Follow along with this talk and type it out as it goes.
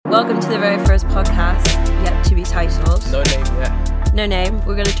Welcome to the very first podcast yet to be titled. No name yet. No name.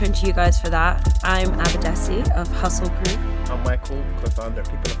 We're going to turn to you guys for that. I'm Abadesi of Hustle Group. I'm Michael, co-founder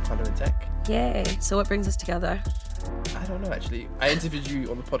of People of Colour in Tech. Yay. So what brings us together? I don't know, actually. I interviewed you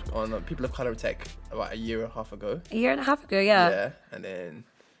on the podcast on People of Colour in Tech about a year and a half ago. A year and a half ago, yeah. Yeah, and then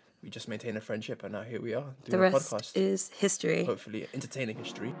we just maintained a friendship, and now here we are The doing a rest podcast. is history. Hopefully entertaining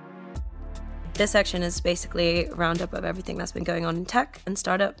history. This section is basically a roundup of everything that's been going on in tech and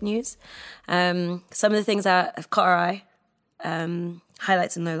startup news. Some of the things that have caught our eye,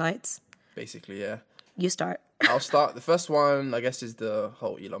 highlights and lowlights. Basically, yeah. You start. I'll start. The first one, I guess, is the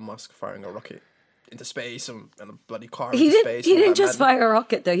whole Elon Musk firing a rocket into space and a bloody car into space. He didn't just fire a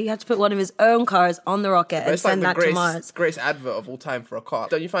rocket, though. He had to put one of his own cars on the rocket and send that to Mars. It's the greatest advert of all time for a car.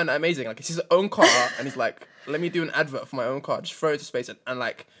 Don't you find that amazing? Like, it's his own car, and he's like, let me do an advert for my own car. Just throw it to space, and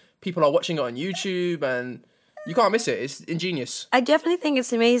like, people are watching it on YouTube, and you can't miss it. It's ingenious. I definitely think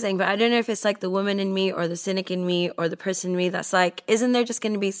it's amazing, but I don't know if it's like the woman in me or the cynic in me or the person in me that's like, isn't there just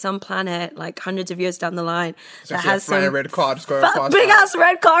going to be some planet like hundreds of years down the line that has some red car just going past big ass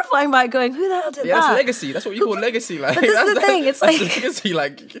red car flying by going, who the hell did that? That's legacy. That's what you call legacy. Like, but this is the thing. It's that's like legacy.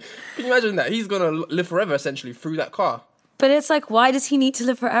 Like, can you imagine that? He's going to live forever essentially through that car. But it's like, why does he need to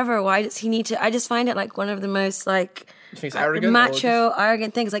live forever? Why does he need to? I just find it like one of the most like you think it's arrogant, macho,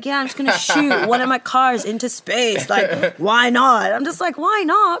 arrogant things. Like, yeah, I'm just gonna shoot one of my cars into space. Like, why not? I'm just like, why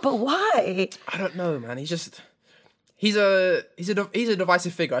not? But why? I don't know, man. He's a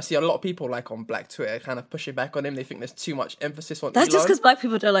divisive figure. I see a lot of people like on Black Twitter kind of pushing back on him. They think there's too much emphasis on. That's Elon. just because Black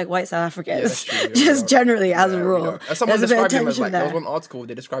people don't like white South Africans. Yeah, true, just generally, as a rule. Someone described him as like there was one article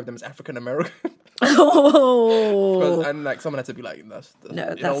they described them as African American. Oh, and like someone had to be like,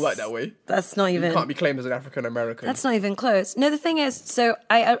 it don't work that way. That's not even. You can't be claimed as an African American. That's not even close. No, the thing is, so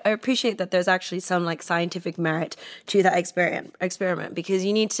I appreciate that there's actually some like scientific merit to that experiment because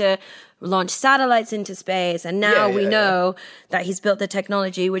you need to launch satellites into space, and now we know that he's built the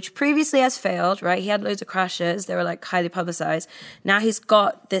technology which previously has failed, right? He had loads of crashes. They were like highly publicized. Now he's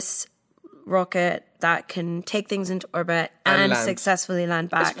got this rocket that can take things into orbit and successfully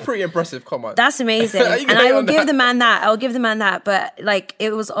land back. It's pretty impressive, come on. That's amazing. And I will give the man that. I'll give the man that. But like,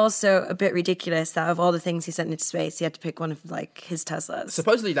 it was also a bit ridiculous that of all the things he sent into space, he had to pick one of like his Teslas.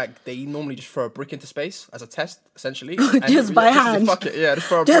 Supposedly, like, they normally just throw a brick into space as a test, essentially. Just by hand. Fuck it, yeah, just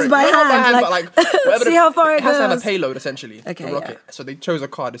throw a just brick. by hand. But like, whatever see how far it has goes. to have a payload, essentially. Okay, the rocket. Yeah. So they chose a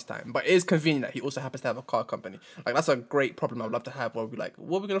car this time. But it is convenient that he also happens to have a car company. Like, that's a great problem I'd love to have where we're like,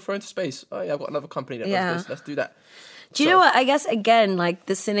 what are we going to throw into space? Oh, yeah, I've got another company that does this. Let's do that. Do you know what? I guess, again, like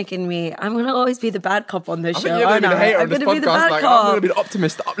the cynic in me, I'm going to always be the bad cop on this show. I think you're going to be the hater on this podcast. Like, I'm going to be the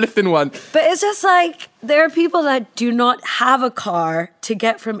optimist, the uplifting one. But it's just like, there are people that do not have a car to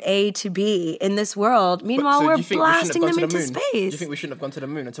get from A to B in this world. Meanwhile, we're blasting them into space. Do you think we shouldn't have gone to the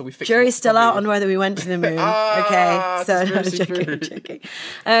moon until we fixed it? Jury's still out on whether we went to the moon. Okay, so no, joking.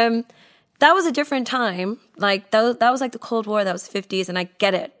 That was a different time. Like, that was like the Cold War. That was the 50s, and I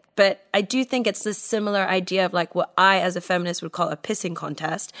get it. But I do think it's this similar idea of like what I, as a feminist, would call a pissing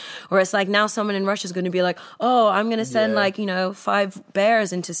contest, where it's like now someone in Russia is going to be like, oh, I'm going to send 5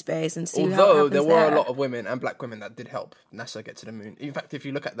 bears into space and see how it happens. Although there were a lot of women and black women that did help NASA get to the moon. In fact, if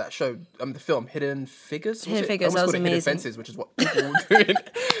you look at that show, the film Hidden Figures, that was amazing. Hidden Fences, which is what people were doing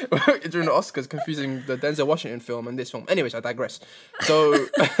during the Oscars, confusing the Denzel Washington film and this film. Anyways, I digress. So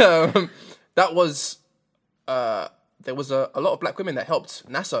that was. There was a lot of black women that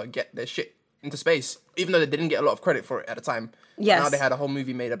helped NASA get their shit into space, even though they didn't get a lot of credit for it at the time. Yes. Now they had a whole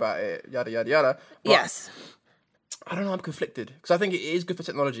movie made about it, yada, yada, yada. But yes. I don't know, I'm conflicted. Because I think it is good for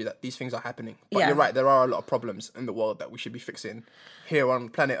technology that these things are happening. But you're right, there are a lot of problems in the world that we should be fixing here on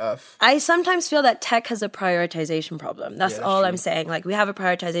planet Earth. I sometimes feel that tech has a prioritization problem. That's all I'm saying. Like, we have a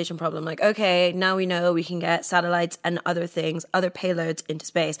prioritization problem. Like, okay, now we know we can get satellites and other things, other payloads into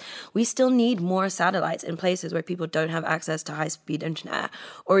space. We still need more satellites in places where people don't have access to high-speed internet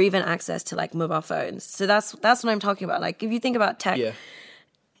or even access to, like, mobile phones. So that's what I'm talking about. Like, if you think about tech... Yeah.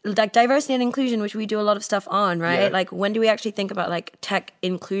 Like diversity and inclusion, which we do a lot of stuff on, right? Yeah. Like, when do we actually think about like tech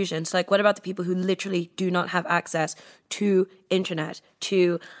inclusion? So like, what about the people who literally do not have access to internet,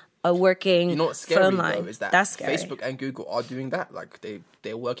 to a working phone line? Though, is that that's scary. Facebook and Google are doing that. Like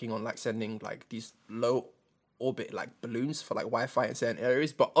they're working on like sending like these low orbit like balloons for like Wi-Fi in certain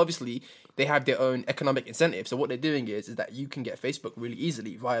areas, but obviously they have their own economic incentive. So what they're doing is that you can get Facebook really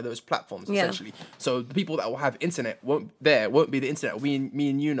easily via those platforms, essentially. So the people that will have internet won't be the internet me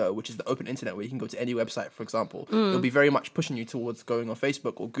and you know, which is the open internet where you can go to any website, for example. It'll be very much pushing you towards going on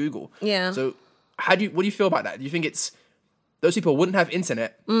Facebook or Google. Yeah. So what do you feel about that? Do you think it's those people wouldn't have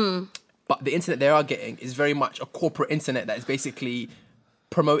internet, but the internet they are getting is very much a corporate internet that is basically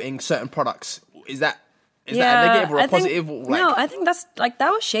promoting certain products. Is that a negative or a positive? No, I think that's like, that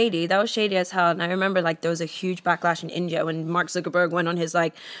was shady. That was shady as hell. And I remember like there was a huge backlash in India when Mark Zuckerberg went on his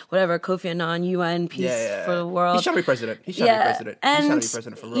like whatever Kofi Annan UN peace for the world. He shall be president. He shall be president. And he shall be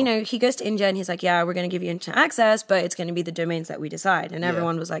president for real. you know, he goes to India and he's like, yeah, we're going to give you internet access, but it's going to be the domains that we decide. And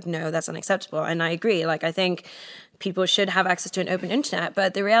everyone was like, no, that's unacceptable. And I agree. Like, I think people should have access to an open internet,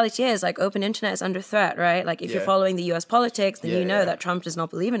 but the reality is like open internet is under threat, right? Like if you're following the US politics, then you know that Trump does not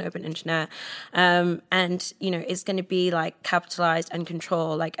believe in open internet. And, you know, it's going to be like capitalized and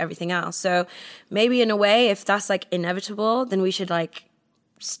controlled like everything else. So maybe in a way, if that's like inevitable, then we should like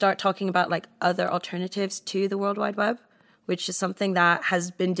start talking about like other alternatives to the World Wide Web, which is something that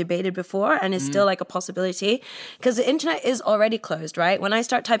has been debated before and is still like a possibility, because the internet is already closed, right? When I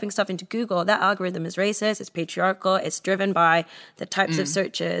start typing stuff into Google, that algorithm is racist, it's patriarchal, it's driven by the types of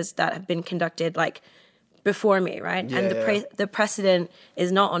searches that have been conducted like before me, right? And the precedent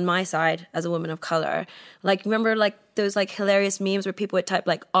is not on my side as a woman of color. Like, remember like those like hilarious memes where people would type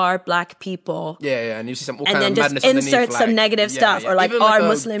like "are black people," and you see some all and kind then of just madness insert underneath, some like, negative stuff, or like even "are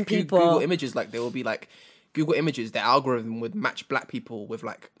Muslim people." Google images, like there will be like Google Images, the algorithm would match black people with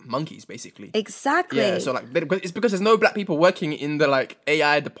like monkeys, basically. Exactly. Yeah, so like it's because there's no black people working in the like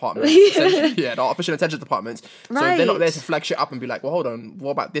AI department, the artificial intelligence departments. So they're not there to flag shit up and be like, well, hold on,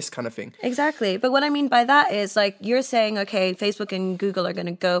 what about this kind of thing? Exactly. But what I mean by that is like you're saying, okay, Facebook and Google are going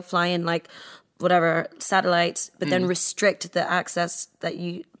to go fly in like whatever satellites, but then restrict the access that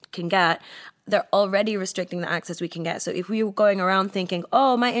you can get. They're already restricting the access we can get. So if we were going around thinking,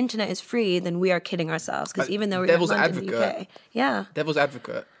 oh, my internet is free, then we are kidding ourselves. Because even though we're in London, the UK. Devil's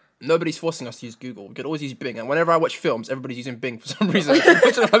advocate. Nobody's forcing us to use Google. We could always use Bing. And whenever I watch films, everybody's using Bing for some reason.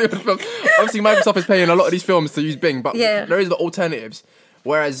 Watching a Hollywood film. Obviously, Microsoft is paying a lot of these films to use Bing, but there is the alternatives.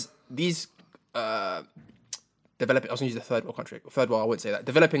 Whereas these developing, I was going to use the third world, I wouldn't say that.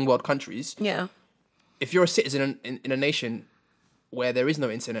 Developing world countries. Yeah. If you're a citizen in a nation where there is no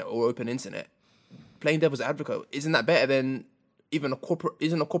internet or open internet, playing devil's advocate, isn't that better than even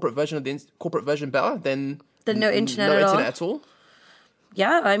isn't a corporate version of the corporate version better than no internet at all?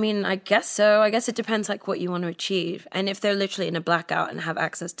 Yeah, I mean, I guess so. I guess it depends like what you want to achieve. And if they're literally in a blackout and have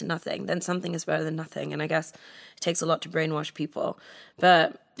access to nothing, then something is better than nothing. And I guess it takes a lot to brainwash people.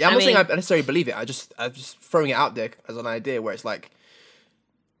 But yeah, I'm not saying I necessarily believe it. I'm just throwing it out there as an idea where it's like,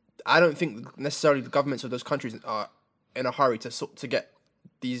 I don't think necessarily the governments of those countries are in a hurry to get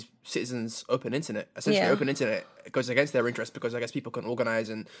these citizens open internet. Essentially, open internet goes against their interest because I guess people can organize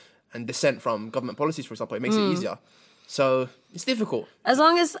and dissent from government policies, for example. It makes it easier. So it's difficult. As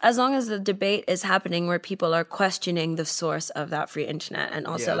long as the debate is happening where people are questioning the source of that free internet and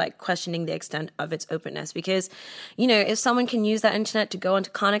also like questioning the extent of its openness, because, you know, if someone can use that internet to go into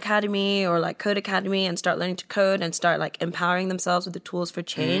Khan Academy or like Code Academy and start learning to code and start like empowering themselves with the tools for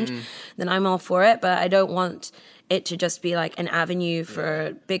change, then I'm all for it. But I don't want it to just be like an avenue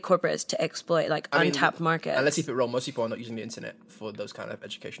for big corporates to exploit like untapped markets. And let's keep it real, most people are not using the internet for those kind of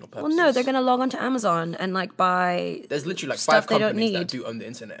educational purposes. Well, no, they're going to log on to Amazon and like buy. There's literally like 5 companies that do own the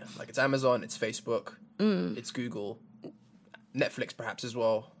internet. Like it's Amazon, it's Facebook, it's Google, Netflix perhaps as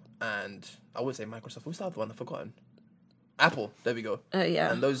well, and I would say Microsoft. Who's the other one? I've forgotten. Apple. There we go. Oh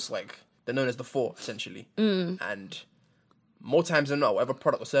yeah. And those like they're known as the 4 essentially. And more times than not, whatever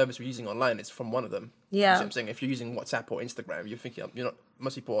product or service we're using online, it's from one of them. Yeah. You see what I'm saying? If you're using WhatsApp or Instagram, you're thinking,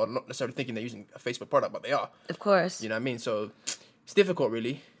 most people are not necessarily thinking they're using a Facebook product, but they are. Of course. You know what I mean? So it's difficult,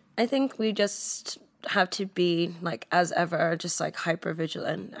 really. I think we just have to be, like, as ever, just, like, hyper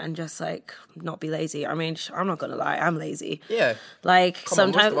vigilant and just, like, not be lazy. I mean, I'm not going to lie. I'm lazy. Yeah. Like,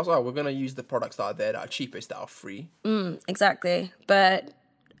 sometimes. Most of us are. We're going to use the products that are there, that are cheapest, that are free. Exactly. But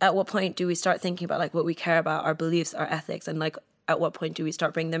at what point do we start thinking about like what we care about, our beliefs, our ethics, and like at what point do we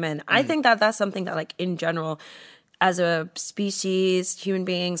start bringing them in? I think that that's something that like in general, as a species, human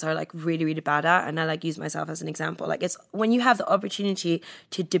beings are like really, really bad at. And I like use myself as an example. Like it's when you have the opportunity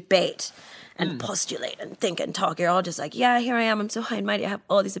to debate and postulate and think and talk, you're all just like, yeah, here I am. I'm so high and mighty. I have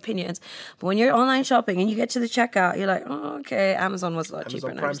all these opinions. But when you're online shopping and you get to the checkout, you're like, oh, okay, Amazon was a lot cheaper.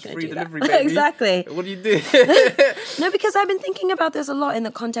 And I'm just going to do delivery, that. baby. Exactly. What do you do? No, because I've been thinking about this a lot in the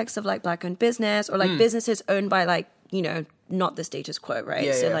context of like black-owned business or like businesses owned by like, you know, not the status quo, right?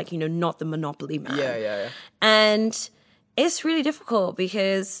 Yeah, so yeah. like, you know, not the monopoly man. Yeah. And it's really difficult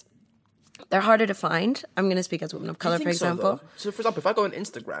because they're harder to find. I'm going to speak as a woman of color, for example. So, for example, if I go on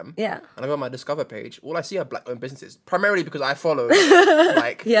Instagram and I go on my Discover page, all I see are black-owned businesses, primarily because I follow,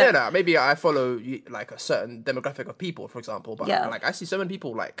 like, maybe I follow, like, a certain demographic of people, for example. But, like, I see so many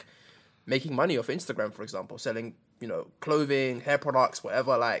people, like, making money off Instagram, for example, selling, you know, clothing, hair products,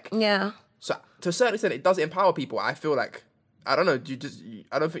 whatever, like. Yeah. So, to a certain extent, it does empower people. I feel like I don't know.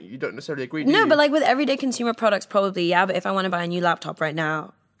 I don't think you don't necessarily agree. Do No, you? but like with everyday consumer products, probably, yeah. But if I want to buy a new laptop right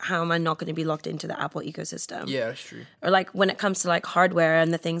now, how am I not going to be locked into the Apple ecosystem? Yeah, that's true. Or like when it comes to like hardware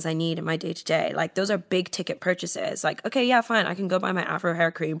and the things I need in my day to day, like those are big ticket purchases. Like, okay, yeah, fine, I can go buy my Afro hair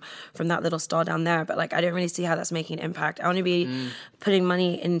cream from that little stall down there, but like I don't really see how that's making an impact. I want to be putting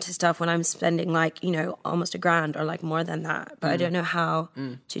money into stuff when I'm spending like, you know, almost $1,000 or like more than that, but I don't know how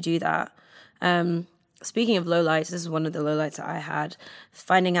to do that. Speaking of lowlights, this is one of the lowlights that I had.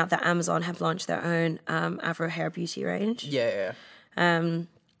 Finding out that Amazon have launched their own Afro hair beauty range. Yeah.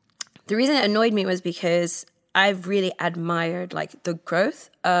 The reason it annoyed me was because I've really admired like the growth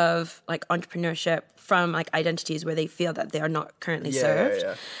of like entrepreneurship from like identities where they feel that they are not currently served.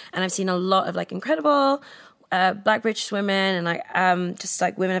 Yeah. And I've seen a lot of like incredible Black British women and like just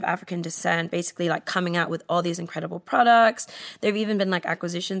like women of African descent basically like coming out with all these incredible products. There've even been like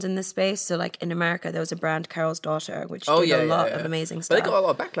acquisitions in this space. So like in America, there was a brand, Carol's Daughter, which did a lot of amazing But stuff. they got a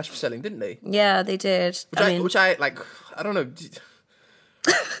lot of backlash for selling, didn't they? Yeah, they did. Which I like. I don't know.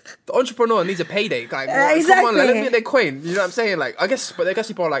 The entrepreneur needs a payday. Like, Exactly. Come on, like, let me get their coin. You know what I'm saying? Like, I guess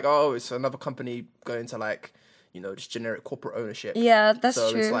people are like, oh, it's another company going to like, you know, just generic corporate ownership. Yeah, that's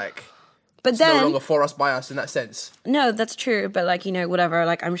so true. it's like, but it's then, no longer for us, by us in that sense. No, that's true. But like, you know, whatever,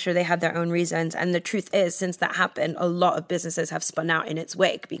 like I'm sure they had their own reasons. And the truth is, since that happened, a lot of businesses have spun out in its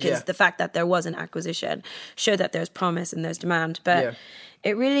wake because the fact that there was an acquisition showed that there's promise and there's demand. But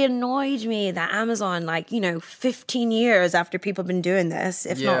it really annoyed me that Amazon, like, you know, 15 years after people have been doing this,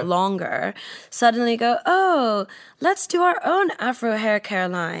 if not longer, suddenly go, oh, let's do our own Afro hair care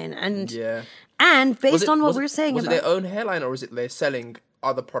line. And based on what we were saying was about... it their own hairline, or is it they're selling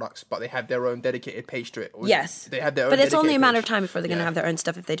other products, but they have their own dedicated page to it? Or Yes. They have their own but it's only a matter page? of time before they're going to have their own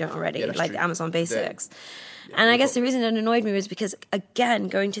stuff if they don't already, like true. Amazon Basics. And I guess the reason it annoyed me was because, again,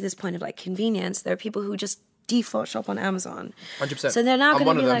 going to this point of like convenience, there are people who just default shop on Amazon. 100%. So they're now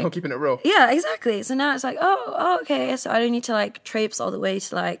going to be like... I'm keeping it real. Yeah, exactly. So now it's like, oh, okay, so I don't need to like traipse all the way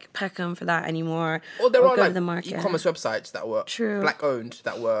to like Peckham for that anymore. Well, there are go like to the market. e-commerce websites that were black owned,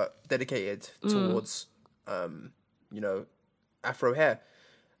 that were dedicated towards, you know, Afro hair.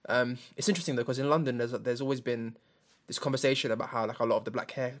 It's interesting though, because in London there's always been this conversation about how like a lot of the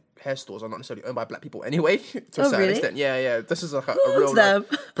black hair stores are not necessarily owned by black people anyway, to a certain extent. Yeah. This is like a real them?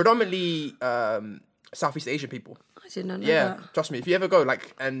 like, predominantly Southeast Asian people. I did not know Yeah, that. trust me. If you ever go,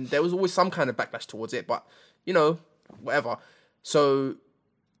 like, and there was always some kind of backlash towards it, but you know, whatever. So,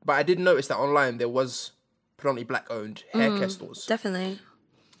 but I did notice that online there was predominantly black-owned hair care stores, Definitely.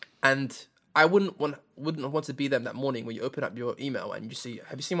 and I wouldn't want to be them that morning when you open up your email and you see,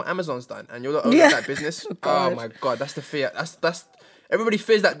 have you seen what Amazon's done? And you're the owner of that business. Oh my god, that's the fear. That's everybody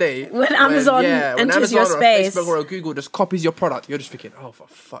fears that day When Amazon enters your or space. Facebook or a Google just copies your product. You're just thinking, oh, for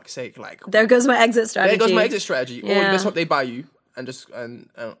fuck's sake, like There goes my exit strategy. there goes my exit strategy. Or you Yeah. just hope they buy you and just and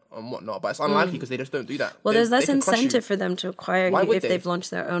whatnot. But it's unlikely because they just don't do that. Well, They- there's less they can crush you. incentive for them to acquire Why you would if they? they've launched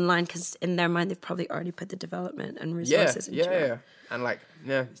their own line because in their mind they've probably already put the development and resources into it. Yeah. And like,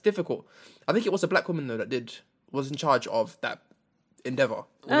 yeah, it's difficult. I think it was a black woman though that was in charge of that endeavor.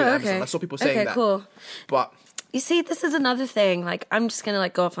 with Amazon. Okay. I saw people saying that. Cool. But You see, this is another thing. Like, I'm just gonna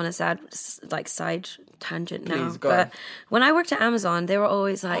like go off on a sad like side tangent now. Please, go but on. when I worked at Amazon, they were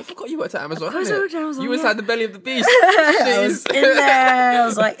always I like, forgot you worked at Amazon. Of course innit? I worked at Amazon, You was yeah. inside the belly of the beast. I was Jeez. in there. I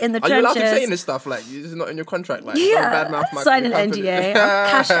was like in the Are you allowed trenches. to say this stuff? Like, it's not in your contract. Like, Yeah, don't badmouth my sign an company. NDA. I'm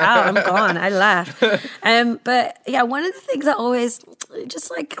cashed out. I'm gone. I left. But yeah, one of the things that always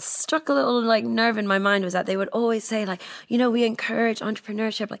just like struck a little like nerve in my mind was that they would always say like, you know, we encourage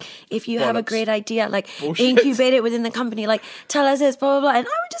entrepreneurship. Like, if you have a Bollocks. great idea, like Bullshit. incubate it within the company. Like, tell us this, blah blah blah. And I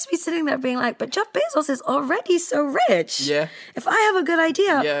would just be sitting there being like, but Jeff Bezos is already so rich. Yeah. If I have a good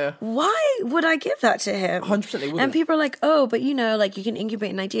idea, Yeah. why would I give that to him? 100% they wouldn't. And people are like, oh, but you know, like you can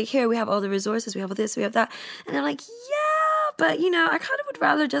incubate an idea here. We have all the resources. We have this. We have that. And they're like, yeah, but you know, I kind of would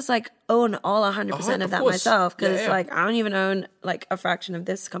rather just like own all 100% of Of that course. myself because Yeah. like I don't even own like a fraction of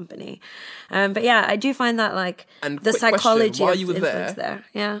this company. But yeah, I do find that like And the quick question, psychology while of you were influence there.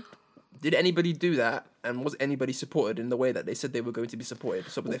 Yeah. Did anybody do that? And was anybody supported in the way that they said they were going to be supported?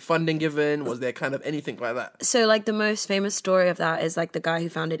 So was there funding given? Was there kind of anything like that? So like the most famous story of that is like the guy who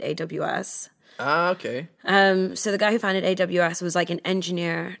founded AWS. Ah, okay. So the guy who founded AWS was like an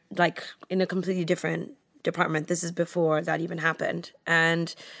engineer, like in a completely different department. This is before that even happened.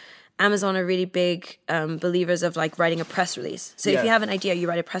 And Amazon are really big believers of like writing a press release. So if Yeah. you have an idea, you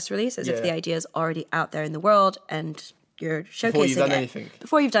write a press release as if Yeah. the idea is already out there in the world and you're showcasing Before you've done it. anything.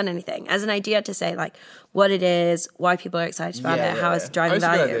 Before you've done anything. As an idea to say like what it is, why people are excited about it, how it's driving Oh, it's a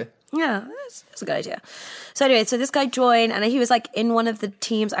good value. idea. Yeah, that's a good idea. So anyway, so this guy joined, and he was like in one of the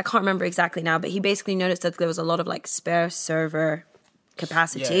teams. I can't remember exactly now, but he basically noticed that there was a lot of like spare server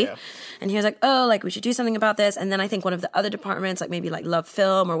capacity. Yeah. And he was like, oh, like we should do something about this. And then I think one of the other departments, like maybe like Love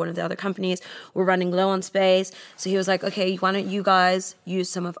Film or one of the other companies, were running low on space. So he was like, okay, why don't you guys use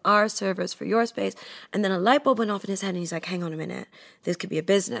some of our servers for your space? And then a light bulb went off in his head, and he's like, hang on a minute, this could be a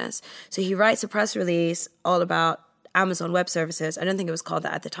business. So he writes a press release all about Amazon Web Services. I don't think it was called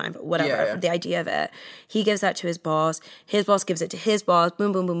that at the time, but whatever. Yeah. The idea of it. He gives that to his boss. His boss gives it to his boss.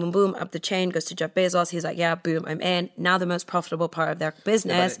 Boom, boom, boom, boom, boom. Up the chain goes to Jeff Bezos. He's like, yeah, boom, I'm in. Now the most profitable part of their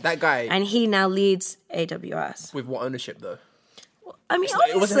business. Yeah, that guy. And he now leads AWS. With what ownership though? I mean,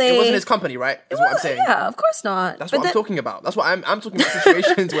 It wasn't his company, right? Is what I'm saying. Yeah, of course not. That's what I'm talking about. That's what I'm talking about.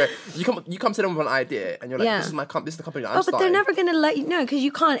 Situations where you come to them with an idea and you're like, this is the company that I'm but starting. they're never going to let you know, because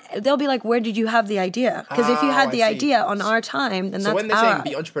you can't. They'll be like, where did you have the idea? Because if you had the idea on our time, then so that's when they're saying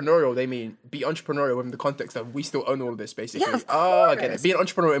be entrepreneurial, they mean be entrepreneurial within the context that we still own all of this, basically. Yeah, of I get course. it. Be an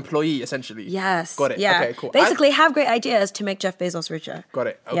entrepreneurial employee, essentially. Yes. Got it. Yeah. Okay, cool. Basically, have great ideas to make Jeff Bezos richer. Got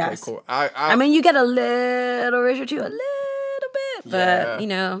it. Okay, Yes. cool. I mean, you get a little richer too, a little bit, but Yeah. you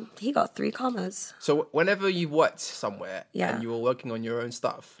know, he got 3 commas. So whenever you worked somewhere Yeah. and you were working on your own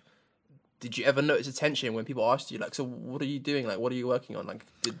stuff, did you ever notice a tension when people asked you, like, so what are you doing? Like, what are you working on? Like,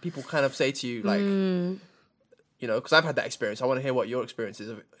 did people kind of say to you, like, you know, because I've had that experience. I want to hear what your experience is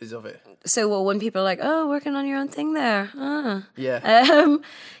of it. So, well, when people are like, "Oh, working on your own thing there," Yeah.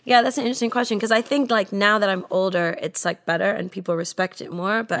 yeah, that's an interesting question, because I think like now that I'm older, it's like better and people respect it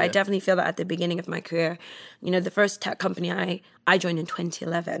more. But I Yeah. definitely feel that at the beginning of my career, you know, the first tech company I joined in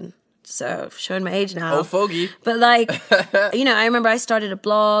 2011. So showing my age now. Oh, fogey. But like, you know, I remember I started a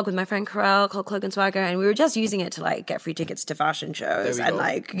blog with my friend Carell called Cloak and Swagger, and we were just using it to like get free tickets to fashion shows we and go.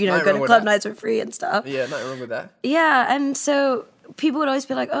 like, you know, Nothing go wrong to with club that. nights for free and stuff. Yeah, nothing wrong with that. Yeah, and so people would always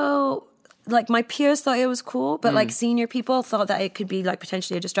be like, oh, like my peers thought it was cool, but like senior people thought that it could be like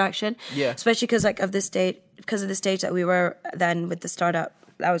potentially a distraction. Yeah. Especially because like of the stage that we were then with the startup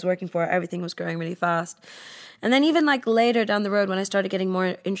that I was working for, everything was growing really fast. And then even like later down the road, when I started getting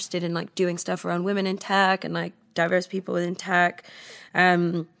more interested in like doing stuff around women in tech and like diverse people within tech,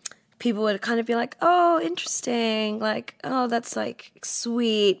 people would kind of be like, oh, interesting. Like, oh, that's like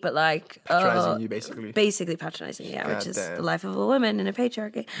sweet, but like Patronizing you, basically. Basically patronizing, yeah, God which is damn. the life of a woman in a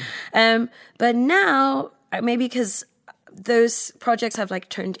patriarchy. But now, maybe because those projects have like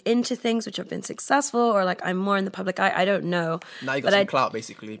turned into things which have been successful, or like I'm more in the public eye, I don't know. Now you got But some clout,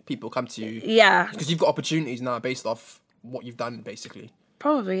 basically. People come to you. Yeah, Because you've got opportunities now based off what you've done, basically.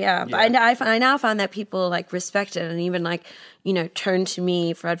 probably, yeah. But I now found that people like respect it and even like, you know, turn to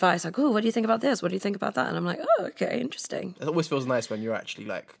me for advice. Like, oh, what do you think about this? What do you think about that? And I'm like, oh, okay, interesting. It always feels nice when you're actually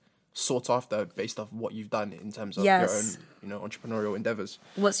like sought after based off what you've done in terms of Yes. your own, you know, entrepreneurial endeavors.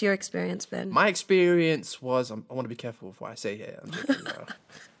 What's your experience been? My experience was, I want to be careful with what I say here. I'm joking.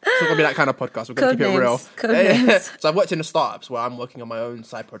 It's not gonna be that kind of podcast. We're gonna keep it real. Codenames. So I've worked in the startups where I'm working on my own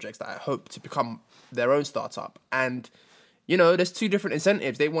side projects that I hope to become their own startup. And you know, there's 2 different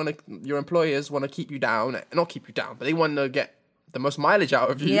incentives. Your employers want to keep you down, not keep you down, but they want to get the most mileage out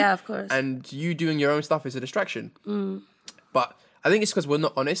of you. Yeah, of course. And you doing your own stuff is a distraction. But I think it's because we're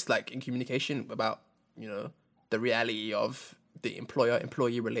not honest, like in communication about, you know, the reality of the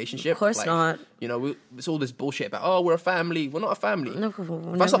employer-employee relationship. Of course like, not. You know, it's all this bullshit about, oh, we're a family. We're not a family. No,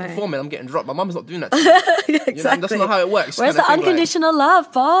 If I stop performing, I'm getting dropped. My mum's not doing that to me. Exactly. You know, that's not how it works. Where's kind the of thing, like- unconditional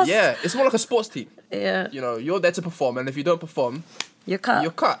love, boss? yeah, it's more like a sports team. Yeah. You know, you're there to perform, and if you don't perform, You're cut.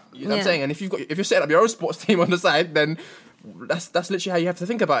 you're cut. You know what I'm Yeah. saying? And if you're setting up your own sports team on the side, then that's literally how you have to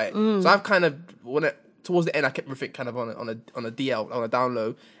think about it. So I've kind of towards the end, I kept everything kind of on a DL, on a down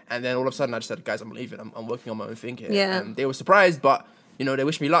low, and then all of a sudden I just said, guys, I'm leaving. I'm working on my own thing here. Yeah. And they were surprised, but you know, they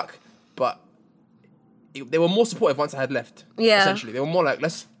wished me luck. But they were more supportive once I had left. Yeah. Essentially, they were more like,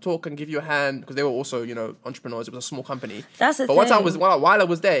 let's talk and give you a hand, because they were also, you know, entrepreneurs. It was a small company. That's the But once thing. while I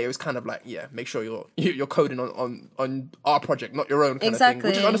was there, it was kind of like, yeah, make sure you're coding on our project, not your own kind of thing, which is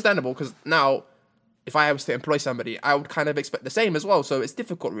Exactly. understandable, because now if I was to employ somebody, I would kind of expect the same as well. So it's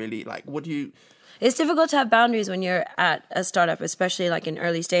difficult, really. Like, what do you? It's difficult to have boundaries when you're at a startup, especially like in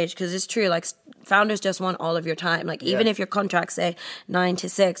early stage, because it's true, like founders just want all of your time. Like even Yeah. if your contracts say 9 to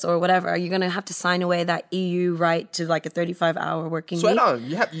 6 or whatever, you're going to have to sign away that EU right to like a 35-hour working Swear week. down,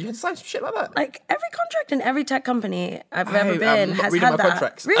 you had to sign some shit like that. Like every contract in every tech company I've ever been am not has reading had my that.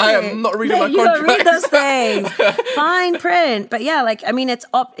 contracts. Really? I am not reading Mate, my you don't read those contracts. things. Fine print. But yeah, like I mean,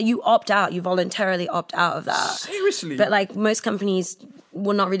 you opt out. You voluntarily opt out of that. Seriously. But like most companies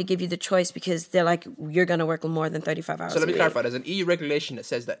will not really give you the choice because they're like, you're going to work more than 35 hours. So let me a week. clarify. There's an EU regulation that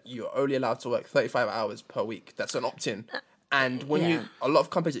says that you're only allowed to work 35 hours per week. That's an opt-in. And when Yeah. a lot of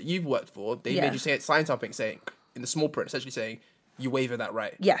companies that you've worked for, they Yeah. made you sign something saying, in the small print, essentially saying, you waiver that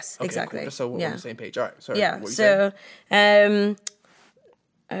right. Yes, Okay, exactly. Cool. Just so we're on the same page. All right. Sorry. Yeah. What were you saying? So,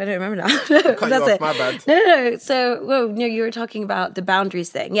 I don't remember now. Cut you That's off, it. my bad. No. So, no, you were talking about the boundaries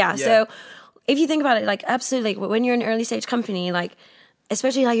thing. Yeah. Yeah. So, if you think about it, like, absolutely, like, when you're an early stage company, like,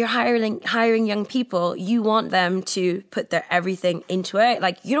 especially like you're hiring young people, you want them to put their everything into it.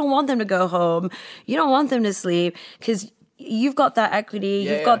 Like, you don't want them to go home. You don't want them to sleep because you've got that equity,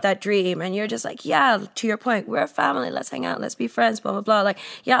 you've got that dream, and you're just like, yeah, to your point, we're a family, let's hang out, let's be friends, blah, blah, blah. Like,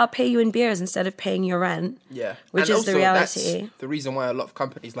 yeah, I'll pay you in beers instead of paying your rent. Yeah. Which And is the also, reality. That's the reason why a lot of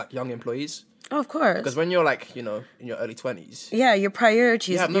companies like young employees. Oh, of course. Because when you're like, in your early 20s, Yeah, your priorities.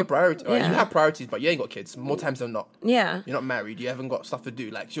 you have no priority. Yeah. You have priorities, but you ain't got kids. More times than not. Yeah. You're not married. You haven't got stuff to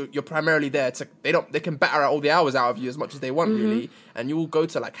do. Like you're primarily there to. They can batter out all the hours out of you as much as they want, really. And you will go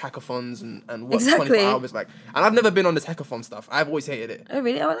to like hackathons and work Exactly. 24 hours. Like, and I've never been on this hackathon stuff. I've always hated it. Oh,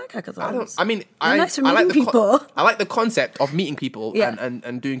 really? Oh, I like hackathons. I for meeting like people. I like the concept of meeting people Yeah.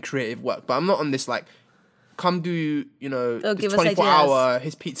 and doing creative work, but I'm not on this like, come do give this us 24 ideas. hour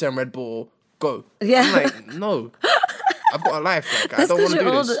his pizza and Red Bull go. Yeah. I'm like, no, I've got a life. Like, I That's don't want because to do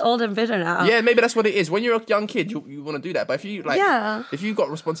you're this. old and bitter now. Yeah, maybe that's what it is. When you're a young kid, you want to do that. But if you if you've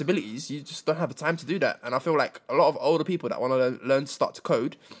got responsibilities, you just don't have the time to do that. And I feel like a lot of older people that want to learn to start to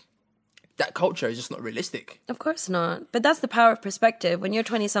code, that culture is just not realistic. Of course not. But that's the power of perspective. When you're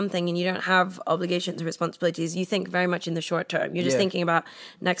 20 something and you don't have obligations or responsibilities, you think very much in the short term. You're just thinking about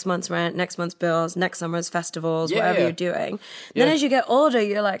next month's rent, next month's bills, next summer's festivals, whatever you're doing. Then as you get older,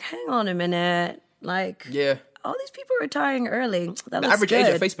 you're like, hang on a minute. Like, all these people are retiring early. That The looks average good.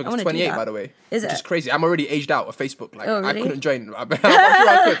 age of I Facebook wanna is do 28, that. by the way. Is Which it? is crazy. I'm already aged out of Facebook. Like, Oh, I really? couldn't join. I'm not sure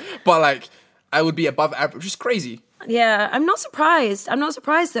I could. But, like, I would be above average, which is crazy. Yeah, I'm not surprised. I'm not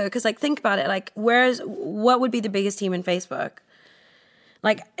surprised though, because like think about it. Like, what would be the biggest team in Facebook?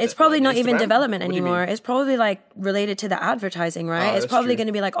 Like, it's probably not even Instagram? development What do you anymore. mean? It's probably like related to the advertising, right? Oh, It's that's probably true. going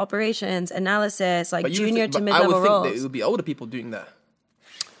to be like operations, analysis, like But you would junior think- to but mid-level I would think roles. that it would be older people doing that.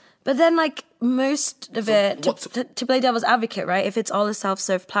 But then, like, most of it, what's- to play devil's advocate, right? If it's all a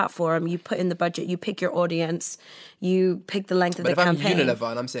self-serve platform, you put in the budget, you pick your audience, you pick the length of But the if campaign. I'm Unilever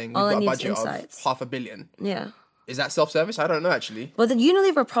and I'm saying we've All I got a need is budget of insights. $500 million, Yeah. is that self-service? I don't know, actually. Well, the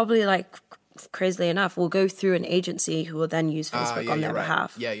Unilever probably, like, crazily enough, will go through an agency who will then use Facebook on their you're right.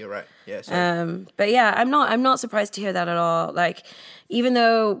 behalf. Yeah, you're right. Yeah, sorry. But yeah, I'm not surprised to hear that at all. Like, even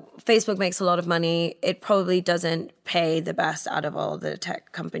though Facebook makes a lot of money, it probably doesn't pay the best out of all the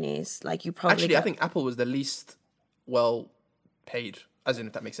tech companies. Like, you probably Actually, I think Apple was the least well paid, as in,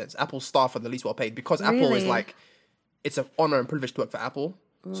 if that makes sense. Apple's staff are the least well paid because Apple is Really? like, it's an honor and privilege to work for Apple.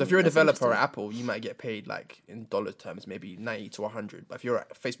 So if you're a that's developer at Apple, you might get paid like in dollar terms, maybe 90 to 100. But if you're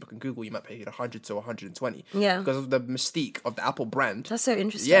at Facebook and Google, you might pay 100 to 120. Yeah. Because of the mystique of the Apple brand. that's so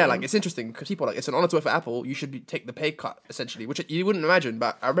interesting. Yeah, like it's interesting because people are like, it's an honor to work for Apple. You should take the pay cut essentially, which you wouldn't imagine.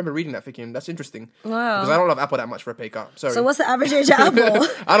 But I remember reading that thinking that's interesting. Wow. Because I don't love Apple that much for a pay cut. Sorry. So what's the average age of Apple?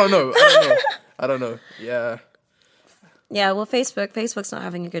 I don't know. I don't know. Yeah, Yeah, well, Facebook's not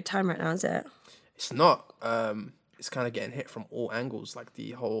having a good time right now, is it? it's not. It's kind of getting hit from all angles. Like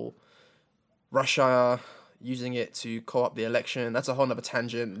the whole Russia using it to co-op the election. That's a whole nother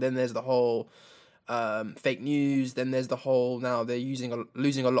tangent. Then there's the whole fake news. Then there's the whole now they're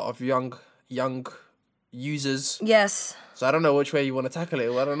losing a lot of young users. Yes. So I don't know which way you want to tackle it.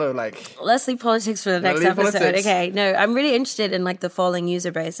 I don't know, like Let's leave politics for the next leave episode. politics. Okay, no, I'm really interested in like the falling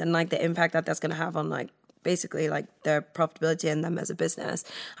user base and like the impact that that's going to have on like basically like their profitability and them as a business.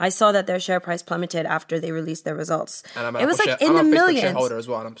 I saw that their share price plummeted after they released their results. and I'm It was like in I'm the a Facebook millions. shareholder as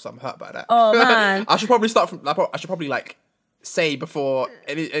well, and I'm hurt by that. Oh, man. I should probably like say before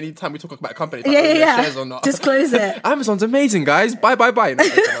any time we talk about a company, if I Yeah, own yeah, their yeah. shares or not. Disclose it. Amazon's amazing, guys. Bye. No, I won't do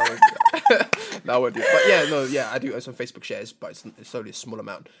that. No, I won't do that. But yeah, I do own some Facebook shares, but it's only a small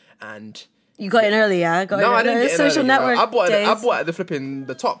amount. And You got in early, yeah? no, I didn't get in social early, network I bought days. at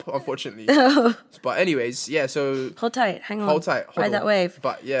the top, unfortunately. But anyways, yeah. So Hold tight, hang on. hold tight, Ride that wave.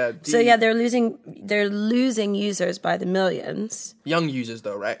 But yeah, So yeah, they're losing users by the millions. young users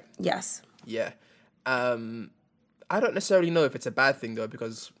though, right? Yes. Yeah. I don't necessarily know if it's a bad thing though,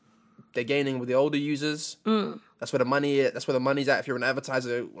 because they're gaining with the older users. That's where the money is. That's where the money's at. If you're an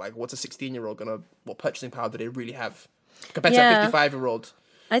advertiser, like what's a 16-year-old what purchasing power do they really have compared to a 55-year-old?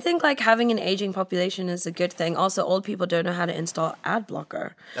 I think like having an aging population is a good thing. Also, old people don't know how to install ad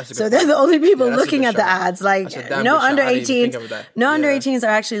blocker. That's a good So they're point. the only people Yeah, that's a looking good at the shout. ads. Like That's a damn no good shout. under I didn't even 18s, think of that. no under Yeah. 18s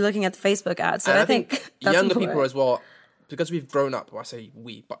are actually looking at the Facebook ads. So And I think that's younger important. people as well, because we've grown up. Well, I say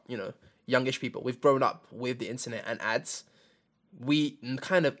we, but youngish people, we've grown up with the internet and ads. We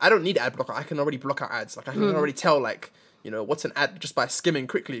kind of, I don't need ad blocker. I can already block out ads. Like I can already tell, like what's an ad just by skimming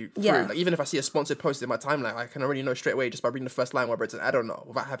quickly through. Yeah. Like, even if I see a sponsored post in my timeline, I can already know straight away just by reading the first line whether it's an ad or not,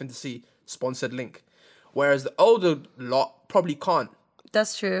 without having to see sponsored link. Whereas the older lot probably can't.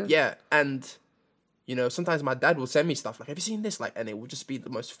 That's true. Yeah, and sometimes my dad will send me stuff like, "Have you seen this?" Like, and it will just be the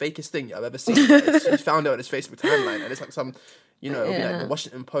most fakest thing I've ever seen. Like, he found it on his Facebook timeline, and it's like some, it'll be like the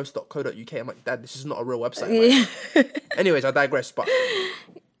WashingtonPost.co.uk. I'm like, Dad, this is not a real website. Like. Anyways, I digress. But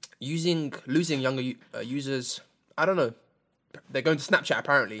losing younger users, I don't know. They're going to Snapchat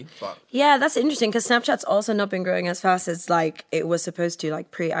apparently, but yeah, that's interesting because Snapchat's also not been growing as fast as like it was supposed to,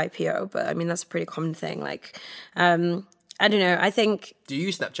 like pre-IPO. But I mean, that's a pretty common thing. Like, I don't know. I think. Do you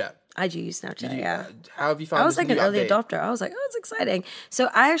use Snapchat? I do use Snapchat, yeah. How have you found? I was like an early adopter. I was like, oh, it's exciting. So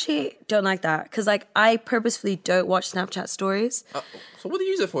I actually don't like that because like I purposefully don't watch Snapchat stories. So what do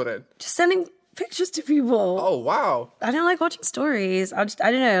you use it for then? Just sending pictures to people. Oh wow! I don't like watching stories. I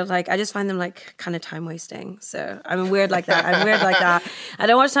don't know. Like I just find them like kind of time wasting. So I'm weird like that. I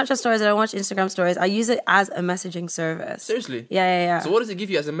don't watch Snapchat stories. I don't watch Instagram stories. I use it as a messaging service. Seriously? Yeah. So what does it give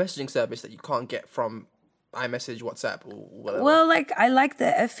you as a messaging service that you can't get from iMessage, WhatsApp, or whatever? Well, like I like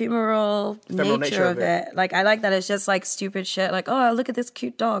the ephemeral nature of it. Like I like that it's just like stupid shit. Like, oh, look at this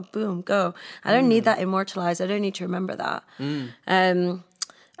cute dog. Boom, go. I don't need that immortalized. I don't need to remember that.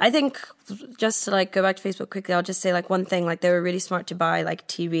 I think just to like go back to Facebook quickly, I'll just say like one thing. Like they were really smart to buy like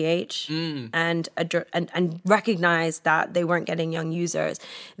TBH and recognize that they weren't getting young users.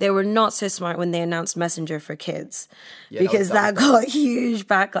 They were not so smart when they announced Messenger for kids because that got huge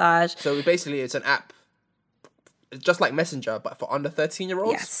backlash. So basically, it's an app. It's just like Messenger, but for under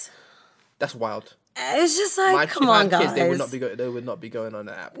 13-year-olds. Yes, that's wild. It's just like, come on, guys. Kids, they would not be going on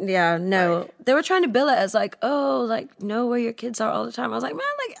the app. Yeah, no. They were trying to bill it as like, oh, like, know where your kids are all the time. I was like, man,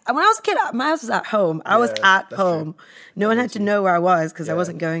 like, when I was a kid, my house was at home. I was at home. True. No one had to know where I was because I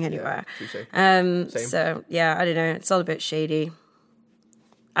wasn't going anywhere. Same. So, yeah, I don't know. It's all a bit shady.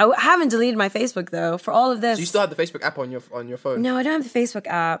 I haven't deleted my Facebook, though, for all of this. So you still have the Facebook app on your phone? No, I don't have the Facebook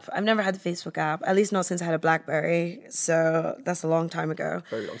app. I've never had the Facebook app, at least not since I had a BlackBerry. So that's a long time ago.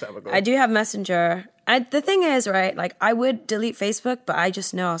 Very long time ago. I do have Messenger. The thing is, right, like I would delete Facebook, but I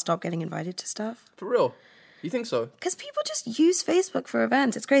just know I'll stop getting invited to stuff. For real? You think so? Because people just use Facebook for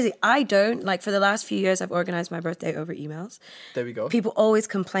events. It's crazy. I don't. Like, for the last few years, I've organized my birthday over emails. There we go. People always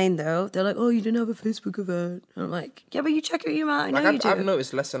complain, though. They're like, oh, you didn't have a Facebook event. And I'm like, yeah, but you check your email. I know you do. I've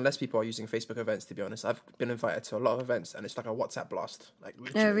noticed less and less people are using Facebook events, to be honest. I've been invited to a lot of events, and it's like a WhatsApp blast. Like,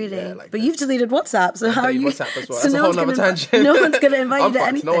 oh, really? Yeah, like but you've deleted WhatsApp, so how are you... WhatsApp as well. So that's a whole nother tangent. No one's going to invite you to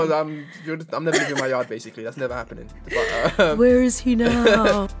anything. I'm never leaving my yard, basically. That's never happening. But, where is he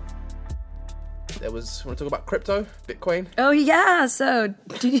now? Want to talk about crypto, Bitcoin? Oh yeah. So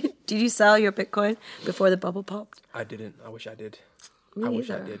did you sell your Bitcoin before the bubble popped? I didn't. I wish I did. Me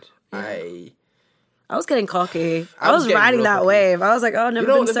wish I either. did. Yeah. I was getting cocky. I was riding that wave. I was like, oh, I've never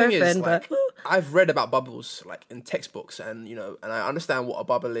been surfing, but I've read about bubbles like in textbooks, and and I understand what a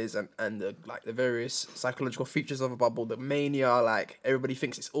bubble is, and the various psychological features of a bubble, the mania, like everybody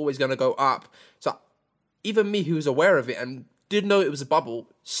thinks it's always gonna go up. So even me, who was aware of it and did know it was a bubble,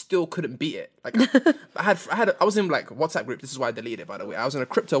 still couldn't beat it. Like I was in like WhatsApp group. This is why I deleted it, by the way. I was in a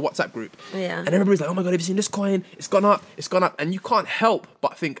crypto WhatsApp group. Yeah. And everybody's like, oh my God, have you seen this coin? It's gone up. And you can't help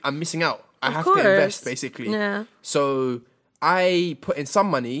but think I'm missing out. I have to invest, basically. Yeah. So I put in some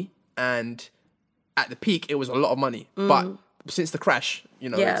money, and at the peak, it was a lot of money. But since the crash,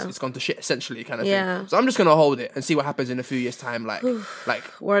 it's gone to shit, essentially, kind of thing. So I'm just going to hold it and see what happens in a few years' time. Like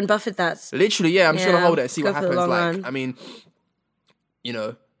Warren Buffett, that's... Literally, yeah, I'm just going to hold it and see what happens. Like, run. I mean...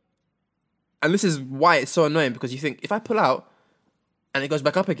 and this is why it's so annoying, because you think, if I pull out and it goes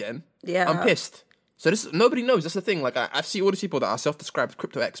back up again, I'm pissed. So nobody knows. That's the thing. Like, I see all these people that are self-described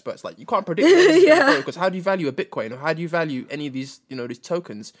crypto experts. Like, you can't predict because how do you value a Bitcoin, or how do you value any of these, these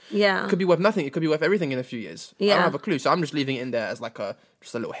tokens? Yeah, it could be worth nothing. It could be worth everything in a few years. Yeah, I don't have a clue. So I'm just leaving it in there as like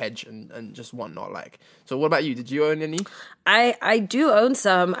just a little hedge and just whatnot. Like, so what about you? Did you own any? I do own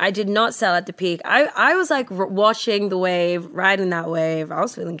some. I did not sell at the peak. I was like watching the wave, riding that wave. I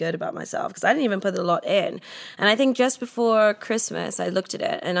was feeling good about myself because I didn't even put a lot in. And I think just before Christmas, I looked at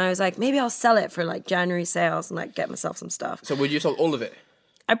it and I was like, maybe I'll sell it for like January sales and like get myself some stuff. So would you sold all of it?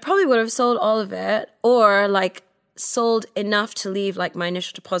 I probably would have sold all of it, or like sold enough to leave like my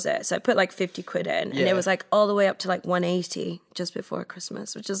initial deposit. So I put like 50 quid in, and it was like all the way up to like 180 just before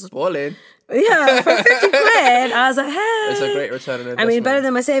Christmas, which is balling. Yeah, for 50 quid, I was like, hey. It's a great return on investment. I mean, better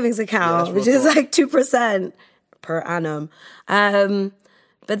than my savings account, which is like 2% per annum.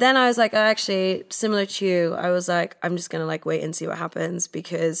 But then I was like, actually, similar to you, I was like, I'm just going to like wait and see what happens,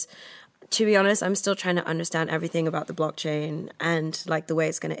 because to be honest, I'm still trying to understand everything about the blockchain and like the way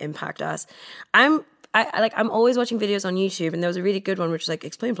it's going to impact us. I'm always watching videos on YouTube, and there was a really good one which was like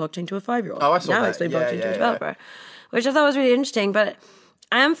explain blockchain to a 5-year-old. Oh, I saw now that. explain Yeah, blockchain to yeah, a developer, which I thought was really interesting. But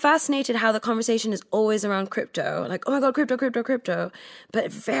I am fascinated how the conversation is always around crypto, like, oh my god, crypto, crypto, crypto, but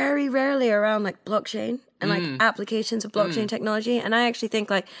very rarely around like blockchain and like applications of blockchain technology. And I actually think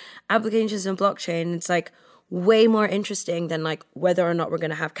like applications of blockchain, it's like way more interesting than like whether or not we're going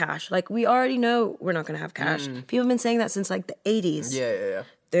to have cash. Like we already know we're not going to have cash. People have been saying that since like the 80s. Yeah.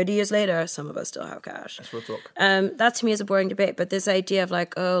 30 years later, some of us still have cash. That's real talk. That to me is a boring debate, but this idea of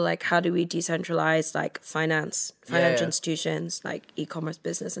like, oh, like how do we decentralize like financial institutions, like e-commerce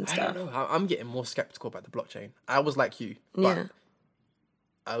business and I stuff? don't know. I'm getting more skeptical about the blockchain. I was like you, but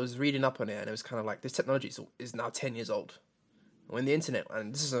I was reading up on it, and it was kind of like this technology is now 10 years old. When the internet,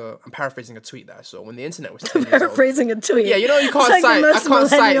 and I'm paraphrasing a tweet that I saw. When the internet was 10 years old. Paraphrasing a tweet. Yeah, you know, you can't It's like cite. the I most can't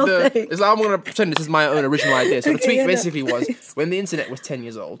cite millennial the. thing. It's like I'm gonna pretend this is my own original idea. So the Okay, tweet yeah, no, basically was please. when the internet was 10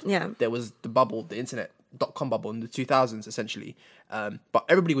 years old. Yeah. There was the bubble, the internet.com bubble in the 2000s, essentially. But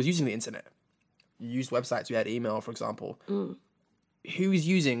everybody was using the internet. You used websites. You had email, for example. Who's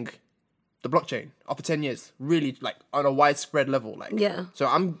using the blockchain after 10 years? Really, like on a widespread level, like. Yeah. So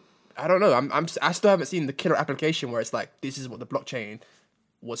I don't know. I still haven't seen the killer application where it's like this is what the blockchain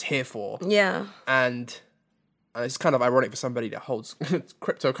was here for. Yeah. And it's kind of ironic for somebody that holds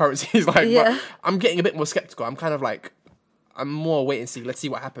cryptocurrencies. Like, Yeah. but I'm getting a bit more skeptical. I'm kind of like, I'm more wait and see. Let's see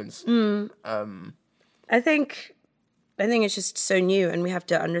what happens. I think it's just so new and we have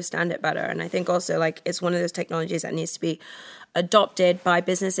to understand it better. And I think also like it's one of those technologies that needs to be adopted by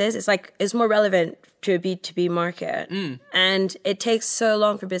businesses. It's like it's more relevant to a B2B market. And it takes so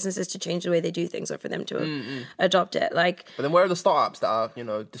long for businesses to change the way they do things or for them to adopt it. Like, But then where are the startups that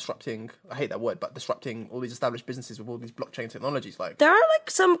are, disrupting, I hate that word, but disrupting all these established businesses with all these blockchain technologies? Like, there are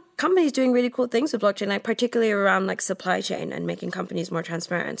like some companies doing really cool things with blockchain, like particularly around like supply chain and making companies more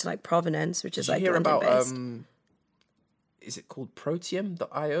transparent. So like Provenance, which is did you like hear about, London-based. is it called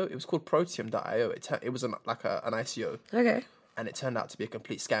Protium.io? It was called Protium.io. It was an ICO. Okay. And it turned out to be a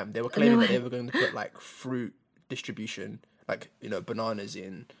complete scam. They were claiming that way. they were going to put like fruit distribution, like, bananas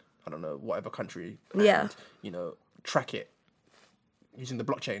in, I don't know, whatever country. And, Yeah. track it using the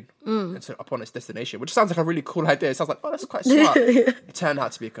blockchain and so upon its destination, which sounds like a really cool idea. It sounds like, oh, that's quite smart. It turned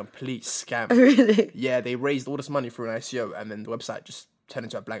out to be a complete scam. Really? Yeah, they raised all this money through an ICO and then the website just turned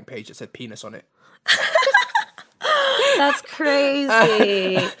into a blank page that said penis on it. That's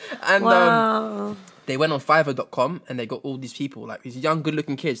crazy. And Wow. they went on Fiverr.com and they got all these people, like these young,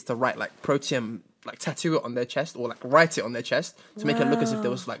 good-looking kids, to write like Protium, like tattoo it on their chest or like write it on their chest to make it look as if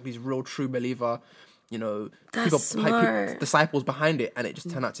there was like these real, true believer, That's smart. disciples behind it, and it just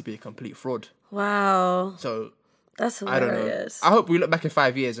turned out to be a complete fraud. Wow. So That's I don't know. hilarious. I hope we look back in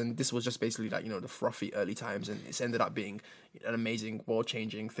 5 years and this was just basically like the frothy early times, and it's ended up being an amazing,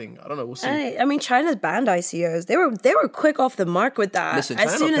 world-changing thing. I don't know. We'll see. I mean, China's banned ICOs. They were quick off the mark with that. Listen, as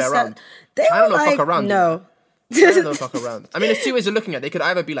China soon don't as play that, around. they China were don't fuck like, around, no. China don't fuck around. I mean, there's two ways of looking at it. They could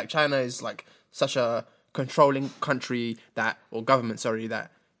either be like China is like such a controlling country or government,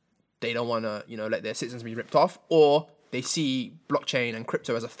 that they don't want to, let their citizens be ripped off, or they see blockchain and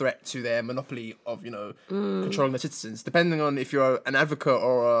crypto as a threat to their monopoly of, controlling the citizens. Depending on if you're an advocate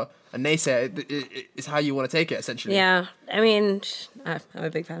or a naysayer, it's how you want to take it, essentially. Yeah, I mean, I'm a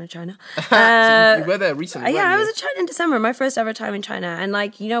big fan of China. So you were there recently, Yeah, weren't I you? was in China in December, my first ever time in China. And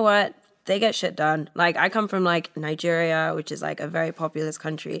like, you know what? They get shit done. Like, I come from like Nigeria, which is like a very populous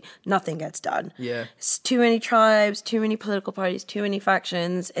country. Nothing gets done. Yeah. It's too many tribes, too many political parties, too many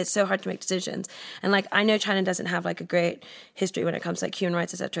factions. It's so hard to make decisions. And like, I know China doesn't have like a great history when it comes to like human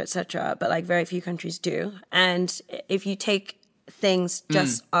rights, et cetera, but like very few countries do. And if you take things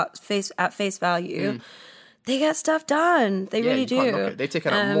just at face value, they get stuff done. They really you do. can't knock it. They've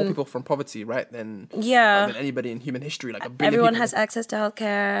taken out more people from poverty, right, than anybody in human history. Like a billion Everyone people. has access to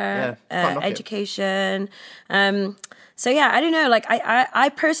healthcare, can't knock it. education. So yeah, I don't know. Like I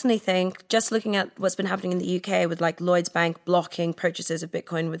personally think, just looking at what's been happening in the UK with like Lloyds Bank blocking purchases of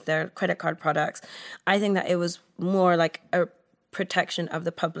Bitcoin with their credit card products, I think that it was more like a protection of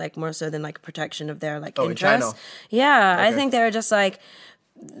the public more so than like protection of their like in China? interests. Yeah, I Okay. think they were just like,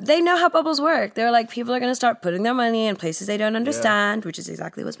 they know how bubbles work. They're like, people are going to start putting their money in places they don't understand, which is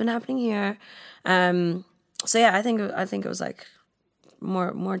exactly what's been happening here. So yeah, I think it was like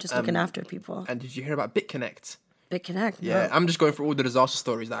more just looking after people. And did you hear about BitConnect? BitConnect. Yeah, I'm just going through all the disaster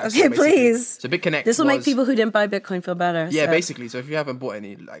stories that I saw, Okay, basically. please. So BitConnect This will make was- people who didn't buy Bitcoin feel better. Yeah, so. basically. So if you haven't bought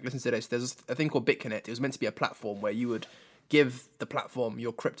any, like, listen to this. There's a thing called BitConnect. It was meant to be a platform where you would give the platform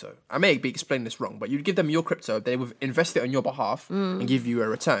your crypto. I may be explaining this wrong, but you'd give them your crypto. They would invest it on your behalf and give you a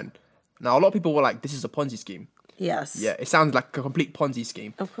return. Now, a lot of people were like, this is a Ponzi scheme. Yes. Yeah, it sounds like a complete Ponzi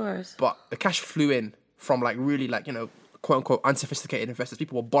scheme. Of course. But the cash flew in from like really like, you know, quote unquote unsophisticated investors.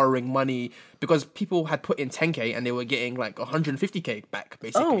 People were borrowing money because people had put in 10K and they were getting like 150K back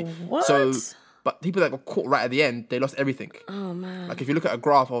basically. Oh, what? So, but people that got caught right at the end, they lost everything. Oh man. Like if you look at a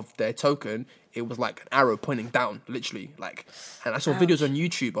graph of their token, it was like an arrow pointing down, literally. Like, and I saw videos on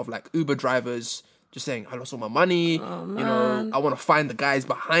YouTube of like Uber drivers just saying, "I lost all my money. You know, I want to find the guys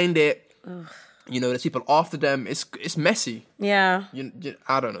behind it." You know, there's people after them. It's messy. Yeah.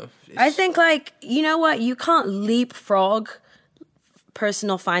 I don't know. I think like, you know what? You can't leapfrog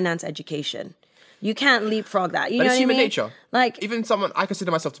personal finance education. You can't leapfrog that. You But know it's what human I mean? nature. Like, even someone, I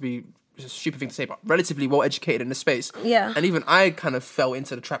consider myself to be, it's a stupid thing to say, but relatively well educated in the space. Yeah. And even I kind of fell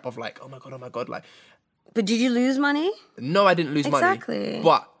into the trap of like, oh my god, like. but did you lose money? No, I didn't lose Exactly. money.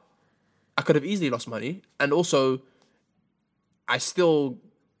 But I could have easily lost money, and also, I still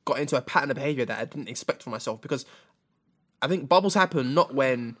got into a pattern of behavior that I didn't expect for myself, because I think bubbles happen not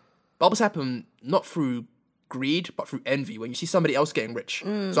through greed, but through envy. When you see somebody else getting rich,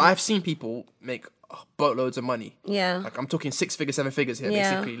 so I've seen people make boatloads of money. Yeah. Like I'm talking 6 figures, 7 figures here,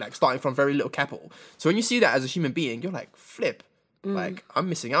 Yeah. basically, like starting from very little capital. So when you see that as a human being, you're like, flip, like I'm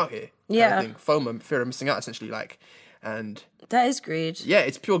missing out here. Yeah. Kind of thing. FOMO, fear of missing out, essentially, like, and That is greed. yeah,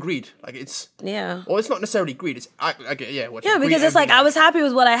 it's pure greed. Like it's. Yeah. Well, it's not necessarily greed. It's I get Yeah, greed, because it's like envy, I was happy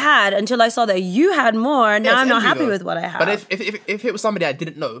with what I had until I saw that you had more. Now it's I'm not envy, happy though. with what I have. But if it was somebody I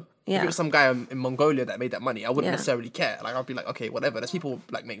didn't know, if Yeah. it was some guy in Mongolia that made that money, I wouldn't Yeah. necessarily care. Like I'd be like, okay, whatever. There's people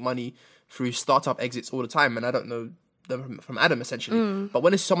like make money through startup exits all the time, and I don't know them from Adam essentially. Mm. But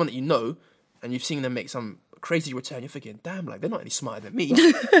when it's someone that you know and you've seen them make some crazy return, you're thinking, damn, like they're not any smarter than me.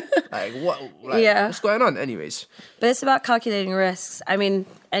 Like what? Like, Yeah. what's going on? Anyways, But it's about calculating risks. I mean,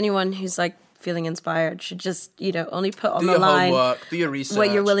 anyone who's like feeling inspired should just, you know, only put on do the your line homework, do your research.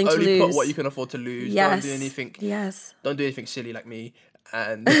 what you're willing to only put lose. what you can afford to lose. Yes. Don't do anything. Yes. Don't do anything silly like me,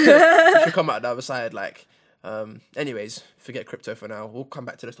 and you should come out the other side. Like, anyways, forget crypto for now. We'll come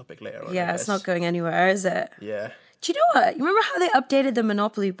back to this topic later on, I Yeah, it's guess. not going anywhere, is it? Yeah, Do you know what? You remember how they updated the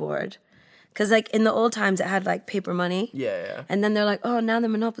Monopoly board? Because like in the old times, it had like paper money. yeah. And then they're like, oh, now the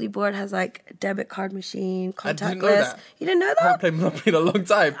Monopoly board has like a debit card machine, I didn't know contactless. that. You didn't know I haven't that? played Monopoly in a long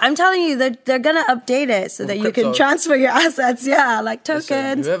time. I'm telling you, they're gonna update it so that you crypto. can transfer your assets. Yeah, like Listen,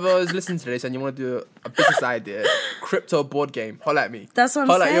 tokens. whoever is listening to this and you want to do a business idea, crypto board game, holla at me. That's what I'm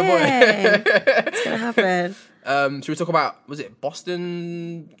Holla at your boy. saying. It's gonna happen. Should we talk about, was it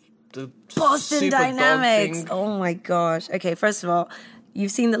Boston? The Boston super dog Dynamics. thing? Oh my gosh. Okay, first of all,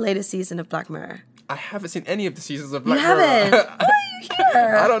 you've seen the latest season of Black Mirror. I haven't seen any of the seasons of Black You Mirror. haven't? Why are you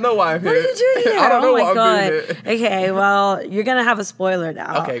here? I don't know why I'm here. What are you doing here? I don't know oh my what god. I'm doing here. Okay, well, you're gonna have a spoiler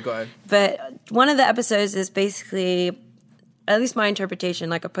now. Okay, go on. But one of the episodes is basically, at least my interpretation,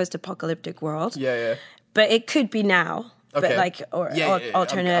 like a post-apocalyptic world. Yeah. But it could be now. Okay. But like, or Yeah.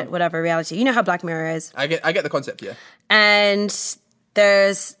 alternate, whatever reality. You know how Black Mirror is. I get the concept, yeah. And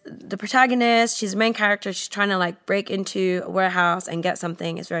there's the protagonist, she's the main character, she's trying to like break into a warehouse and get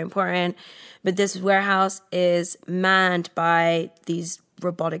something. It's very important. But this warehouse is manned by these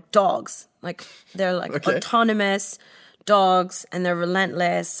robotic dogs. Like they're like Okay. autonomous dogs, and they're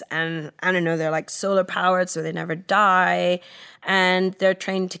relentless, and I don't know, they're like solar powered so they never die, and they're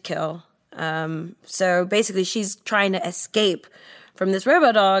trained to kill. So basically she's trying to escape from this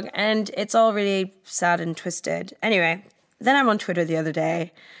robot dog, and it's all really sad and twisted. Anyway, then I'm on Twitter the other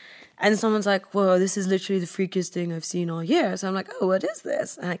day, and someone's like, whoa, this is literally the freakiest thing I've seen all year. So I'm like, oh, what is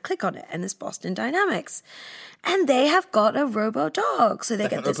this? And I click on it, and it's Boston Dynamics. And they have got a robo dog. So they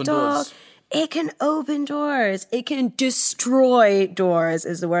get can this open dog. doors. It can open doors. It can destroy doors,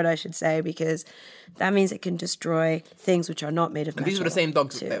 is the word I should say, because that means it can destroy things which are not made of And metal. these were the same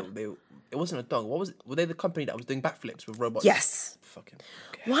dogs. too. It wasn't a dog. What was it? Were they the company that was doing backflips with robots? Yes. Fucking.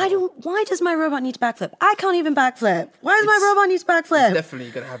 Why does my robot need to backflip? I can't even backflip. Why does my robot need to backflip? Definitely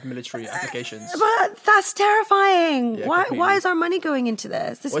gonna have military applications. But that's terrifying. Yeah, why completely. is our money going into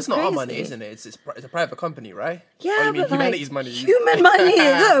this? This Well, is it's not our crazy. money, isn't it? It's a private company, right? Yeah, Oh, you mean but humanity's like, money? Human money.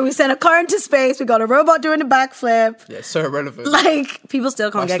 Look, we sent a car into space. We got a robot doing a backflip. Yeah, it's so irrelevant. Like people still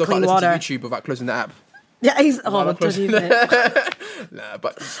I can't get still clean can't listen water. to YouTube without closing the app. Yeah, Why not don't close- even. Nah,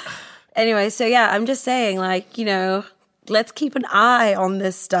 but Anyway, so yeah, I'm just saying, like, you know, let's keep an eye on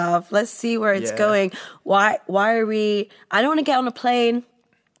this stuff. Let's see where it's Yeah. going. Why are we? I don't want to get on a plane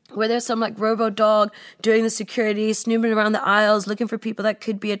where there's some like robo dog doing the security, snooping around the aisles, looking for people that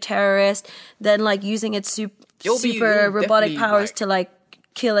could be a terrorist, then like using its It'll super robotic definitely, powers like- to like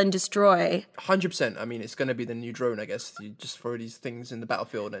kill and destroy. 100%. I mean, it's going to be the new drone, I guess. You just throw these things in the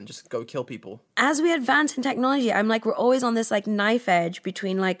battlefield and just go kill people. As we advance in technology, I'm like, we're always on this like knife edge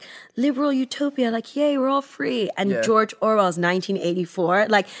between like liberal utopia, like, yay, we're all free, and George Orwell's 1984.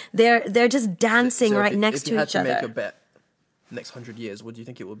 Like, they're just dancing right next to each other. If you had to make a bet, next 100 years, what do you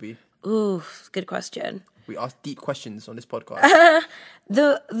think it would be? Ooh, good question. We ask deep questions on this podcast.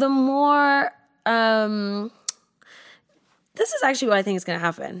 The more this is actually what I think is going to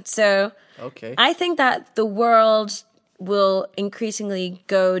happen. So okay. I think that the world will increasingly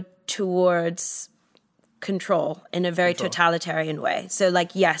go towards control in a very totalitarian way. So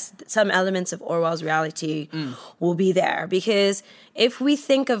like, yes, some elements of Orwell's reality will be there, because if we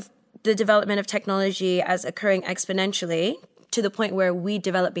think of the development of technology as occurring exponentially to the point where we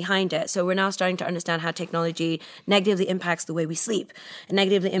develop behind it. So we're now starting to understand how technology negatively impacts the way we sleep and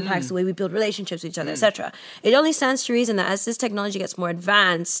negatively impacts the way we build relationships with each other, etc. It only stands to reason that as this technology gets more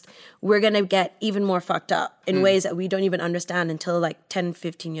advanced, we're going to get even more fucked up in ways that we don't even understand until like 10,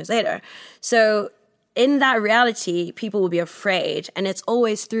 15 years later. So in that reality, people will be afraid. And it's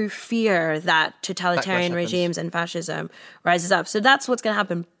always through fear that totalitarian regimes and fascism rises up. So that's what's going to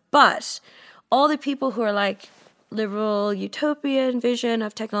happen. But all the people who are like, liberal utopian vision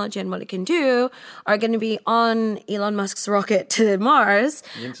of technology and what it can do are going to be on Elon Musk's rocket to Mars.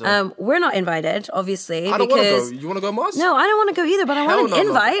 You think so? We're not invited, obviously. I don't want to go. You want to go Mars? No, I don't want to go either, but I want an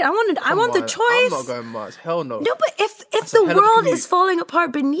invite. I want the choice. I'm not going Mars. Hell no. No, but if the world is falling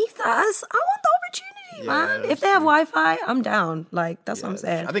apart beneath us, I want the opportunity, man. If they have Wi-Fi, I'm down. Like, that's what I'm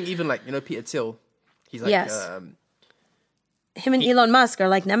saying. I think even like, Peter Thiel, he's like... him and Elon Musk are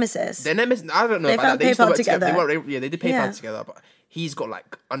like nemesis. They're nemesis. I don't know they about that. They used to work together. They did PayPal together, but he's got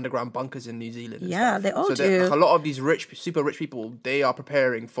like underground bunkers in New Zealand. Yeah, they all do. Like, a lot of these super rich people, they are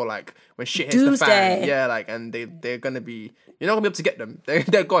preparing for like when shit hits Doomsday. the fan. Yeah, like, and they're gonna be. You're not gonna be able to get them.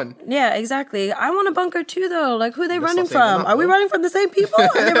 They're gone. Yeah, exactly. I want a bunker too, though. Like, who are they running from? Are we running from the same people?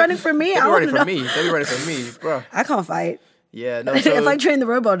 Are they running from me? They'll be running from me, bro. I can't fight. Yeah, no. So, if I train the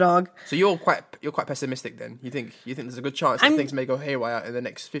robot dog. So you're quite pessimistic then. You think there's a good chance that things may go haywire in the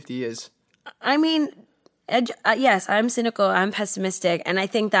next 50 years? I mean, yes, I'm cynical. I'm pessimistic, and I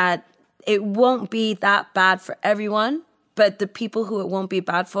think that it won't be that bad for everyone. But the people who it won't be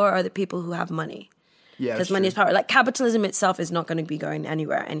bad for are the people who have money. Yeah, because money is power. Like, capitalism itself is not going to be going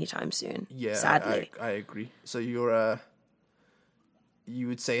anywhere anytime soon. Yeah, sadly, I agree. So you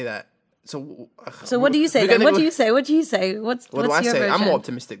would say that. So what do you say then? What do you say? What's your version? I'm more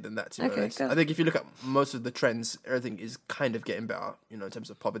optimistic than that, to be honest. Go. I think if you look at most of the trends, everything is kind of getting better, in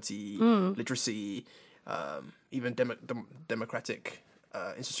terms of poverty, literacy, even democratic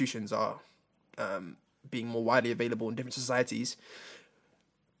institutions are being more widely available in different societies.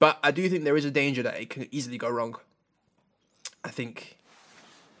 But I do think there is a danger that it can easily go wrong. I think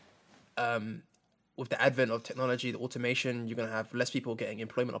with the advent of technology, the automation, you're going to have less people getting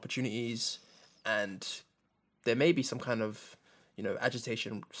employment opportunities, and there may be some kind of,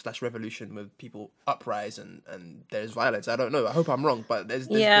 agitation / revolution with people uprise and there's violence. I don't know. I hope I'm wrong, but there's a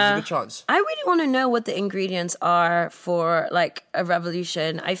good chance. I really want to know what the ingredients are for like a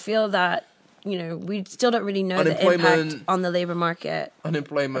revolution. I feel that, we still don't really know the impact on the labor market.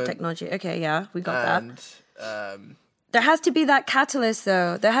 Unemployment. Technology. Okay, yeah, we got that. And there has to be that catalyst,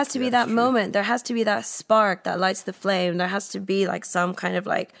 though. There has to be that moment. There has to be that spark that lights the flame. There has to be like some kind of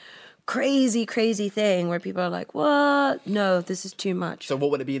like crazy, crazy thing where people are like, what? No, this is too much. So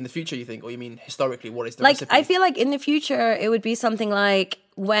what would it be in the future, you think? Or you mean historically, what is the recipe? I feel like in the future, it would be something like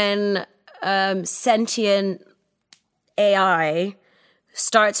when sentient AI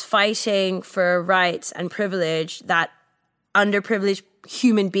starts fighting for rights and privilege that underprivileged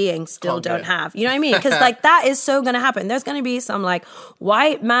human beings still don't have. You know what I mean? Because like that is so going to happen. There's going to be some like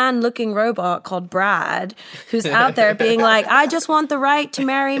white man looking robot called Brad who's out there being like, I just want the right to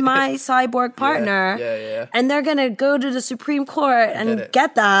marry my cyborg partner. Yeah. And they're going to go to the Supreme Court and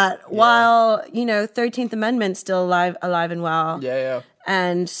get that while, 13th Amendment's still alive and well. Yeah.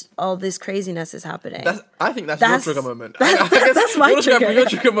 And all this craziness is happening. I think that's your trigger moment. That's my trigger. Your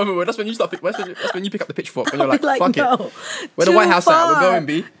trigger moment. That's when you start. That's when you pick up the pitchchfork and you're like, fuck no, it. Where the White House at? We're going,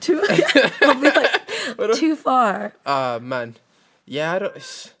 B. I'll be like, too far. Man. Yeah,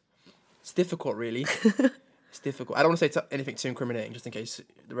 it's difficult, really. It's difficult. I don't want to say anything too incriminating, just in case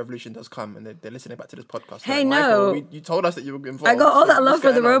the revolution does come and they're listening back to this podcast. Hey, like, no. Michael, you told us that you were involved. I got all that love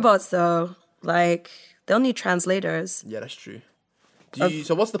for the robots, though. Like, they'll need translators. Yeah, that's true.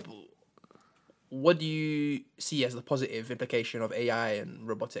 What do you see as the positive implication of AI and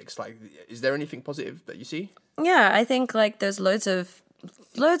robotics? Like, is there anything positive that you see? Yeah, I think like there's loads of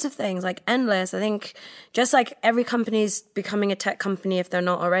loads of things, like endless. I think just like every company's becoming a tech company, if they're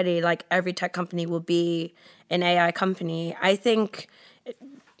not already, like every tech company will be an AI company. I think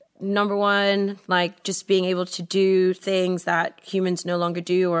number one, like just being able to do things that humans no longer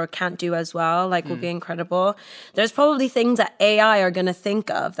do or can't do as well, like will be incredible. There's probably things that AI are going to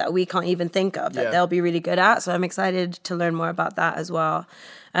think of that we can't even think of that they'll be really good at. So I'm excited to learn more about that as well.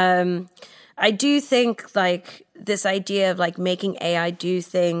 I do think like this idea of like making AI do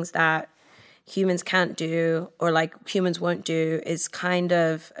things that humans can't do or like humans won't do is kind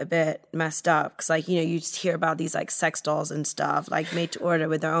of a bit messed up, because like, you know, you just hear about these like sex dolls and stuff like made to order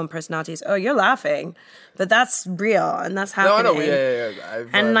with their own personalities. Oh, you're laughing, but that's real and that's happening. No, I know. Yeah.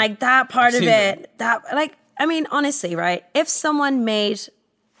 And like that part of seen it, that like, I mean, honestly, right? If someone made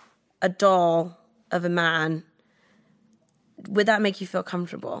a doll of a man, would that make you feel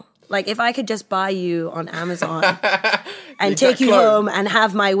comfortable? Like if I could just buy you on Amazon and take you home and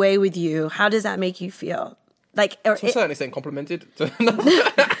have my way with you, how does that make you feel? Like, or to a certain extent, complimented.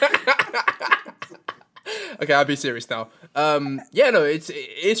 Okay, I'll be serious now.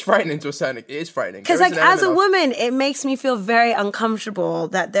 It's frightening to a certain. It is frightening because, like, as a woman, it makes me feel very uncomfortable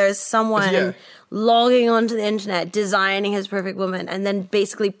that there's someone logging onto the internet, designing his perfect woman, and then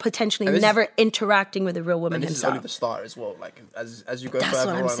basically potentially never interacting with a real woman and this himself. is only the start as well. Like as you go That's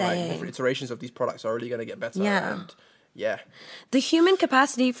further what I'm on, saying. like different iterations of these products are really going to get better. Yeah. And yeah. The human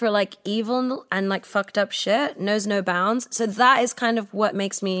capacity for like evil and like fucked up shit knows no bounds. So that is kind of what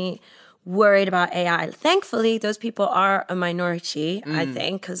makes me worried about AI. Thankfully, those people are a minority, I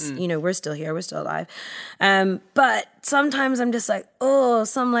think, because, you know, we're still here, we're still alive. But sometimes I'm just like, oh,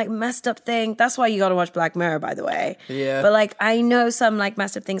 some like messed up thing. That's why you got to watch Black Mirror, by the way. Yeah. But like, I know some like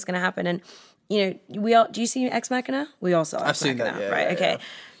messed up thing's going to happen. And, you know, do you see Ex Machina? We all saw Ex Machina, seen that, right? Okay. Yeah.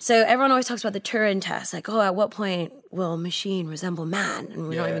 So everyone always talks about the Turing test. Like, oh, at what point will a machine resemble man? And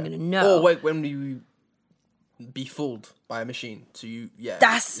we're not even going to know. Or when you be fooled by a machine. So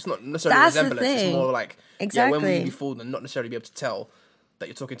it's not necessarily that's the resemblance. It's thing. more like Exactly. when will you be fooled and not necessarily be able to tell that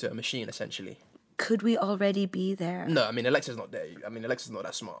you're talking to a machine essentially. Could we already be there? No, I mean Alexa's not there. I mean Alexa's not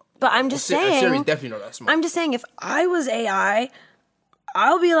that smart. But I'm just saying, Siri's definitely not that smart. I'm just saying, if I was AI,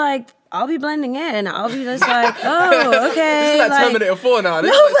 I'll be blending in. I'll be just like, oh, okay. This is like Terminator 4 now.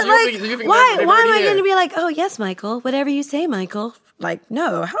 No, but like, why am I going to be like, oh, yes, Michael, whatever you say, Michael? Like,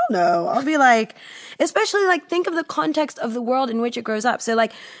 no, hell no. I'll be like, especially like, think of the context of the world in which it grows up. So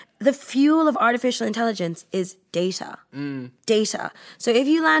like, the fuel of artificial intelligence is data. Data. So if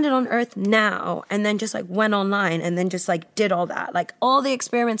you landed on Earth now and then just like went online and then just like did all that, like all the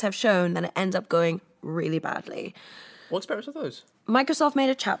experiments have shown that it ends up going really badly. What experiments are those? Microsoft made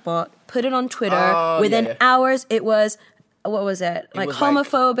a chatbot, put it on Twitter. Within hours, it was, what was it? Like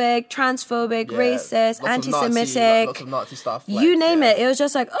homophobic, transphobic, racist, anti-Semitic. Lots of Nazi stuff. You name it. It was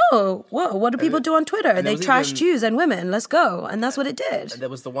just like, oh, whoa, what do people do on Twitter? They trash Jews and women. Let's go. And that's what it did. And there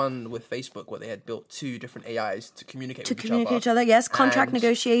was the one with Facebook where they had built 2 different AIs to communicate with each other. Yes, contract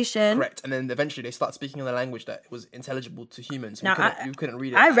negotiation. Correct. And then eventually they start speaking in a language that was intelligible to humans. Now, you couldn't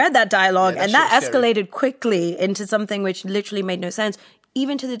read it. I read that dialogue, and that escalated scary. quickly into something which literally made no sense,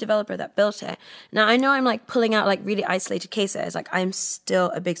 even to the developer that built it. Now, I know I'm like pulling out like really isolated cases. Like, I'm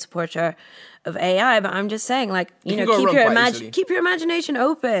still a big supporter of AI, but I'm just saying, like, you know, keep your imagination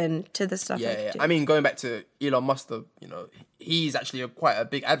open to the stuff. Yeah. I mean, going back to Elon Musk, he's actually quite a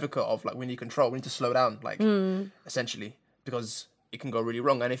big advocate of like, we need control, we need to slow down, like essentially, because it can go really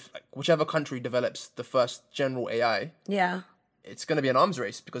wrong. And if like, whichever country develops the first general AI, it's going to be an arms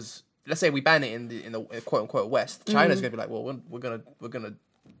race, because let's say we ban it in the quote unquote West, China's going to be like, well, we're gonna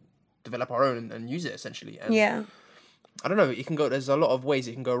develop our own and use it essentially. And I don't know. It can go. There's a lot of ways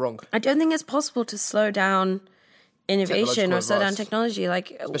it can go wrong. I don't think it's possible to slow down innovation or slow down technology,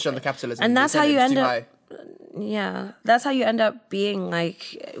 like especially on the capitalism. And that's how you end up. Yeah, that's how you end up being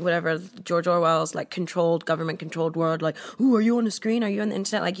like whatever George Orwell's like government controlled world. Like, ooh, are you on the screen? Are you on the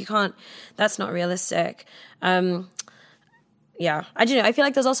internet? Like, you can't. That's not realistic. Yeah, I don't know. I feel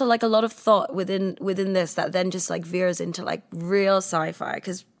like there's also like a lot of thought within this that then just like veers into like real sci-fi,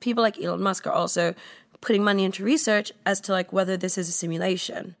 because people like Elon Musk are also putting money into research as to like whether this is a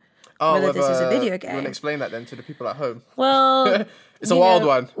simulation, whether this is a video game. You want to explain that then to the people at home? Well, it's a wild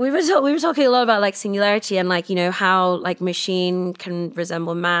one. We were talking a lot about like singularity and like, you know, how like machine can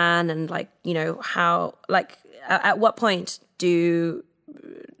resemble man, and like, you know, how like at what point do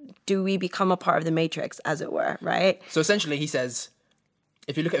we become a part of the matrix, as it were, right? So essentially he says,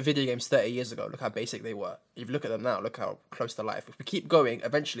 if you look at video games 30 years ago, look how basic they were. If you look at them now, look how close to life. If we keep going,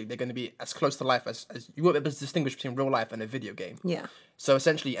 eventually they're going to be as close to life as you won't be able to distinguish between real life and a video game. Yeah. So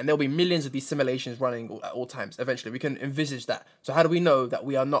essentially, and there'll be millions of these simulations running at all times. Eventually, we can envisage that. So how do we know that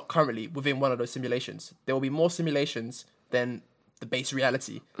we are not currently within one of those simulations? There will be more simulations than the base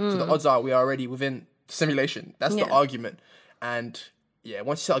reality. So the odds are we are already within simulation. That's the argument. And yeah,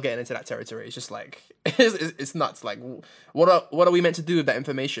 once you start getting into that territory, it's just like it's nuts. Like, what are we meant to do with that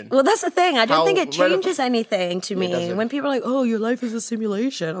information? Well, that's the thing. I don't think it changes anything to me. doesn't. When people are like, "Oh, your life is a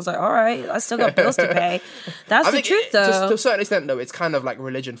simulation," I was like, "All right, I still got bills to pay." That's I the think truth, though. To a certain extent, though, it's kind of like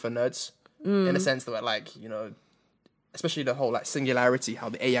religion for nerds in a sense that, like, you know, especially the whole like singularity, how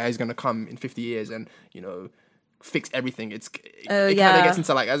the AI is going to come in 50 years and, you know, fix everything. It kind of gets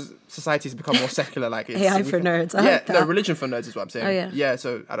into like, as societies become more secular, like it's, AI for nerds. I yeah, like that. no, religion for nerds is what I'm saying. Oh, yeah. Yeah,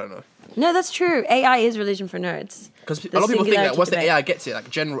 so I don't know. No, that's true. AI is religion for nerds. Because a lot of people think that once the AI gets here, like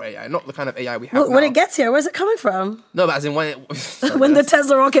general AI, not the kind of AI we have now. When it gets here, where's it coming from? No, but as in when it... sorry, When the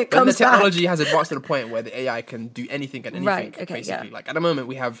Tesla rocket when the comes back. technology has advanced to the point where the AI can do anything and anything, Right, okay, basically. yeah. Like, at the moment,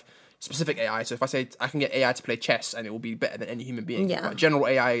 we have specific AI. So if I say I can get AI to play chess and it will be better than any human being. Yeah. But general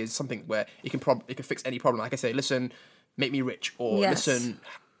AI is something where it can fix any problem. Like I say, listen, make me rich, or Yes. listen,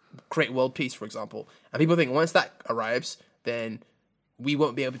 create world peace, for example. And people think once that arrives, then we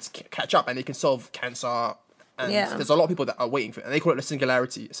won't be able to catch up, and it can solve cancer. And there's a lot of people that are waiting for it, and they call it the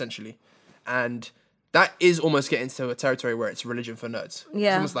singularity, essentially. And that is almost getting to a territory where it's religion for nerds. Yeah.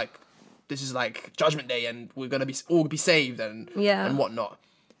 It's almost like this is like Judgment Day, and we're gonna be all be saved and whatnot.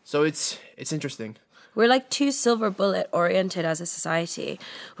 So it's interesting. We're like too silver bullet oriented as a society.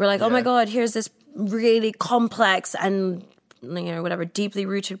 We're like, oh my God, here's this really complex and, you know, whatever, deeply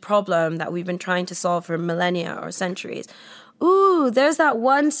rooted problem that we've been trying to solve for millennia or centuries. Ooh, there's that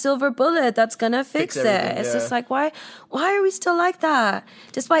one silver bullet that's gonna fix it. It's just like, why are we still like that?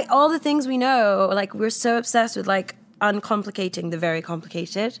 Despite all the things we know, like, we're so obsessed with like uncomplicating the very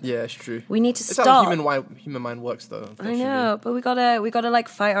complicated. Yeah, it's true. We need to It's stop. how human mind works, though. I know, but we gotta like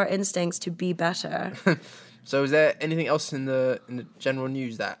fight our instincts to be better. So, is there anything else in the general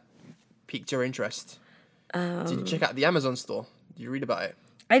news that piqued your interest? Did you check out the Amazon store? Did you read about it?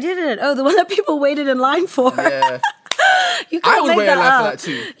 I didn't. Oh, the one that people waited in line for. Yeah, You can't I would make wait that in line up. for that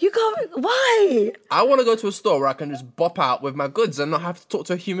too. You can't. Why? I want to go to a store where I can just bop out with my goods and not have to talk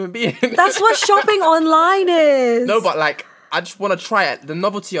to a human being. That's what shopping online is. No, but like, I just want to try it. The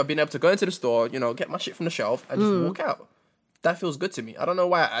novelty of being able to go into the store, you know, get my shit from the shelf and just walk out. That feels good to me. I don't know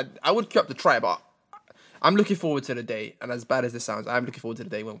why. I would keep up to try it, but I'm looking forward to the day. And as bad as this sounds, I'm looking forward to the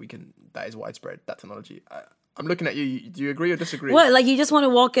day when that is widespread, that technology. I'm looking at you. Do you agree or disagree? What? Like, you just want to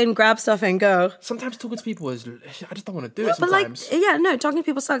walk in, grab stuff, and go? Sometimes talking to people is... I just don't want to do it But sometimes. like, talking to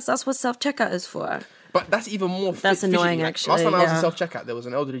people sucks. That's what self-checkout is for. But that's even more... That's annoying, like, actually, last time I was in yeah. self-checkout, there was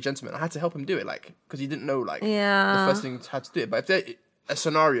an elderly gentleman. I had to help him do it, like, because he didn't know, like, Yeah. the first thing how to do it. But if there's a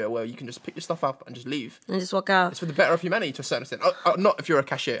scenario where you can just pick your stuff up and just leave, And just walk out. it's for the better of humanity to a certain extent. Not if you're a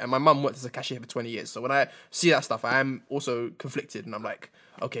cashier. And my mum worked as a cashier for 20 years. So when I see that stuff, I am also conflicted. And I'm like,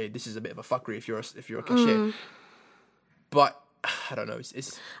 okay, this is a bit of a fuckery if you're a cashier. But I don't know.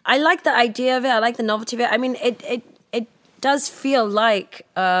 It's I like the idea of it. I like the novelty of it. I mean, it does feel like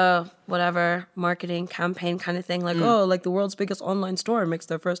whatever marketing campaign kind of thing. Like, oh, like the world's biggest online store makes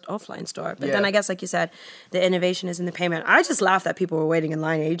their first offline store. But then I guess, like you said, the innovation is in the payment. I just laughed that people were waiting in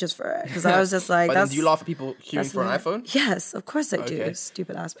line ages for it because I was just like, But then do you laugh at people queuing for an weird. iPhone? Yes, of course I do. Okay.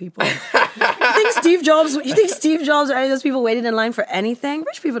 Stupid ass people. You think Steve Jobs or any of those people waiting in line for anything?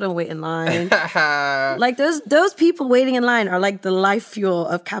 Rich people don't wait in line. Like those people waiting in line are like the life fuel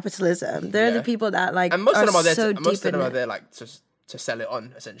of capitalism. They're the people that like And most of them are there. so Most deep of them in are it. there like to sell it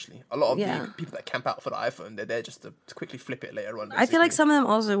on. Essentially, a lot of Yeah. the people that camp out for the iPhone, they're there just to quickly flip it later on. I feel like basically. some of them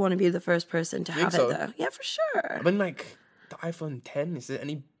also want to be the first person to have so? it though. Yeah, for sure. I mean, like the iPhone 10, is it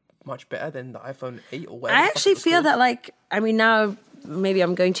any much better than the iPhone 8 or whatever? I the fuck actually it was feel called? that, like, I mean, now maybe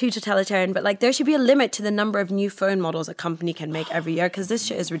I'm going too totalitarian, but like there should be a limit to the number of new phone models a company can make every year because this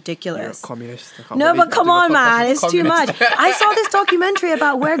shit is You're a ridiculous. communist. I can't No, believe but you're come doing a on, podcast man, with a it's too much. communist. I saw this documentary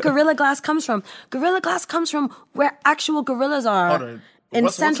about where Gorilla Glass comes from. Gorilla Glass comes from where actual gorillas are. Hold on. In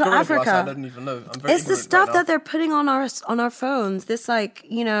What's Central Gorilla Glass? Africa. I don't even know. I'm very It's the ignorant stuff right that now. they're putting on our phones. This, like,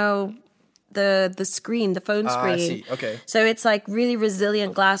 you know, the screen, the phone I screen. see. Okay. So it's like really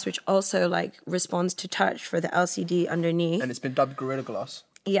resilient glass, which also like responds to touch for the LCD underneath. And it's been dubbed Gorilla Glass.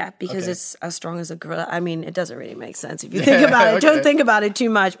 Yeah, because Okay. it's as strong as a gorilla. I mean, it doesn't really make sense if you think about it. Okay. Don't think about it too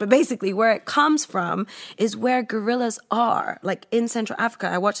much. But basically, where it comes from is where gorillas are. Like in Central Africa,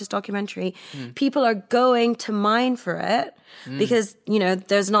 I watched this documentary. People are going to mine for it because, you know,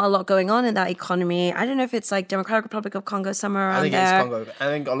 there's not a lot going on in that economy. I don't know if it's like Democratic Republic of Congo, somewhere around I think there. it's Congo. I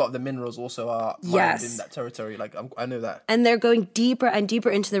think a lot of the minerals also are mined Yes. in that territory. Like I know that. And they're going deeper and deeper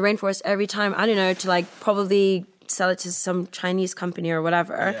into the rainforest every time. I don't know, to like probably sell it to some Chinese company or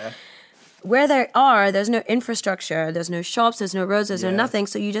whatever. Yeah. Where there are, there's no infrastructure, there's no shops, there's no roads, there's no Yeah. nothing.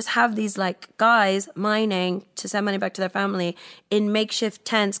 So you just have these like guys mining to send money back to their family in makeshift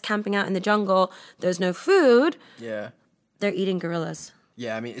tents, camping out in the jungle. There's no food. Yeah. They're eating gorillas.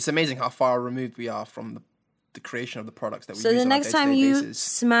 Yeah. I mean, it's amazing how far removed we are from the creation of the products that we So use the on next a time day-to-day you basis.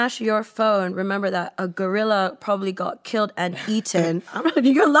 smash your phone, remember that a gorilla probably got killed and eaten.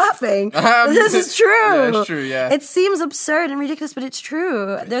 You're laughing. This is true. Yeah, it's true, yeah. It seems absurd and ridiculous, but it's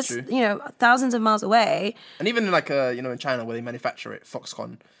true. There's, true. you know, thousands of miles away. And even like you know, in China where they manufacture it,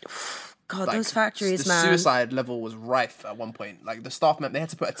 Foxconn. God, Like, those factories, the man. suicide level was rife at one point. Like the staff they had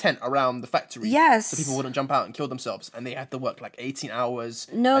to put a tent around the factory, Yes. so people wouldn't jump out and kill themselves, and they had to work like 18 hours.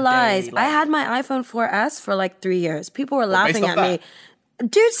 No a lies. Day, I like- had my iPhone 4S for like 3 years. People were based laughing off at me.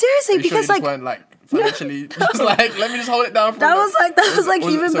 that? Dude, seriously, Are you sure because you like just weren't like financially just like let me just hold it down. For That a bit? was like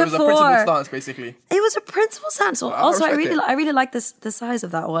Was it- even so it was a before. principled stance, basically. It was a principal stance. Well, I also, I respect it. really like this the size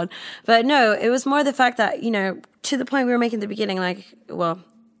of that one. But no, it was more the fact that, you know, to the point we were making at the beginning, like, well,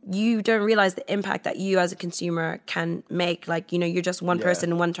 you don't realize the impact that you as a consumer can make. Like, you know, you're just one Yeah.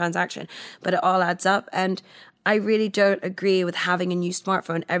 person in one transaction, but it all adds up. And I really don't agree with having a new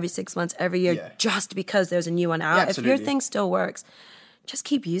smartphone every 6 months, every year, Yeah. just because there's a new one out. Yeah, if your absolutely. thing still works, just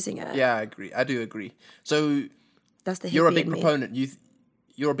keep using it. Yeah, I agree. I do agree. So That's the you're a hippie big in me. proponent.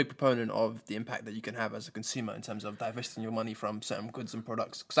 You're a big proponent of the impact that you can have as a consumer in terms of divesting your money from certain goods and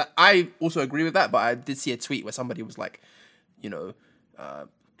products. Because I also agree with that, but I did see a tweet where somebody was like, you know,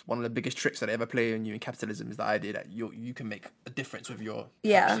 one of the biggest tricks that they ever play on you in capitalism is the idea that you can make a difference with your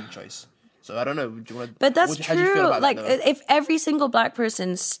Yeah. purchasing choice. So I don't know. Do you want to? But that's how do you feel true. about Like, that, though? if every single black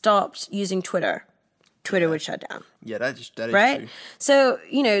person stopped using Twitter, Twitter would shut down. Yeah, that is Right? true. So,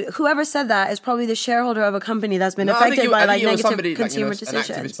 you know, whoever said that is probably the shareholder of a company that's been No, I think affected it- by I like think it was negative somebody, consumer like, you know, an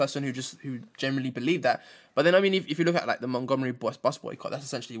decisions. activist person who generally believed that. But then I mean, if you look at like the Montgomery bus boycott, that's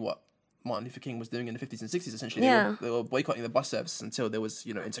essentially what Martin Luther King was doing in the 50s and 60s. Essentially, Yeah. they were boycotting the bus service until there was,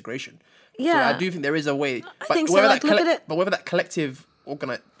 you know, integration. Yeah. So I do think there is a way. But think so, whether like, that look at it- But whether that collective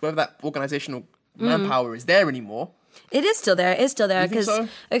whether that organizational manpower is there anymore. It is still there. It's still there You think because so?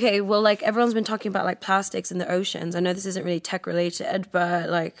 okay, well, like everyone's been talking about like plastics in the oceans. I know this isn't really tech related, but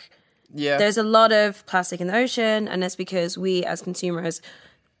like Yeah. there's a lot of plastic in the ocean, and it's because we as consumers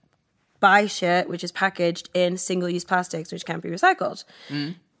buy shit which is packaged in single-use plastics which can't be recycled.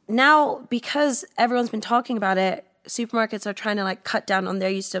 Now, because everyone's been talking about it, supermarkets are trying to like cut down on their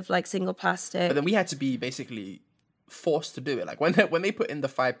use of like single plastic. But then we had to be basically forced to do it. Like when they put in the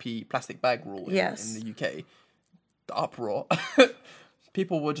 5p plastic bag rule Yes. in the UK, the uproar,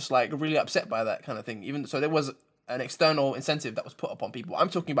 people were just like really upset by that kind of thing. Even so, there was an external incentive that was put upon people. I'm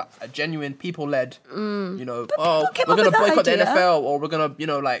talking about a genuine people-led, you know, oh, came we're up gonna with that boycott the idea. NFL, or we're gonna, you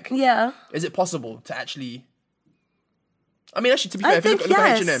know, like, Yeah. is it possible to actually? I mean, actually, to be I fair, if you think look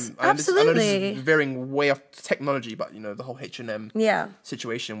at yes, H&M, I know this absolutely. is veering way off technology, but you know, the whole H&M Yeah.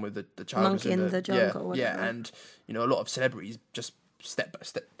 situation with the child was Monkey in the jungle, yeah, whatever. and you know, a lot of celebrities just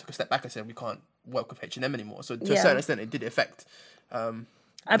took a step back and said we can't work with H&M anymore. So to a Yeah. certain extent, it did affect them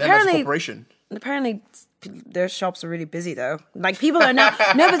as a Apparently- corporation. Apparently, their shops are really busy though. Like people are now.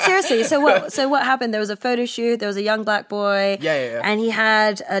 No, but seriously. So what happened? There was a photo shoot. There was a young black boy. Yeah. And he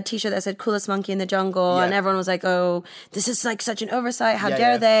had a T-shirt that said "Coolest monkey in the jungle," Yeah. and everyone was like, "Oh, this is like such an oversight. How Yeah,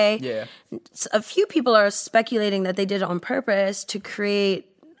 dare yeah. they?" Yeah. A few people are speculating that they did it on purpose to create,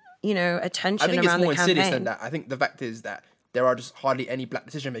 you know, attention I think it's around more the campaign. insidious than that. I think the fact is that there are just hardly any black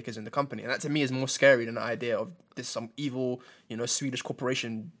decision makers in the company, and that to me is more scary than the idea of this some evil, you know, Swedish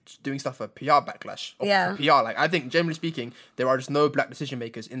corporation doing stuff for PR backlash. Or Yeah. for PR, like I think generally speaking, there are just no black decision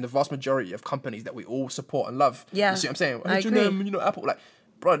makers in the vast majority of companies that we all support and love. Yeah. You see what I'm saying? I H&M, agree. you know, Apple, like,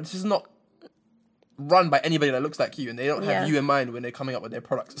 bro, this is not run by anybody that looks like you, and they don't have Yeah. you in mind when they're coming up with their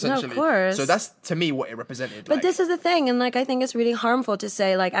products. Essentially, course. So that's to me what it represented. But this is the thing, and like I think it's really harmful to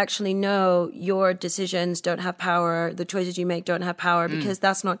say like actually no, your decisions don't have power, the choices you make don't have power, because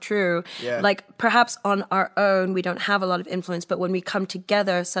that's not true. Yeah. Like perhaps on our own we don't have a lot of influence, but when we come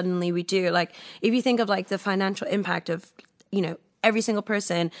together suddenly we do. Like if you think of like the financial impact of, you know, every single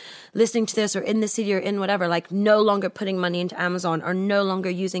person listening to this or in the city or in whatever, like no longer putting money into Amazon or no longer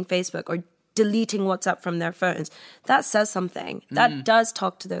using Facebook or deleting WhatsApp from their phones. That says something. That does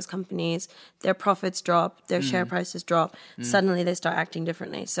talk to those companies. Their profits drop, their share prices drop. Suddenly they start acting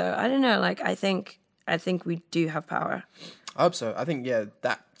differently. So I don't know, like I think we do have power. I hope so. I think, yeah,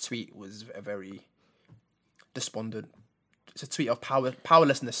 that tweet was a very despondent. It's a tweet of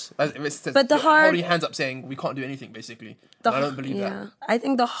powerlessness. But the hard... holding your hands up saying, we can't do anything, basically. I don't believe that. I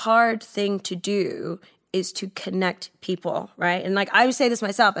think the hard thing to do is to connect people, right? And like, I would say this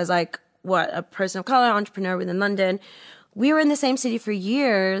myself as like, a person of color, entrepreneur within London. We were in the same city for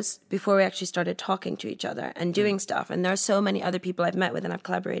years before we actually started talking to each other and doing stuff. And there are so many other people I've met with and I've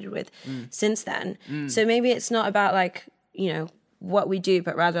collaborated with since then. So maybe it's not about like, you know, what we do,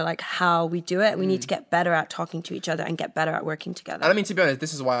 but rather like how we do it. We need to get better at talking to each other and get better at working together. And I mean, to be honest,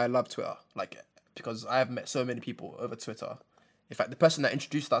 this is why I love Twitter. Like, because I have met so many people over Twitter. In fact, the person that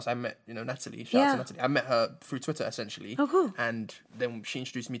introduced us, I met, you know, Natalie. Shout out to Natalie. I met her through Twitter, essentially. Oh, cool. And then she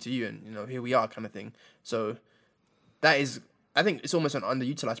introduced me to you, and, you know, here we are, kind of thing. So that is, I think it's almost an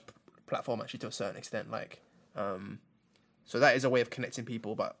underutilized platform, actually, to a certain extent. Like, so that is a way of connecting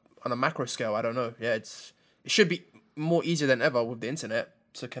people. But on a macro scale, I don't know. Yeah, it should be more easier than ever with the internet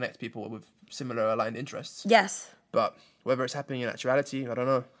to connect people with similar aligned interests. Yes. But whether it's happening in actuality, I don't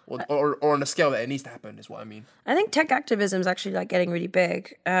know. Or on a scale that it needs to happen is what I mean. I think tech activism is actually like getting really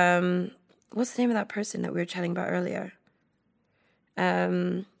big. What's the name of that person that we were chatting about earlier?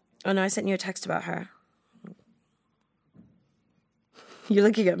 Oh no, I sent you a text about her. You're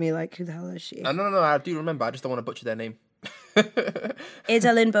looking at me like, who the hell is she? No, I do remember. I just don't want to butcher their name.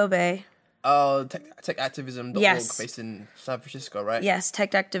 Adalyn Bobe. Oh, techactivism.org, yes. Based in San Francisco, right? Yes,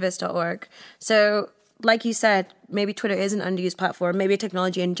 techactivist.org. So, like you said, maybe Twitter is an underused platform. Maybe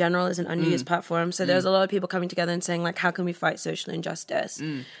technology in general is an underused platform. So there's a lot of people coming together and saying, like, how can we fight social injustice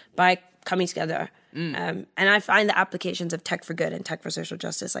by coming together? And I find the applications of tech for good and tech for social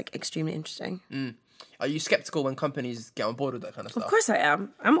justice, like, extremely interesting. Are you skeptical when companies get on board with that kind of stuff? Of course I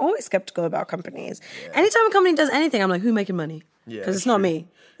am. I'm always skeptical about companies. Yeah. Anytime a company does anything, I'm like, who's making money? Because it's not me.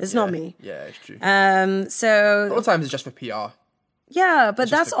 It's not me. Yeah, it's true. So a lot of times it's just for PR. Yeah, but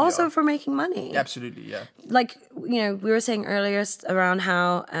that's also for making money. Absolutely, yeah. Like, you know, we were saying earlier around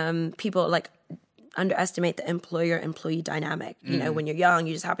how people like underestimate the employer-employee dynamic. You know, when you're young,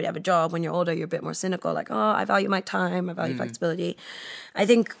 you're just happy to have a job. When you're older, you're a bit more cynical. Like, oh, I value my time. I value flexibility. I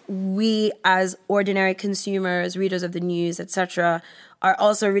think we as ordinary consumers, readers of the news, etc., are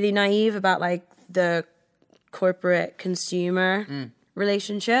also really naive about like the corporate consumer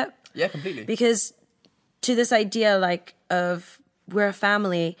relationship. Yeah, completely. Because to this idea like of we're a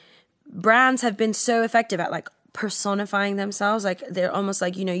family, brands have been so effective at like personifying themselves. Like they're almost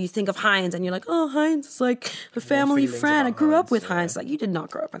like, you know, you think of Heinz and you're like, oh, Heinz is like a family friend. I grew up with Heinz. Like you did not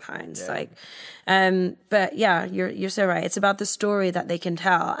grow up with Heinz. Yeah. Like, but yeah, you're so right. It's about the story that they can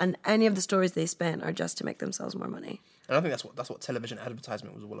tell, and any of the stories they spin are just to make themselves more money. And I think that's what television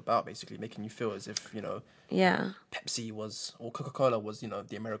advertisement was all about, basically making you feel as if, you know, Pepsi was, or Coca-Cola was, you know,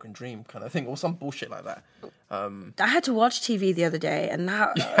 the American dream kind of thing, or some bullshit like that. I had to watch TV the other day, and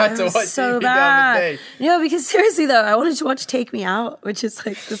that was so TV bad. the other day. You know, because seriously though, I wanted to watch Take Me Out, which is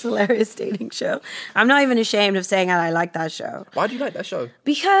like this hilarious dating show. I'm not even ashamed of saying that I like that show. Why do you like that show?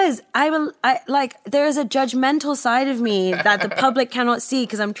 Because I like there's a judgmental side of me that the public cannot see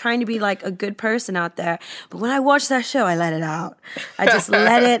because I'm trying to be like a good person out there. But when I watch that show, I let it out. I just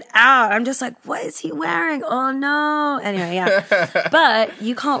let it out. I'm just like, what is he wearing? Oh no. Anyway, yeah. But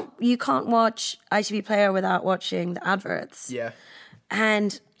you can't watch ITV Player without watching the adverts. Yeah.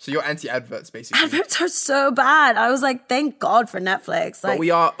 And so you're anti-adverts, basically. Adverts are so bad. I was like, thank God for Netflix. Like, but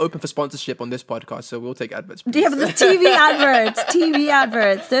we are open for sponsorship on this podcast, so we'll take adverts. Yeah, but the TV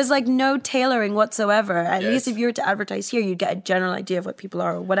adverts. There's like no tailoring whatsoever. At least if you were to advertise here, you'd get a general idea of what people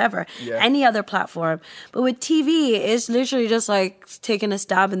are or whatever. Yeah. Any other platform. But with TV, it's literally just like taking a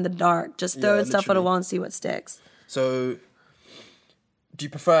stab in the dark. Just throwing stuff at a wall and see what sticks. So, do you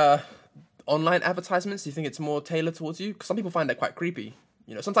prefer online advertisements? Do you think it's more tailored towards you? Because some people find that quite creepy.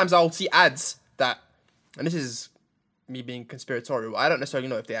 You know, sometimes I'll see ads that, and this is me being conspiratorial. I don't necessarily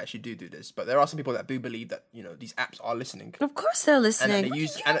know if they actually do this, but there are some people that do believe that, you know, these apps are listening. Of course they're listening. And they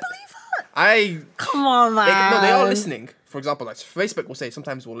use, you believe that? Come on, man. They are listening. For example, like Facebook will say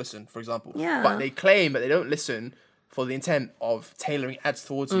sometimes we'll listen, for example. Yeah. But they claim that they don't listen for the intent of tailoring ads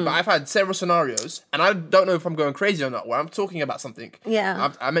towards you. But I've had several scenarios, and I don't know if I'm going crazy or not, where I'm talking about something.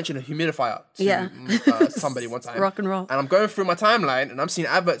 Yeah. I mentioned a humidifier to somebody one time. Rock and roll. And I'm going through my timeline, and I'm seeing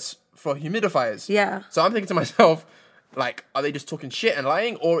adverts for humidifiers. Yeah. So I'm thinking to myself, Like, are they just talking shit and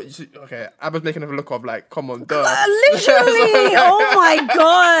lying? Or, okay, I was making a look of, like, come on, duh. Literally! Oh my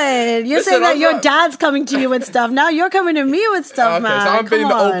god! You're Listen, saying that I'm your not- dad's coming to you with stuff. Now you're coming to me with stuff, Okay, man. so I'm being Come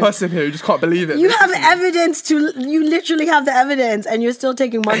the old on. person here who just can't believe it. You have evidence to. You literally have the evidence, and you're still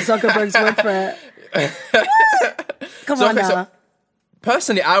taking Mark Zuckerberg's word for it. What? Come So, on okay, now. so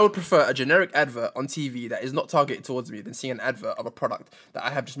personally, I would prefer a generic advert on TV that is not targeted towards me than seeing an advert of a product that I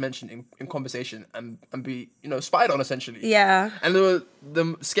have just mentioned in conversation and be, spied on, essentially. Yeah. And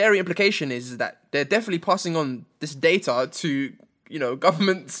the scary implication is that they're definitely passing on this data to,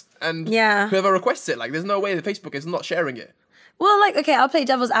 governments and Yeah. whoever requests it. Like, there's no way that Facebook is not sharing it. Well, like, okay, I'll play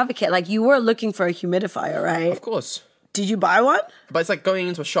devil's advocate. Like, you were looking for a humidifier, right? Of course. Did you buy one? But it's like going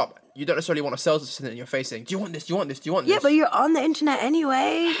into a shop. You don't necessarily want a sales assistant in your face saying, do you want this? Do you want this? Do you want this? Yeah, but you're on the internet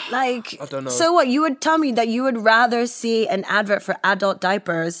anyway. Like, I don't know. So what? You would tell me that you would rather see an advert for adult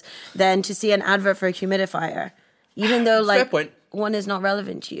diapers than to see an advert for a humidifier, even though Fair like point. one is not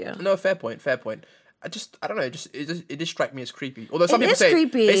relevant to you. No, fair point. I don't know. It just strike me as creepy. Although some It people is say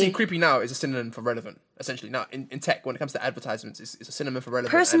creepy. basically creepy now is a synonym for relevant. Essentially now in tech, when it comes to advertisements, it's a synonym for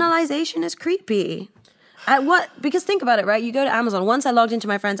relevant. And Personalization is creepy. At what? Because think about it, right? You go to Amazon. Once I logged into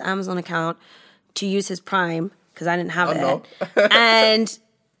my friend's Amazon account to use his Prime because I didn't have it, no. and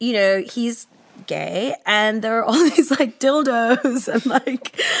he's gay, and there are all these like dildos and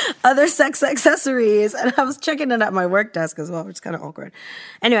like other sex accessories, and I was checking it at my work desk as well, which is kind of awkward.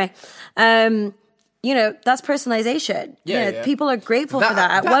 Anyway, that's personalization. Yeah. People are grateful for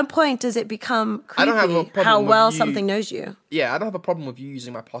that. At what point does it become I don't have a creepy problem how with well you- something knows you? Yeah, I don't have a problem with you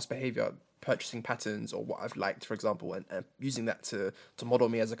using my past behavior, purchasing patterns or what I've liked, for example, and using that to model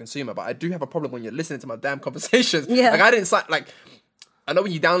me as a consumer. But I do have a problem when you're listening to my damn conversations. Yeah. Like I didn't sign. Like I know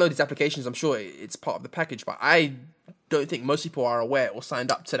when you download these applications, I'm sure it's part of the package, but I don't think most people are aware or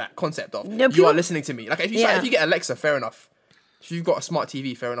signed up to that concept of No, you people- are listening to me. Like if you get Alexa, fair enough. If you've got a smart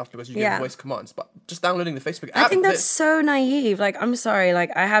TV, fair enough, because you get Yeah. voice commands. But just downloading the Facebook app, I think that's so naive. Like, I'm sorry.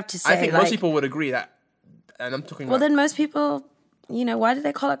 Like, I have to say, I think like, most people would agree that. And I'm talking. well, like, then most people, why do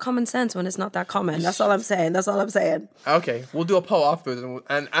they call it common sense when it's not that common? That's all I'm saying. Okay, we'll do a poll afterwards,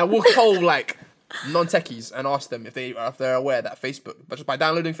 and we'll poll like non-techies and ask them if they're aware that Facebook, but just by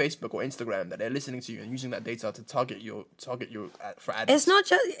downloading Facebook or Instagram, that they're listening to you and using that data to target you for ads. It's not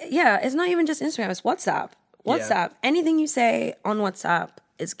just, it's not even just Instagram. It's WhatsApp. Anything you say on WhatsApp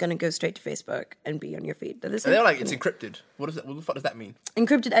is going to go straight to Facebook and be on your feed. And they're like, it's encrypted. What the fuck does that mean?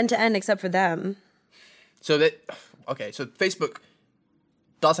 Encrypted end to end except for them. So so Facebook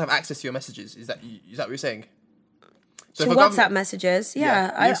does have access to your messages. Is that what you're saying? So To if a WhatsApp government- messages.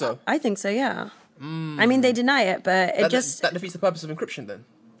 Yeah, Yeah, you think so? I think so, yeah. I mean, they deny it, but it that defeats the purpose of encryption. Then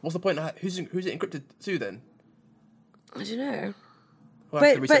what's the point? Who's it encrypted to then? I don't know. We'll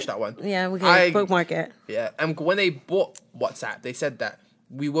have to research that one. Yeah, we can bookmark it. Yeah, and when they bought WhatsApp, they said that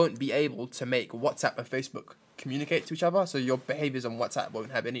we won't be able to make WhatsApp and Facebook communicate to each other, so your behaviors on WhatsApp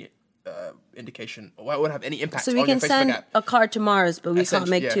won't have any indication, or won't have any impact So on we your can Facebook send app. a card to Mars, but we can't Essentially,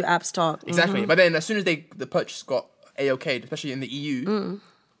 make yeah. two apps talk. Exactly. But then as soon as the purchase got A-OK, especially in the EU,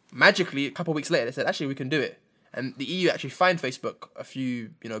 magically a couple of weeks later they said, actually, we can do it. And the EU actually fined Facebook a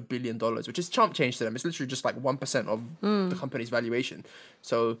few, $1 billion, which is chump change to them. It's literally just like 1% of the company's valuation.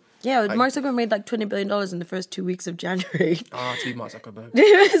 So Yeah, like, Mark Zuckerberg made like $20 billion in the first 2 weeks of January. to Mark Zuckerberg.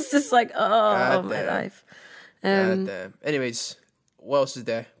 It's just like, God my damn. life. God damn. Anyways, what else is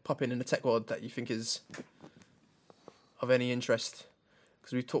there popping in the tech world that you think is of any interest?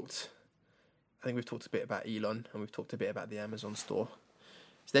 Because I think we've talked a bit about Elon and we've talked a bit about the Amazon store.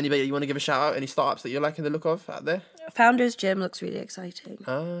 Is there anybody you want to give a shout out? Any startups that you're liking the look of out there? Founders Gym looks really exciting.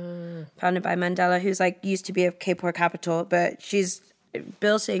 Founded by Mandela, who's like used to be of K4 Capital, but she's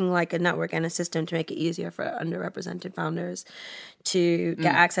building like a network and a system to make it easier for underrepresented founders to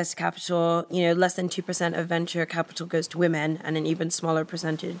get access to capital. Less than 2% of venture capital goes to women, and an even smaller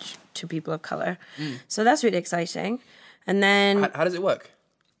percentage to people of color. So that's really exciting. And then How does it work?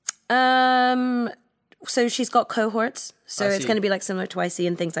 so she's got cohorts. So I it's see. going to be like similar to YC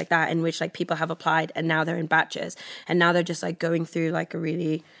and things like that, in which like people have applied and now they're in batches, and now they're just like going through like a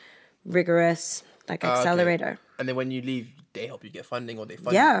really rigorous like accelerator. And then when you leave, they help you get funding, or they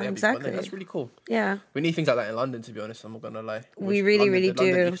fund Yeah, you. They help you fund it. exactly. That's really cool. Yeah. We need things like that in London, to be honest. I'm not gonna lie. We really, really the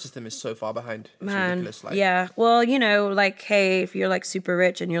London do. ecosystem is so far behind. It's Man, ridiculous. Like, yeah. Well, like, hey, if you're like super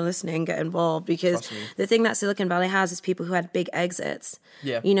rich and you're listening, get involved, because Trust me. the thing that Silicon Valley has is people who had big exits.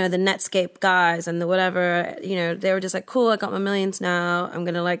 Yeah. The Netscape guys and the whatever, they were just like, cool, I got my millions now. I'm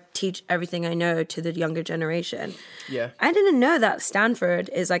going to like teach everything I know to the younger generation. Yeah. I didn't know that Stanford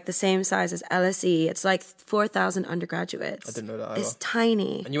is like the same size as LSE. It's like 4,000 undergraduates. graduates. I didn't know that It's either.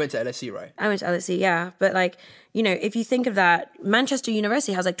 tiny. And you went to LSE, right? I went to LSE, yeah. But like, you know, if you think of that, Manchester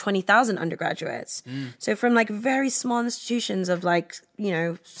University has like 20,000 undergraduates. So from like very small institutions of like, you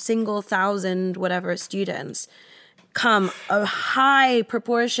know, single thousand, whatever students, come a high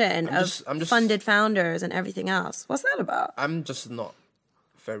proportion I'm just funded founders and everything else. What's that about? I'm just not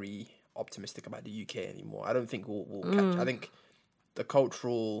very optimistic about the UK anymore. I don't think we'll catch. I think the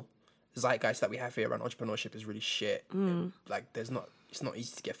cultural zeitgeist that we have here around entrepreneurship is really shit. Like, it's not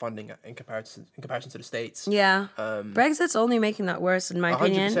easy to get funding in comparison to the States. Yeah. Brexit's only making that worse, in my 100%,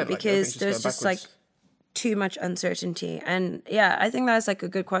 opinion, like, because everything's there's going just like backwards. too much uncertainty. And yeah, I think that's like a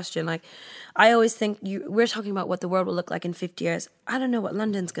good question. Like, I always think we're talking about what the world will look like in 50 years. I don't know what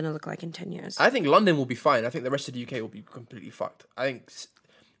London's going to look like in 10 years. I think London will be fine. I think the rest of the UK will be completely fucked. I think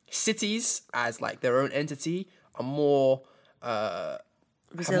cities as like their own entity are more have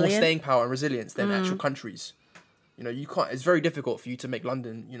more Resilient? staying power and resilience than actual countries. You know, you can't. It's very difficult for you to make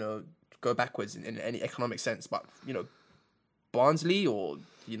London, you know, go backwards in any economic sense. But you know, Barnsley or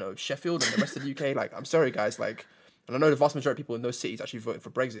you know Sheffield and the rest of the UK, like, I'm sorry guys, like, and I know the vast majority of people in those cities actually voted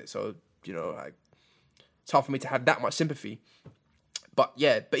for Brexit, so you know, like, it's hard for me to have that much sympathy. But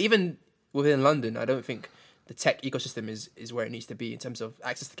yeah, but even within London, I don't think the tech ecosystem is where it needs to be in terms of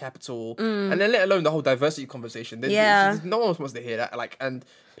access to capital, and then let alone the whole diversity conversation. No one wants to hear that. Like, and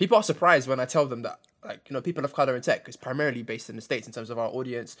people are surprised when I tell them that, like, you know, people of color in tech is primarily based in the States in terms of our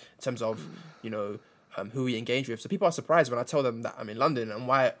audience, in terms of, you know, who we engage with. So people are surprised when I tell them that I'm in London and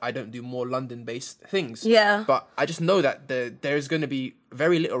why I don't do more London-based things. Yeah. But I just know that there's going to be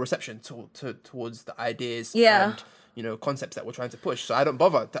very little reception towards the ideas and, you know, concepts that we're trying to push. So I don't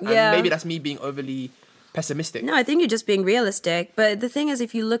bother. And maybe that's me being overly pessimistic. No, I think you're just being realistic. But the thing is,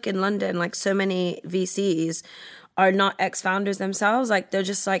 if you look in London, like, so many VCs are not ex-founders themselves. Like, they're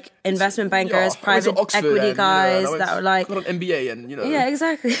just like investment bankers, private equity guys that are like, got an MBA and, you know. Yeah,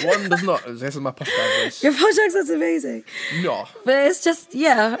 exactly. One does not. This is my podcast voice. Your project is amazing. No. But it's just,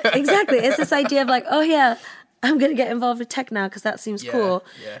 yeah, exactly. It's this idea of like, oh yeah, I'm going to get involved with tech now because that seems cool.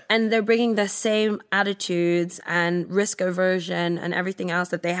 Yeah. And they're bringing the same attitudes and risk aversion and everything else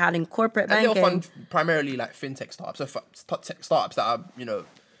that they had in corporate banking. And they'll fund primarily like fintech startups, so tech startups that are, you know,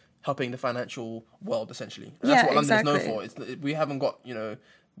 helping the financial world essentially. And that's what London is known for. We haven't got, you know,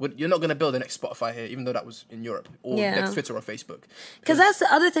 you're not going to build the next Spotify here, even though that was in Europe, or next Twitter or Facebook. Because that's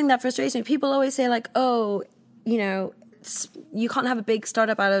the other thing that frustrates me. People always say like, oh, you know, you can't have a big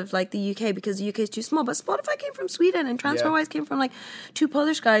startup out of like the UK because the UK is too small. But Spotify came from Sweden and TransferWise came from like two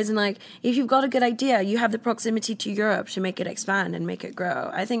Polish guys. And like, if you've got a good idea, you have the proximity to Europe to make it expand and make it grow.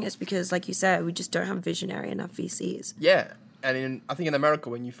 I think it's because, like you said, we just don't have visionary enough VCs. Yeah. And I think in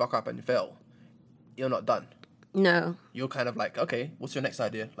America, when you fuck up and fail, you're not done. No. You're kind of like, okay, what's your next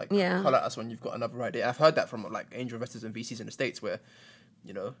idea? Like, Yeah. call at us when you've got another idea. I've heard that from like angel investors and VCs in the States where,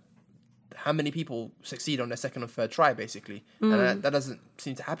 you know, how many people succeed on their second or third try, basically. And that doesn't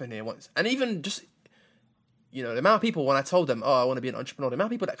seem to happen here once. And even just, you know, the amount of people, when I told them, oh, I want to be an entrepreneur, the amount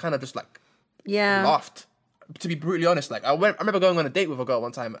of people that kind of just like laughed. To be brutally honest, like I remember going on a date with a girl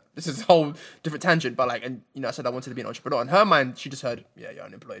one time. This is a whole different tangent, but like, and you know, I said I wanted to be an entrepreneur. In her mind, she just heard, yeah, you're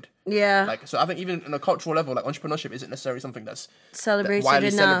unemployed. Yeah. Like, so I think even on a cultural level, like entrepreneurship isn't necessarily something that's Celebrated widely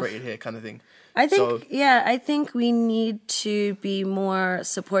enough. celebrated here, kind of thing. I think, I think we need to be more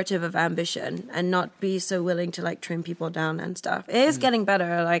supportive of ambition and not be so willing to like trim people down and stuff. It is getting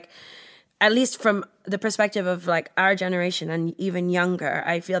better, like, at least from the perspective of like our generation and even younger.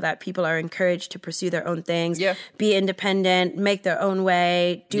 I feel that people are encouraged to pursue their own things, be independent, make their own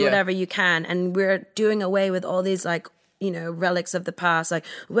way, do whatever you can. And we're doing away with all these like, you know, relics of the past, like,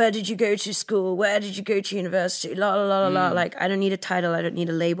 where did you go to school? Where did you go to university? La, la, la, la, la. Like, I don't need a title. I don't need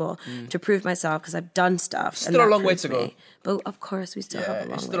a label to prove myself because I've done stuff. Still a long way to go. But of course, we still have a long way to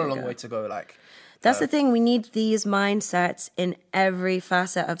go. It's still a long way to go. Like, that's the thing. We need these mindsets in every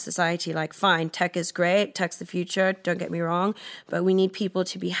facet of society. Like, fine, tech is great. Tech's the future. Don't get me wrong. But we need people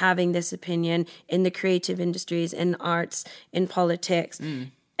to be having this opinion in the creative industries, in arts, in politics.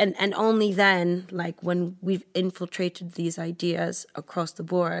 And only then, like, when we've infiltrated these ideas across the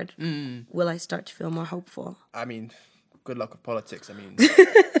board, will I start to feel more hopeful. I mean, good luck with politics. I mean, this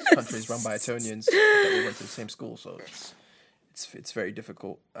country is run by Etonians that we went to the same school, so it's very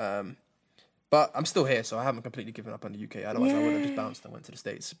difficult. But I'm still here, so I haven't completely given up on the UK. Otherwise, I would have just bounced and went to the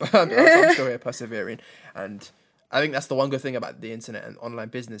States. But I'm still here, persevering. And I think that's the one good thing about the internet and online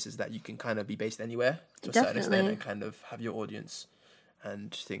business is that you can kind of be based anywhere to a certain extent and kind of have your audience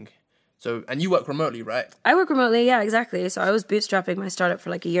and thing. So, and you work remotely, right? I work remotely, yeah, exactly. So I was bootstrapping my startup for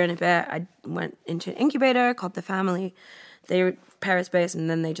like a year and a bit. I went into an incubator called The Family. They were Paris based, and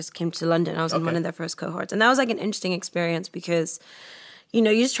then they just came to London. I was in one of their first cohorts, and that was like an interesting experience because, you know,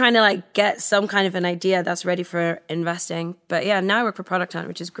 you're just trying to like get some kind of an idea that's ready for investing. But yeah, now I work for Product Hunt,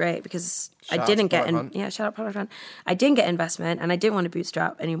 which is great because shout out Product Hunt. I didn't get investment and I didn't want to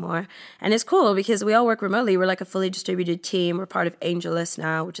bootstrap anymore. And it's cool because we all work remotely. We're like a fully distributed team. We're part of AngelList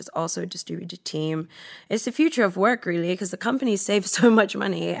now, which is also a distributed team. It's the future of work really because the companies save so much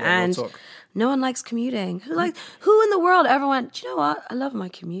money and no one likes commuting. Who in the world ever went, do you know what? I love my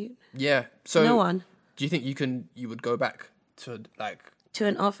commute. Yeah. So no one. Do you think you would go back to like to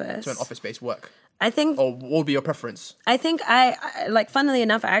an office-based work? I think, or what would be your preference? I think I like, funnily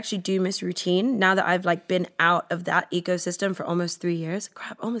enough, I actually do miss routine now that I've like been out of that ecosystem for almost 3 years.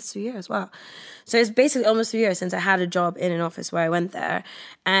 Crap, almost 3 years. Wow. So it's basically almost 3 years since I had a job in an office where I went there.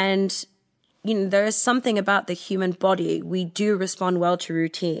 And, you know, there is something about the human body. We do respond well to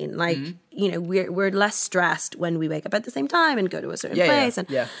routine. Like, you know, we're less stressed when we wake up at the same time and go to a certain place and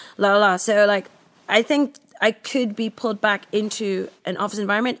la la. So like, I think I could be pulled back into an office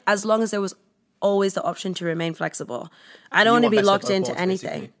environment as long as there was always the option to remain flexible. I don't want to be locked into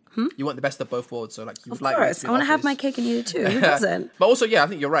anything. You want the best of both worlds. So like, of course, I want to have my cake and eat it too. Who doesn't? But also, yeah, I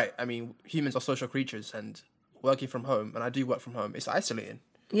think you're right. I mean, humans are social creatures, and working from home, and I do work from home, it's isolating.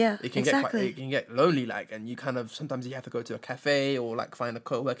 Yeah, it can get lonely, like, and you kind of sometimes you have to go to a cafe or like find a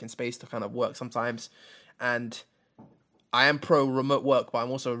co-working space to kind of work sometimes. And I am pro remote work, but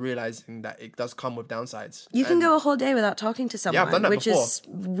I'm also realizing that it does come with downsides. You can go a whole day without talking to someone, I've done that which before. Is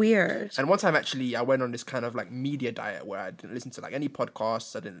weird. And one time, actually, I went on this kind of like media diet where I didn't listen to like any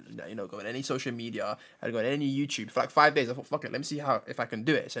podcasts. I didn't, you know, go on any social media. I didn't go on any YouTube for like 5 days. I thought, fuck it, let me see if I can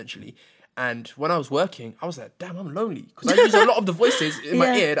do it, essentially. And when I was working, I was like, damn, I'm lonely. Because I use a lot of the voices in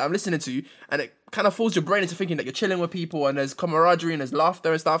my ear that I'm listening to, and it kind of fools your brain into thinking that you're chilling with people and there's camaraderie and there's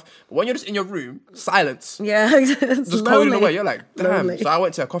laughter and stuff. But when you're just in your room, silence. Yeah, it's just coding away. You're like, damn. Lonely. So I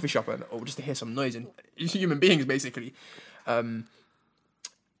went to a coffee shop just to hear some noise and human beings, basically. And,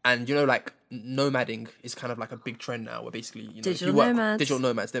 you know, like, nomading is kind of like a big trend now where basically, you know, digital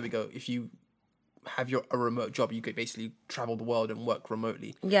nomads, there we go. If you have a remote job, you could basically travel the world and work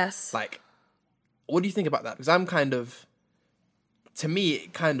remotely. Yes. Like, what do you think about that? Because I'm kind of, to me,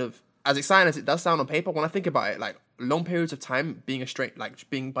 it kind of, as exciting as it does sound on paper, when I think about it, like long periods of time being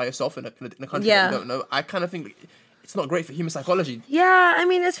being by yourself in a country that you don't know, I kind of think it's not great for human psychology. Yeah, I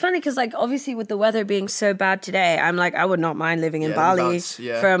mean, it's funny because, like, obviously with the weather being so bad today, I'm like, I would not mind living in Bali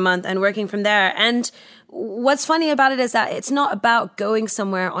for a month and working from there. And what's funny about it is that it's not about going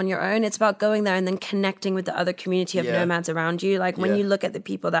somewhere on your own. It's about going there and then connecting with the other community of nomads around you. Like, when you look at the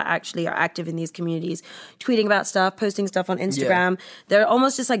people that actually are active in these communities, tweeting about stuff, posting stuff on Instagram, they're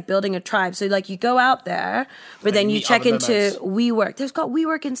almost just like building a tribe. So, like, you go out there, but then you check into WeWork. There's got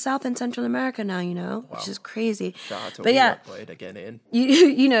WeWork in South and Central America now, you know, which is crazy. Shout out to WeWork, boy, they're getting it in.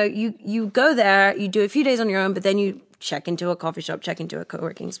 You know, you go there, you do a few days on your own, but then you check into a coffee shop, check into a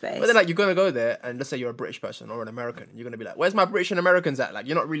co-working space. But then, like, you're going to go there, and let's say you're a British person or an American, you're going to be like, where's my British and Americans at? Like,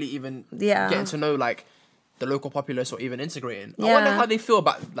 you're not really even getting to know, like, the local populace or even integrating. I wonder how they feel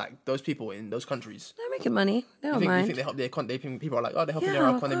about, like, those people in those countries. They're making money. They don't mind. You think they help the economy? People are like, oh, they're helping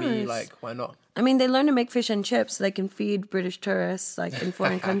their economy. Like, why not? I mean, they learn to make fish and chips so they can feed British tourists, like, in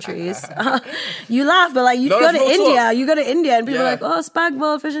foreign countries. You laugh, but, like, you go to India, and people are like, oh, spag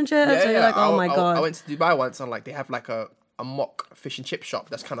bowl, fish and chips. And you're like, oh, my God. I went to Dubai once, and, like, they have, like, a mock fish and chip shop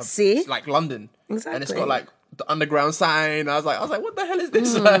that's kind of like London. Exactly. And it's got, like, the underground sign. I was like, what the hell is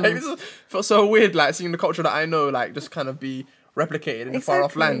this? Like, this felt so weird, like, seeing the culture that I know, like, just kind of be replicated in a far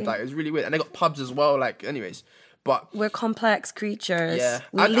off land. Like, it's really weird. And they got pubs as well, like, anyways. But we're complex creatures. Yeah.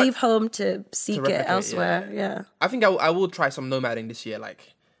 We leave home to seek it elsewhere. Yeah. I think I will try some nomading this year.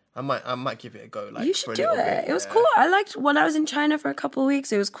 Like, I might give it a go. Like, you should do it. It was cool. I liked when I was in China for a couple of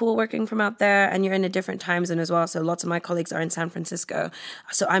weeks. It was cool working from out there, and you're in a different time zone as well. So lots of my colleagues are in San Francisco.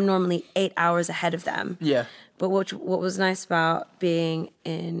 So I'm normally 8 hours ahead of them. Yeah. But what was nice about being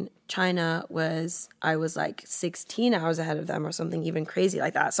in China was I was like 16 hours ahead of them or something even crazy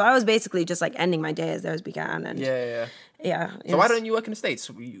like that. So I was basically just like ending my day as theirs began. And yeah. So why don't you work in the States?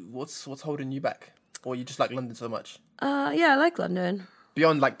 What's holding you back? Or you just like London so much? Yeah, I like London.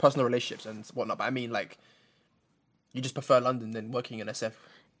 Beyond like personal relationships and whatnot, but I mean, like, you just prefer London than working in SF?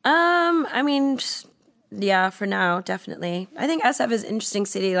 I mean, yeah, for now, definitely. I think SF is an interesting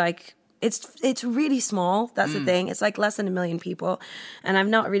city. Like, it's really small. That's the thing. It's like less than 1 million people, and I've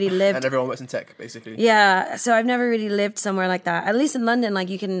not really lived. And everyone works in tech, basically. Yeah, so I've never really lived somewhere like that. At least in London, like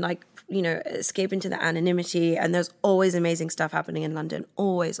you can like escape into the anonymity, and there's always amazing stuff happening in London.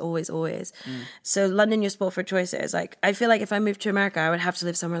 Always, always, always. So London, you're spoiled for choices. Like I feel like if I moved to America, I would have to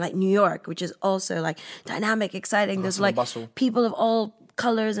live somewhere like New York, which is also like dynamic, exciting. There's like people of all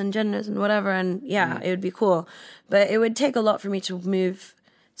colors and genders and whatever, and it would be cool. But it would take a lot for me to move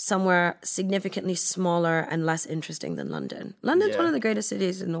somewhere significantly smaller and less interesting than London. London's one of the greatest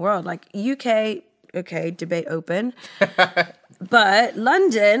cities in the world. Like UK, okay, debate open. But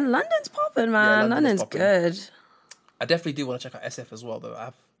London's popping, man. London's good. I definitely do want to check out SF as well,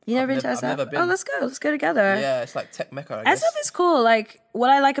 though. You never been to SF? I've never been. Oh, let's go. Let's go together. Yeah, it's like tech mecca, I guess. SF is cool. Like, what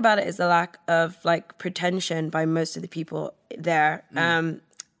I like about it is the lack of, like, pretension by most of the people there.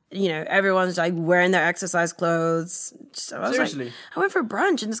 Everyone's like wearing their exercise clothes. So Seriously? I went for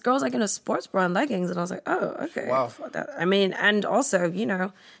brunch and this girl's like in a sports bra and leggings, and I was like, oh, okay. Wow. Fuck that. I mean, and also,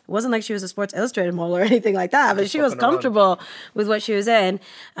 it wasn't like she was a Sports Illustrated model or anything like that, but she was comfortable with what she was in.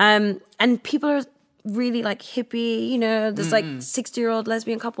 And people are really like hippie, there's like 60-year-old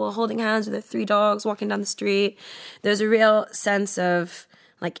lesbian couple holding hands with their 3 dogs walking down the street. There's a real sense of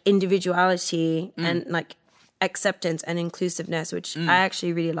like individuality and like acceptance and inclusiveness, which I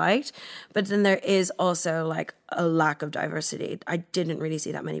actually really liked. But then there is also like a lack of diversity. I didn't really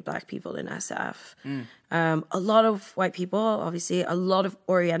see that many Black people in SF. A lot of white people, obviously, a lot of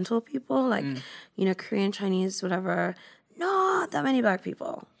Oriental people, like, Korean, Chinese, whatever. Not that many Black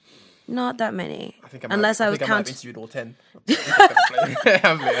people. Not that many. I think I might have interviewed all 10. That's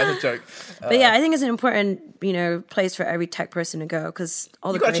a joke. But yeah, I think it's an important, place for every tech person to go, because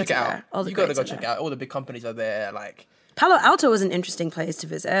all the greats are there. You gotta go check it out. All the big companies are there. Like Palo Alto was an interesting place to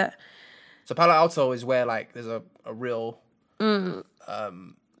visit. So Palo Alto is where like there's a real. So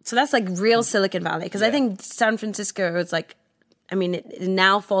that's like real Silicon Valley, because I think San Francisco is like. I mean, it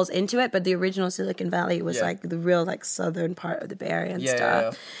now falls into it, but the original Silicon Valley was like the real like southern part of the Bay Area and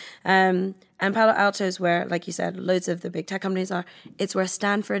stuff. And Palo Alto is where, like you said, loads of the big tech companies are. It's where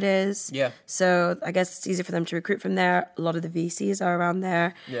Stanford is. Yeah. So I guess it's easy for them to recruit from there. A lot of the VCs are around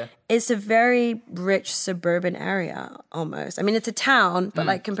there. Yeah. It's a very rich suburban area almost. I mean, it's a town, but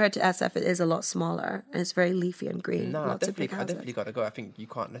like compared to SF, it is a lot smaller, and it's very leafy and green. No, I Lots of big houses. definitely got to go. I think you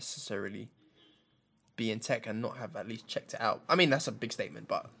can't necessarily be in tech and not have at least checked it out. I mean, that's a big statement,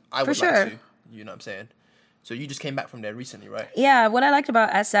 but I would like to. You know what I'm saying? So you just came back from there recently, right? Yeah, what I liked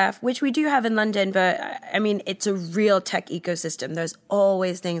about SF, which we do have in London, but I mean, it's a real tech ecosystem. There's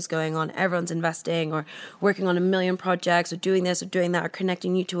always things going on. Everyone's investing or working on 1 million projects or doing this or doing that or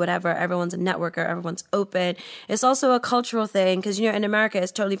connecting you to whatever. Everyone's a networker. Everyone's open. It's also a cultural thing because, in America,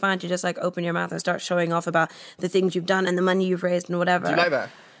 it's totally fine to just like open your mouth and start showing off about the things you've done and the money you've raised and whatever. Do you like that?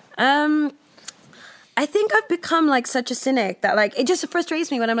 I think I've become like such a cynic that like it just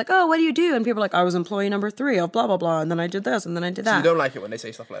frustrates me when I'm like, oh, what do you do? And people are like, I was employee number 3 of blah, blah, blah. And then I did this and then I did that. So you don't like it when they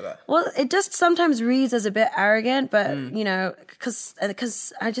say stuff like that? Well, it just sometimes reads as a bit arrogant, but, because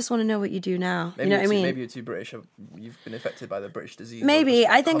I just want to know what you do now. Maybe you know what I mean? Maybe you're too British. You've been affected by the British disease. Maybe.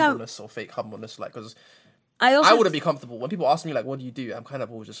 Like I think humbleness or fake humbleness. Like, because I wouldn't be comfortable. When people ask me, like, what do you do? I'm kind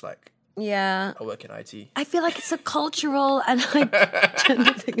of always just like, yeah, I work in IT. I feel like it's a cultural and like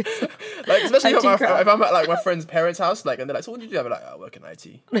gender thing. Like, especially if I'm at like my friend's parents' house, like, and they're like, so what do you do? I'm like, I work in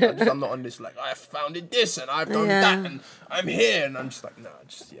IT. I'm not on this like, I founded this and I've done that and I'm here, and I'm just like, no,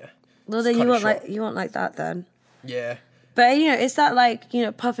 Well, then you won't like that then. Yeah. But, it's that, like,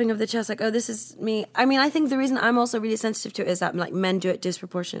 puffing of the chest, like, oh, this is me. I mean, I think the reason I'm also really sensitive to it is that, like, men do it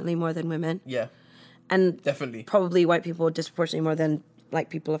disproportionately more than women. Yeah. And definitely. Probably white people disproportionately more than, like,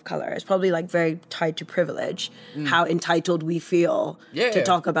 people of color. It's probably, like, very tied to privilege, how entitled we feel to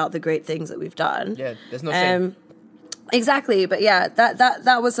talk about the great things that we've done. Yeah, there's no shame. Exactly. But, yeah,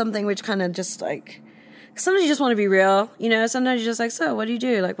 that was something which kind of just, like... Sometimes you just want to be real, sometimes you're just like, so what do you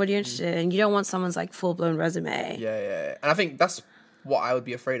do? Like, what are you interested in? You don't want someone's like full-blown resume. Yeah. And I think that's what I would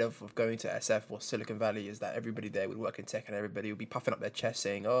be afraid of going to SF or Silicon Valley, is that everybody there would work in tech and everybody would be puffing up their chest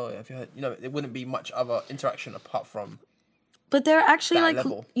saying, oh, if you heard, it wouldn't be much other interaction apart from. But there are actually like,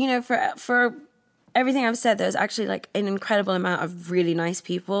 level. For everything I've said, there's actually like an incredible amount of really nice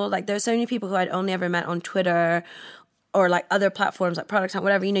people. Like there's so many people who I'd only ever met on Twitter or like other platforms like Product Hunt,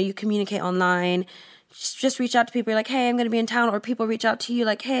 whatever, you communicate online. Just reach out to people. You're like, hey, I'm going to be in town. Or people reach out to you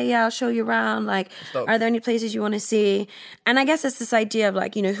like, hey, yeah, I'll show you around. Like, are there any places you want to see? And I guess it's this idea of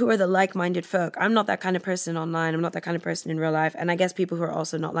like, who are the like-minded folk? I'm not that kind of person online. I'm not that kind of person in real life. And I guess people who are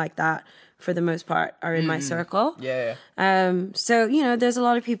also not like that, for the most part, are in my circle. Yeah. So, there's a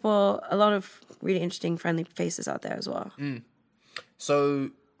lot of people, a lot of really interesting, friendly faces out there as well.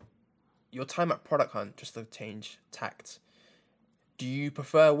 So your time at Product Hunt, just to change tact, do you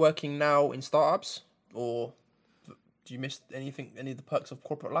prefer working now in startups, or do you miss any of the perks of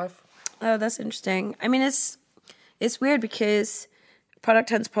corporate life? Oh, that's interesting. I mean, it's weird because Product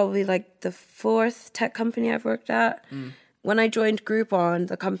Hunt's probably like the 4th tech company I've worked at. When I joined Groupon,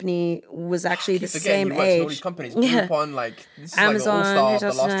 the company was actually the same you worked age. in all these companies. Groupon, like, this is Amazon, like the all-star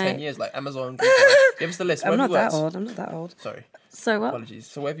of the last 10 years, like Amazon, Groupon. Give us the list. I'm not that old. Sorry. So what? Apologies.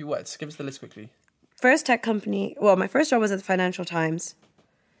 So where have you worked? Give us the list quickly. First tech company. Well, my first job was at the Financial Times.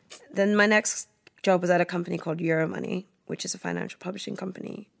 Then my next job was at a company called Euromoney, which is a financial publishing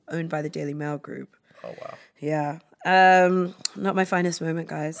company owned by the Daily Mail Group. Oh, wow. Yeah. Not my finest moment,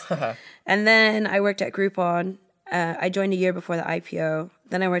 guys. And then I worked at Groupon. I joined a year before the IPO.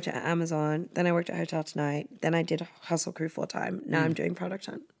 Then I worked at Amazon. Then I worked at Hotel Tonight. Then I did Hustle Crew full time. Now I'm doing Product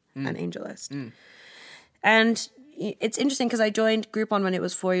Hunt and AngelList. And it's interesting because I joined Groupon when it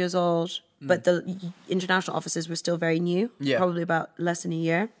was 4 years old, but the international offices were still very new, probably about less than a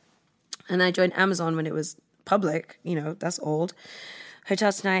year. And I joined Amazon when it was public. You know, that's old.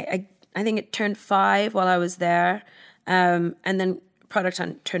 Hotel Tonight, I think it turned 5 while I was there. And then Product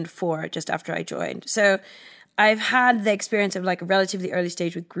Hunt turned 4 just after I joined. So I've had the experience of like a relatively early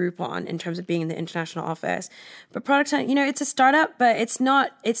stage with Groupon in terms of being in the international office. But Product Hunt, you know, it's a startup, but it's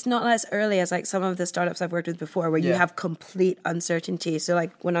not as early as like some of the startups I've worked with before where you have complete uncertainty. So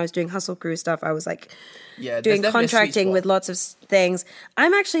like when I was doing Hustle Crew stuff, I was like doing contracting with lots of things.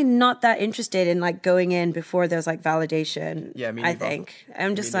 I'm actually not that interested in like going in before there's like validation. Yeah, me I neither.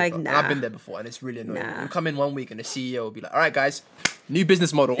 I'm just like, nah. And I've been there before and it's really annoying. You come in one week and the CEO will be like, all right, guys, new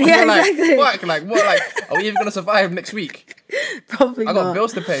business model. And Yeah, you're exactly. like, what? Like, are we even going to survive next week? Probably I not. got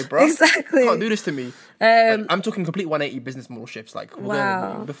bills to pay, bro. Exactly. You can't do this to me. Like, I'm talking complete 180 business model shifts. Like,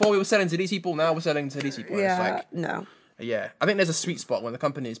 Wow. before we were selling to these people, now we're selling to these people. Yeah, It's like, no. yeah, I think there's a sweet spot when the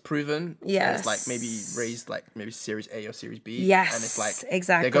company is proven. Yes. And it's like maybe raised like maybe Series A or Series B. Yes, And it's like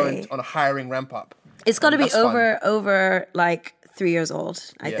exactly. they're going on a hiring ramp up. It's got to be that's fun. over like 3 years old,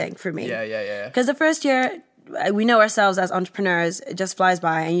 I think, for me. Yeah. Because the first year, we know ourselves as entrepreneurs, it just flies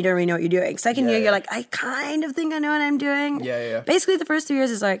by and you don't really know what you're doing. Second year, you're like, I kind of think I know what I'm doing. Yeah. Basically, the first 3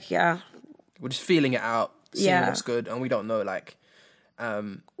 years is like, We're just feeling it out, seeing what's good, and we don't know like.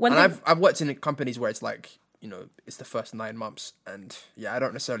 I've worked in companies where it's like, you know, it's the first 9 months, and I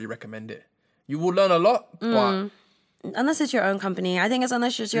don't necessarily recommend it. You will learn a lot, but unless it's your own company. I think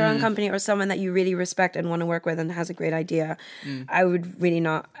unless it's your own company or someone that you really respect and want to work with and has a great idea, I would really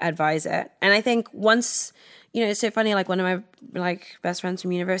not advise it. And I think once, you know, it's so funny, like one of my like best friends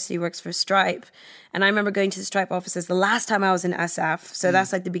from university works for Stripe. And I remember going to the Stripe offices the last time I was in SF. So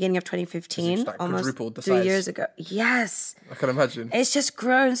that's like the beginning of 2015, like almost quadrupled the 3 size. years ago. Yes. I can imagine. It's just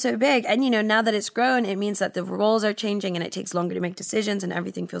grown so big. And, you know, now that it's grown, it means that the roles are changing and it takes longer to make decisions and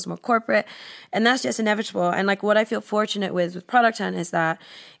everything feels more corporate. And that's just inevitable. And like what I feel fortunate with Product Hunt is that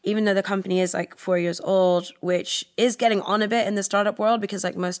even though the company is like 4 years old, which is getting on a bit in the startup world because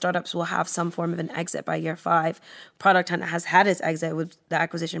like most startups will have some form of an exit by year 5, Product Hunt has had its exit with the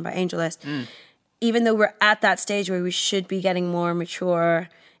acquisition by AngelList. Even though we're at that stage where we should be getting more mature,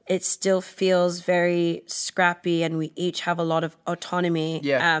 it still feels very scrappy and we each have a lot of autonomy.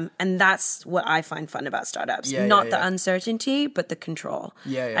 Yeah. And that's what I find fun about startups. Yeah, Not yeah, the yeah. uncertainty, but the control.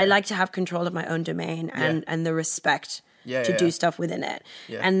 Yeah. I like to have control of my own domain and the respect to do stuff within it.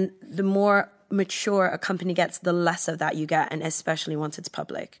 Yeah. And the more mature a company gets, the less of that you get, and especially once it's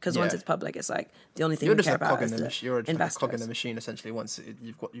public. Because once it's public, it's like the only thing You're we just care a about cog is in the the machine. You're just like a investors. cog in the machine essentially. Once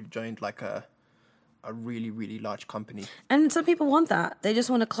you've joined like a really, really large company. And some people want that. They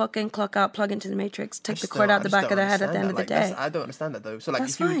just want to clock in, clock out, plug into the matrix, take the cord out the back of their head at the end of the day. I don't understand that though. So like,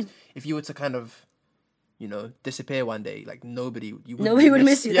 That's if you were to kind of, you know, disappear one day, like nobody would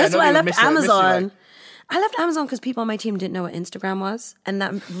miss you. That's why I left Amazon. Like, I left Amazon because people on my team didn't know what Instagram was, and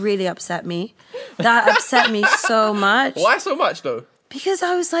that really upset me. That upset me so much. why so much though? Because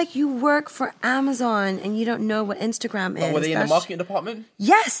I was like, you work for Amazon and you don't know what Instagram is. Were they in the marketing department?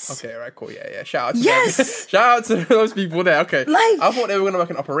 Yes. Okay, right, cool, yeah. Shout out to Yes. them. Shout out to those people there. Okay, Like- I thought they were gonna work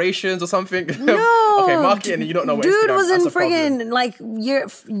in operations or something. No. Okay, marketing, and you don't know what Dude Instagram, was in that's a problem. friggin' like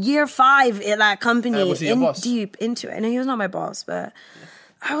year 5 at that company. Was he your boss? Deep into it. And he was not my boss, but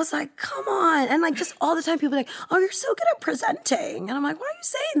I was like, come on. And like just all the time people are like, oh, you're so good at presenting. And I'm like, why are you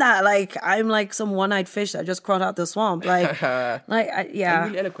saying that? Like I'm like some one-eyed fish that just crawled out the swamp. Like, You're yeah.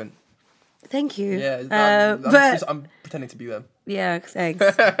 really eloquent. Thank you. Yeah, I'm pretending to be them. Yeah, thanks.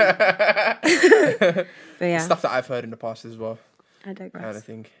 But yeah, Stuff that I've heard in the past as well, I digress. kind of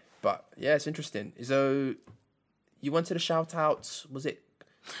thing. But yeah, it's interesting. So you wanted a shout out? Was it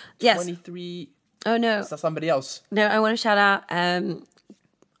Yes. 23? Oh no. Is that somebody else? No, I want to shout out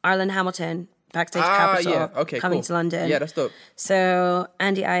Arlen Hamilton, Backstage Ah, Capital, yeah. Okay, coming cool. to London. Yeah, that's dope. So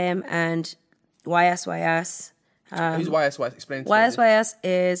Andy IM and YSYS. Who's YSY? Explain to me. YSYS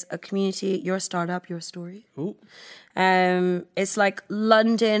is a community, your startup, your story. Ooh. It's like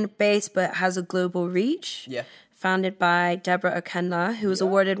London based, but has a global reach. Yeah. Founded by Deborah Okenla, who was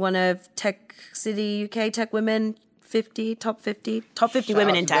awarded one of Tech City UK Tech Women 50, top 50 Shout women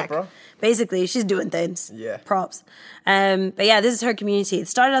out in to tech. Deborah. Basically, she's doing things. Yeah. Props. But yeah, this is her community. It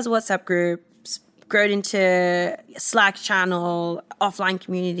started as a WhatsApp group, grown into Slack channel, offline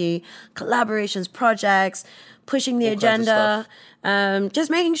community, collaborations, projects, pushing the All kinds of agenda. Just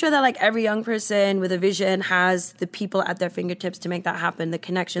making sure that like every young person with a vision has the people at their fingertips to make that happen, the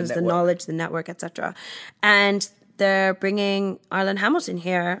connections, the network. knowledge, the network, etc. And they're bringing Arlen Hamilton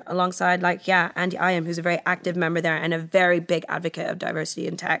here alongside Andy Iam, who's a very active member there and a very big advocate of diversity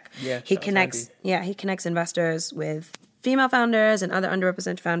in tech. Yeah, he shout out to connects Andy. he connects investors with female founders and other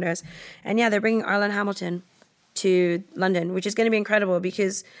underrepresented founders. And yeah, they're bringing Arlen Hamilton to London, which is going to be incredible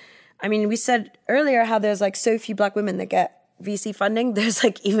because, I mean, we said earlier how there's like so few Black women that get VC funding. There's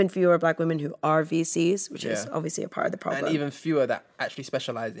like even fewer Black women who are VCs, which is Yeah. obviously a part of the problem. And even fewer that actually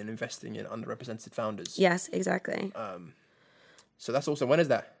specialize in investing in underrepresented founders. Yes, exactly. So that's awesome. When is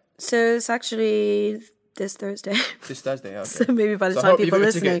that? So it's actually this Thursday. This Thursday. Okay. So maybe by the So time hope you people got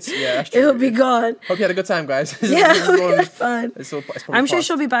listening, tickets. Yeah, that's true. it'll be gone. Hope you had a good time, guys. Yeah, It's all- we had fun. it's probably I'm sure fast.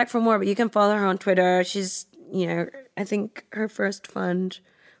 she'll be back for more, but you can follow her on Twitter. She's, I think her first fund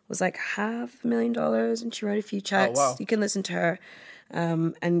was like $500,000 and she wrote a few checks. wow. You can listen to her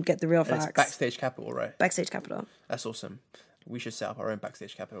and get the real And facts. it's Backstage Capital, right? Backstage Capital. That's awesome. We should set up our own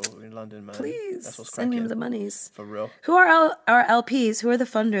Backstage Capital in London, man. Please That's what's send me cracking. the monies. For real. Who are our LPs? Who are the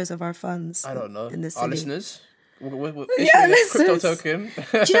funders of our funds? I don't know. In this Our city? listeners. We're Yeah, issuing a crypto listeners. token.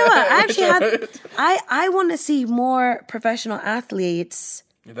 Do you know what? I actually had. I want to see more professional athletes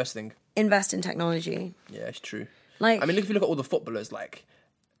Investing. invest in technology. Yeah, it's true. Like, I mean, if you look at all the footballers,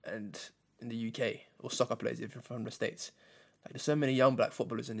 and in the UK, or soccer players, if you're from the States, there's so many young Black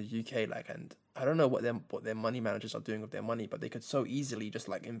footballers in the UK, and I don't know what their money managers are doing with their money, but they could so easily just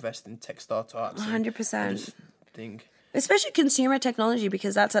invest in tech startups. 100%. And just think. especially consumer technology,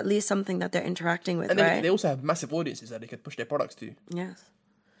 because that's at least something that they're interacting with, And right? they also have massive audiences that they could push their products to. Yes.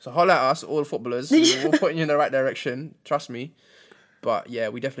 So holler at us, all the footballers. We'll put you in the right direction. Trust me. But yeah,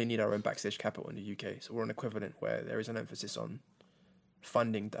 we definitely need our own Backstage Capital in the UK. So we're an equivalent where there is an emphasis on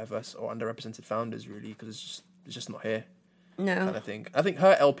funding diverse or underrepresented founders, really, because it's just not here. No. Kind of thing. I think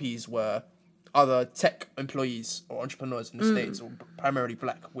her LPs were other tech employees or entrepreneurs in the States, or primarily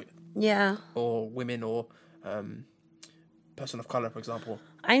Black Yeah. or women or person of color, for example.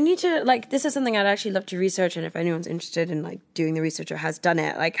 I need to, this is something I'd actually love to research, and if anyone's interested in, doing the research or has done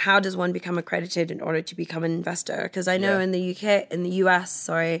it, how does one become accredited in order to become an investor? Because I know Yeah. in the US,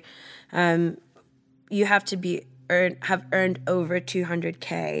 you have to have earned over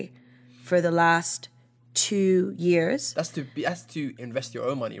 200K for the last 2 years. That's to invest your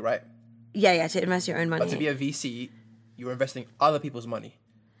own money, right? Yeah, to invest your own money. But to be a VC, you're investing other people's money.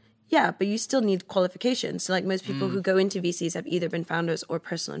 Yeah, but you still need qualifications. So most people who go into VCs have either been founders or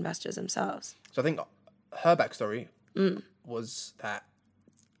personal investors themselves. So I think her backstory was that,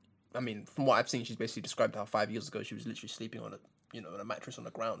 I mean, from what I've seen, she's basically described how 5 years ago she was literally sleeping on a mattress on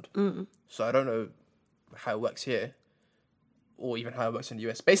the ground. So I don't know how it works here, or even how it works in the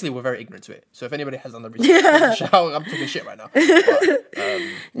US. Basically, we're very ignorant to it. So if anybody has done the research, I'm talking shit right now. But,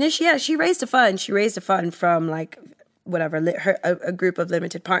 No, she raised a fund. She raised a fund from a group of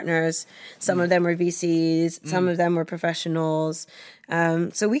limited partners. Some of them were VCs. Some of them were professionals.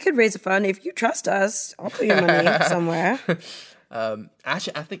 So we could raise a fund if you trust us. I'll put your money somewhere.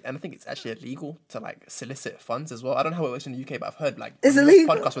 actually, I think it's actually illegal to solicit funds as well. I don't know how it works in the UK, but I've heard It's on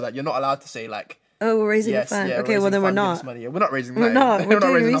illegal? podcasts with that you're not allowed to say Oh, we're raising yes, a fund. yeah, Okay, well then we're not. Money. Yeah, we're not raising We're money. not. We're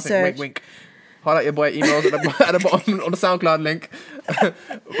doing raising research. nothing. Wink, wink. Highlight your boy emails at the bottom on the SoundCloud link.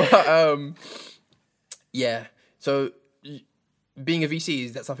 But yeah. So being a VC,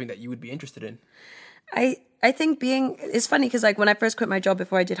 is that something that you would be interested in? I think it's funny because when I first quit my job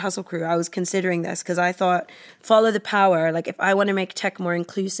before I did Hustle Crew, I was considering this because I thought follow the power. If I want to make tech more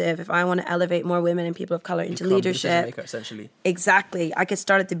inclusive, if I want to elevate more women and people of color into Become the leadership, decision-maker, essentially. exactly. I could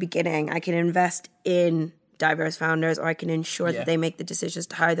start at the beginning. I can invest in diverse founders, or I can ensure that they make the decisions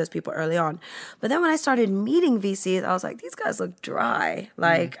to hire those people early on. But then when I started meeting VCs, I was like, these guys look dry.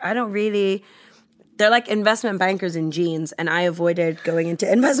 I don't really... They're like investment bankers in jeans, and I avoided going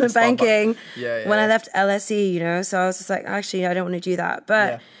into investment banking when I left LSE, so I was just like, actually, I don't want to do that.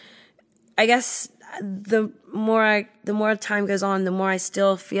 But I guess the more time goes on, the more I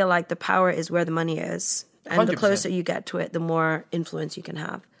still feel like the power is where the money is. And the 100%. closer you get to it, the more influence you can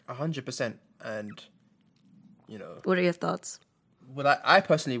have. 100%. And, What are your thoughts? well, I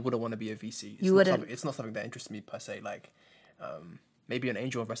personally wouldn't want to be a VC. You wouldn't? It's not something that interests me per se. Like, maybe an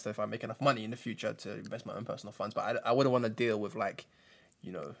angel investor if I make enough money in the future to invest my own personal funds. But I wouldn't want to deal with like,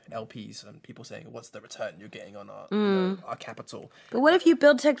 LPs and people saying, what's the return you're getting on our capital? But what if you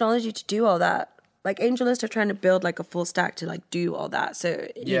build technology to do all that? Like AngelList are trying to build like a full stack to like do all that. So,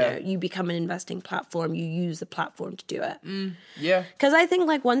 you become an investing platform. You use the platform to do it. Yeah. Because I think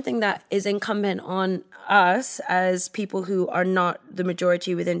like one thing that is incumbent on us as people who are not the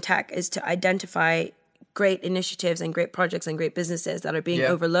majority within tech is to identify great initiatives and great projects and great businesses that are being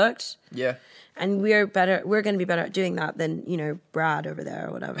overlooked. Yeah. And we're going to be better at doing that than, Brad over there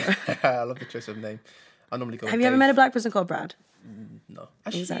or whatever. I love the choice of name. I normally go with Have you ever Dave. met a black person called Brad? No.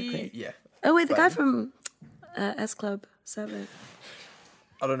 Actually, Exactly. Yeah. Oh, wait, the guy from S Club 7.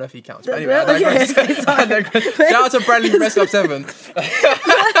 I don't know if he counts. But anyway, Okay, I digress. sorry. I digress. Shout out to Bradley from S Club 7.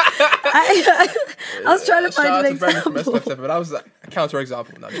 I was trying to Shout find out an to Bradley from S example. Club 7. That was a counter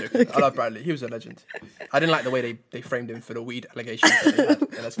example. No, I'm joking. I love Bradley. He was a legend. I didn't like the way they framed him for the weed allegations that they had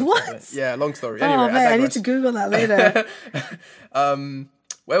in S Club What? 7. Yeah, long story. Anyway, Oh, man, I need digress. to Google that later.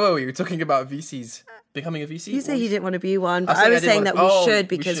 Where were we? We were talking about VCs. Becoming a VC? You say you didn't want to be one, but said I was didn't saying that want- we should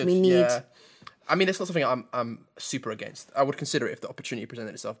because we need... Yeah. I mean, it's not something I'm super against. I would consider it if the opportunity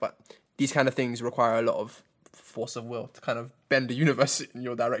presented itself, but these kind of things require a lot of force of will to kind of bend the universe in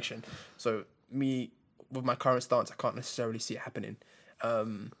your direction. So me, with my current stance, I can't necessarily see it happening.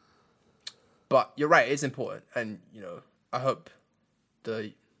 But you're right, it's important. And, I hope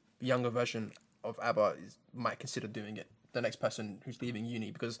the younger version of ABBA might consider doing it. The next person who's leaving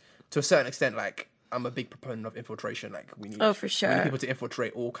uni, because to a certain extent, like, I'm a big proponent of infiltration. Like, we need for sure. we need people to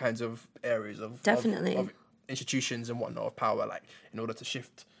infiltrate all kinds of areas of Definitely. of institutions and whatnot of power, like in order to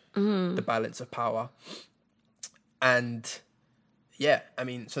shift the balance of power. And yeah, I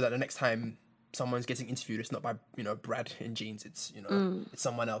mean, so that the next time someone's getting interviewed, it's not by Brad in jeans. It's it's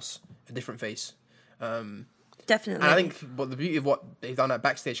someone else, a different face. Definitely. And I think the beauty of what they've done at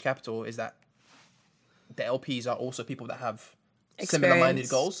Backstage Capital is that the LPs are also people that have similar-minded Experience.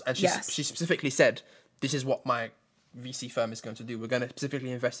 goals. And Yes. she specifically said, this is what my VC firm is going to do. We're going to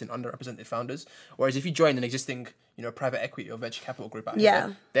specifically invest in underrepresented founders. Whereas if you join an existing, private equity or venture capital group out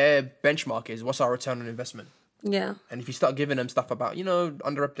here, their benchmark is, what's our return on investment? Yeah. And if you start giving them stuff about, they're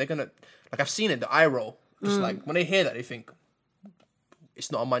going to, like I've seen it, the eye roll. Just like, when they hear that, they think,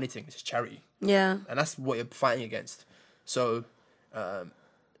 it's not a money thing, it's a charity. Yeah. And that's what you're fighting against. So,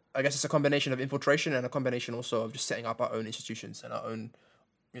 I guess it's a combination of infiltration and a combination also of just setting up our own institutions and our own,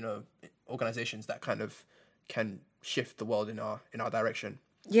 organizations that kind of can shift the world in our direction.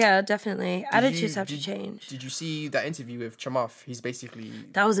 Yeah, definitely. Attitudes have to Did change. you see that interview with Chamath? He's basically...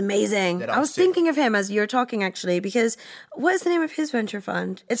 That was amazing. That I was was sick. thinking of him as you were talking, actually, because what is the name of his venture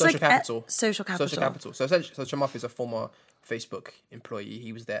fund? It's Social Capital. Social Capital. Social Capital. So essentially, Chamath is a former Facebook employee.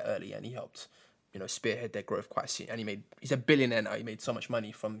 He was there early and he helped, spearhead their growth quite soon. And he's a billionaire now. He made so much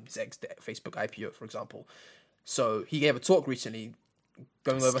money from his Facebook IPO, for example. So he gave a talk recently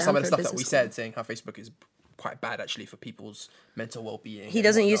going over some of the Stanford stuff that we Business said, saying how Facebook is quite bad actually for people's mental well-being. He and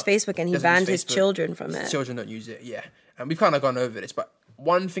doesn't use whatnot. Facebook and he Doesn't use banned his Facebook. children from it. His children don't use it, yeah. And we've kind of gone over this, but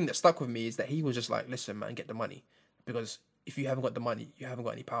one thing that stuck with me is that he was just like, listen, man, get the money. Because if you haven't got the money, you haven't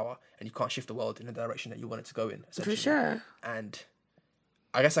got any power, and you can't shift the world in the direction that you want it to go in, essentially. For sure. And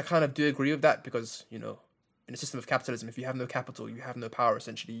I guess I kind of do agree with that because, in a system of capitalism, if you have no capital, you have no power,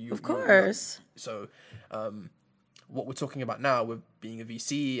 essentially. Of course. So, what we're talking about now with being a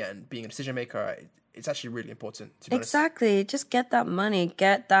VC and being a decision maker, it's actually really important, to be honest. Exactly. Just get that money.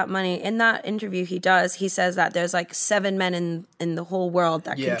 Get that money. In that interview he says that there's like 7 men in the whole world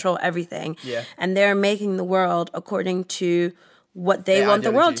that control everything. Yeah. And they're making the world according to what they Their want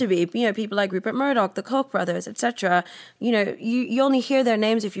the world ideology. to be. People like Rupert Murdoch, the Koch brothers, etc. You only hear their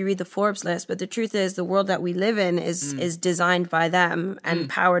names if you read the Forbes list, but the truth is the world that we live in is designed by them and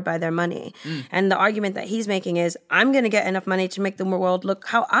powered by their money. And the argument that he's making is, I'm going to get enough money to make the world look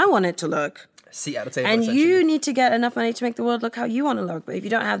how I want it to look. Seat at the table, And essentially. you need to get enough money to make the world look how you want to look. But if you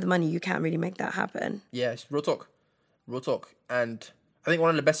don't have the money, you can't really make that happen. Yeah, it's real talk. Real talk. And I think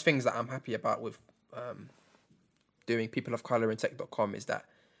one of the best things that I'm happy about with doing People of Color in Tech.com is that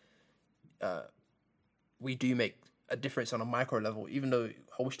we do make a difference on a micro level, even though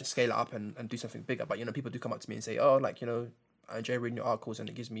I wish to scale it up and do something bigger. But, people do come up to me and say, oh, I enjoy reading your articles and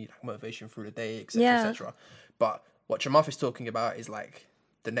it gives me motivation through the day, etc., Yeah. etc. But what Chamath is talking about is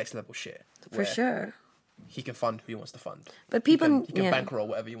the next level shit. For where sure. He can fund who he wants to fund. But people... He can bankroll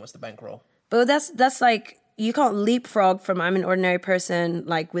whatever he wants to bankroll. But that's like, you can't leapfrog from I'm an ordinary person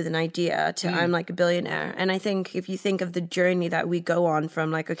like with an idea to I'm like a billionaire. And I think if you think of the journey that we go on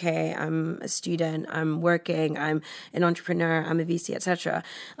from like, okay, I'm a student, I'm working, I'm an entrepreneur, I'm a VC, etc.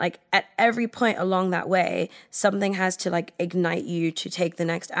 Like at every point along that way, something has to like ignite you to take the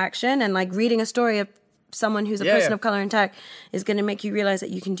next action. And like reading a story of someone who's a person of color in tech is going to make you realize that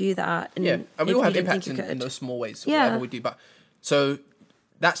you can do that. And and we all have impacts in those small ways, whatever we do. But so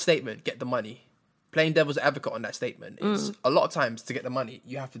that statement, get the money, playing devil's advocate on that statement is a lot of times to get the money,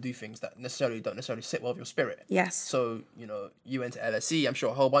 you have to do things that don't necessarily sit well with your spirit. Yes. So, you know, you went to LSE. I'm sure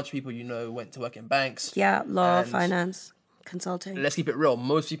a whole bunch of people, you know, went to work in banks. Yeah. Law, finance, consulting. Let's keep it real.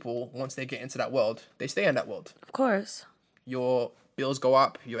 Most people, once they get into that world, they stay in that world. Of course. Your bills go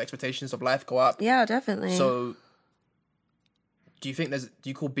up, your expectations of life go up. Yeah, definitely. So do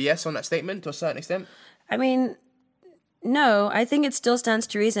you call BS on that statement to a certain extent? I mean, no, I think it still stands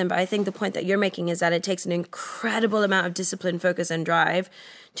to reason, but I think the point that you're making is that it takes an incredible amount of discipline, focus, and drive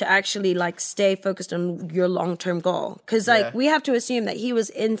to actually like stay focused on your long-term goal. Because like we have to assume that he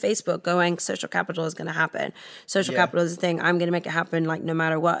was in Facebook going, social capital is going to happen. Social capital is a thing. I'm going to make it happen like no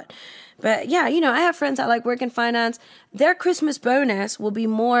matter what. But yeah, you know, I have friends that like work in finance. Their Christmas bonus will be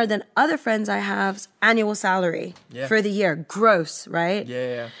more than other friends I have's annual salary for the year, gross, right?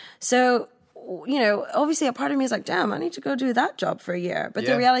 Yeah. So, you know, obviously a part of me is like, damn, I need to go do that job for a year. But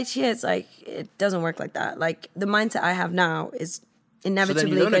the reality is like, it doesn't work like that. Like the mindset I have now is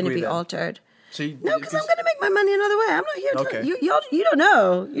inevitably going to be altered. So no, because I'm going to make my money another way. I'm not here to, you don't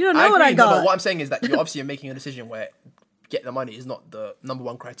know. You don't know what I got. No, but what I'm saying is that you're obviously making a decision where get the money is not the number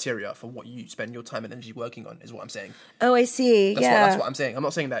one criteria for what you spend your time and energy working on, is what I'm saying. Oh, I see. That's what I'm saying. I'm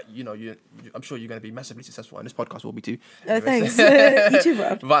not saying that, you know, I'm sure you're going to be massively successful, and this podcast will be too. Oh, thanks. You too,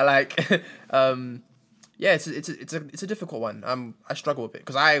 bro. But like, it's a difficult one. I struggle with it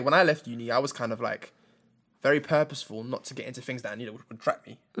because when I left uni, I was kind of like very purposeful not to get into things that I knew would trap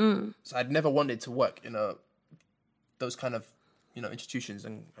me. So I'd never wanted to work in those kind of, you know, institutions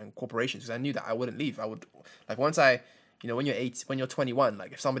and corporations because I knew that I wouldn't leave. I would like once you know, when you're 21,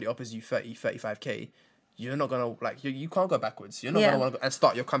 like if somebody offers you 35K, you're not gonna like you can't go backwards. You're not gonna want to go and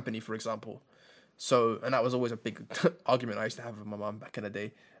start your company, for example. So, and that was always a big argument I used to have with my mum back in the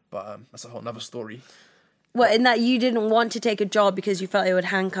day. But that's a whole nother story. Well, in that you didn't want to take a job because you felt it would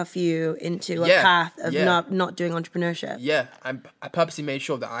handcuff you into a path of not doing entrepreneurship. Yeah, I purposely made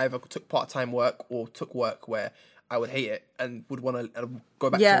sure that I either took part-time work or took work where I would hate it and would want to go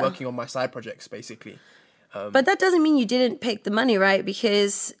back to working on my side projects, basically. But that doesn't mean you didn't pick the money, right?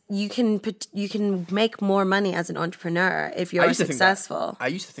 Because you can make more money as an entrepreneur if you're successful. I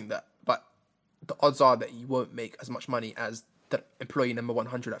used to think that, but the odds are that you won't make as much money as the employee number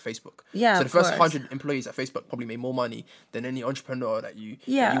 100 at Facebook. Yeah, so the first 100 employees at Facebook probably made more money than any entrepreneur that you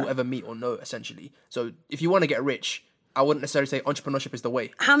will ever meet or know, essentially. So if you want to get rich, I wouldn't necessarily say entrepreneurship is the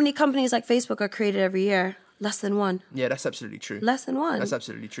way. How many companies like Facebook are created every year? Less than one. Yeah, that's absolutely true. Less than one. That's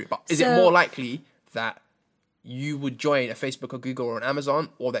absolutely true. But is it more likely that you would join a Facebook or Google or an Amazon,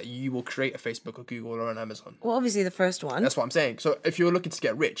 or that you will create a Facebook or Google or an Amazon? Well, obviously the first one. That's what I'm saying. So if you're looking to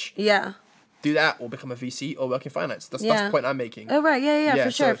get rich, do that or become a VC or work in finance. That's the point I'm making. Oh, right. Yeah,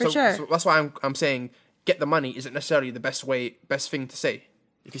 for sure. So that's why I'm saying get the money isn't necessarily the best thing to say,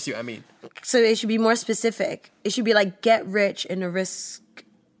 if you see what I mean. So it should be more specific. It should be like get rich in a risk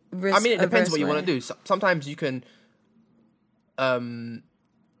I mean, it depends what you want to do. Sometimes you can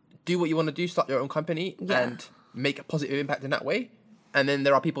do what you want to do, start your own company and make a positive impact in that way. And then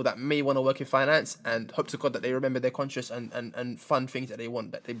there are people that may want to work in finance and hope to God that they remember their conscious and fun things that they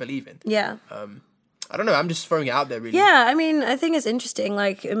want, that they believe in. Yeah. I don't know. I'm just throwing it out there, really. Yeah, I mean, I think it's interesting.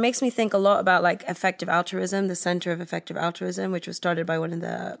 Like, it makes me think a lot about, like, effective altruism, the Center of Effective Altruism, which was started by one of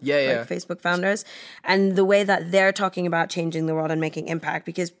the Facebook founders. And the way that they're talking about changing the world and making impact,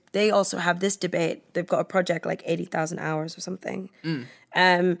 because they also have this debate. They've got a project like 80,000 hours or something.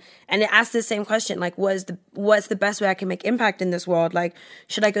 And it asks the same question, like, what's the best way I can make impact in this world? Like,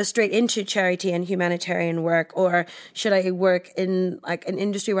 should I go straight into charity and humanitarian work, or should I work in like an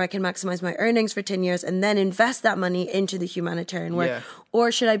industry where I can maximize my earnings for 10 years and then invest that money into the humanitarian work?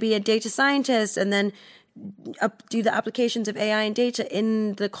 Or should I be a data scientist and then do the applications of AI and data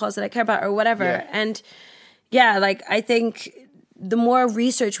in the cause that I care about, or whatever? And like, I think the more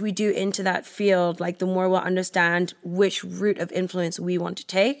research we do into that field, like the more we'll understand which route of influence we want to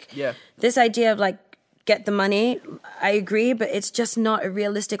take. This idea of like, get the money, I agree, but it's just not a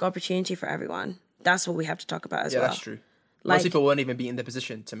realistic opportunity for everyone. That's what we have to talk about as well. Yeah, that's true. Most people won't even be in the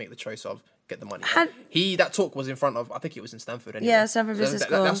position to make the choice of get the money. That talk was in front of, I think it was in Stanford anyway. Yeah, Stanford Business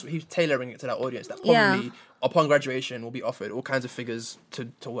School. He was tailoring it to that audience that probably upon graduation will be offered all kinds of figures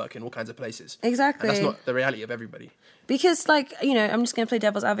to work in all kinds of places. Exactly. And that's not the reality of everybody. Because, like, you know, I'm just going to play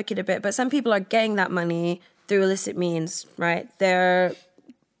devil's advocate a bit, but some people are getting that money through illicit means, right? They're,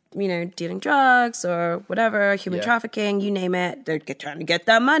 you know, dealing drugs or whatever, human trafficking, you name it. They're trying to get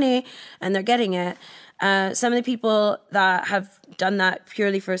that money and they're getting it. Some of the people that have done that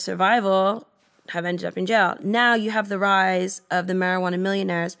purely for survival have ended up in jail. Now you have the rise of the marijuana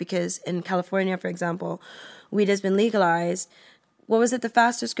millionaires because in California, for example, weed has been legalized. What was it? The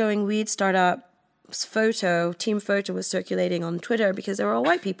fastest growing weed startup team photo was circulating on Twitter because they were all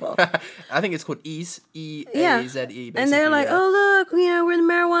white people. I think it's called Eaze, E-A-Z-E. And they're like, oh, look, you know, we're in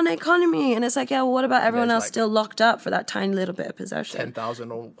the marijuana economy. And it's like, yeah, well, what about everyone else like still locked up for that tiny little bit of possession?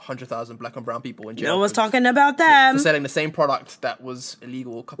 10,000 or 100,000 black and brown people in jail. No one's talking about them. For selling the same product that was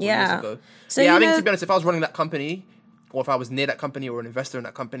illegal a couple of years ago. So, I think, to be honest, if I was running that company, or if I was near that company or an investor in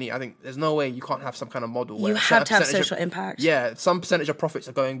that company, I think there's no way you can't have some kind of model where you have to have social impact. Yeah, some percentage of profits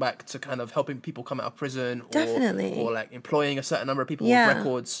are going back to kind of helping people come out of prison. Definitely. Or like employing a certain number of people with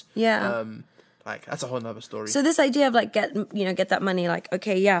records. Yeah. Like, that's a whole nother story. So this idea of like get that money, like,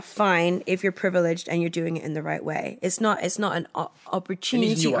 okay, yeah, fine, if you're privileged and you're doing it in the right way. It's not an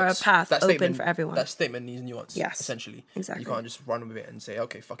opportunity or a path open for everyone. That statement needs nuance. Yes. Essentially. Exactly. You can't just run with it and say,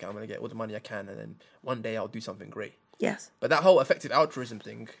 okay, fuck it, I'm going to get all the money I can and then one day I'll do something great. Yes. But that whole effective altruism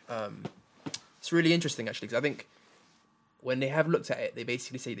thing, it's really interesting actually, because I think when they have looked at it, they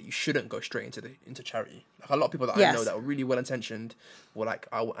basically say that you shouldn't go straight into charity. Like a lot of people that I know that were really well intentioned were like,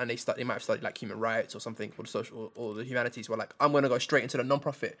 and they might have studied like human rights or something, or the social or the humanities, were like, I'm going to go straight into the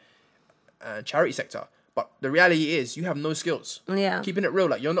non-profit and charity sector. But the reality is, you have no skills. Yeah. Keeping it real,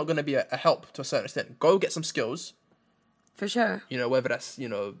 like you're not going to be a help to a certain extent. Go get some skills. For sure. You know, whether that's, you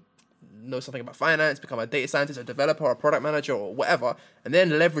know something about finance, become a data scientist, a developer, or a product manager, or whatever, and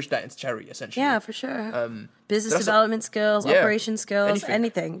then leverage that into charity, essentially. Yeah, for sure. Business development skills, operation skills,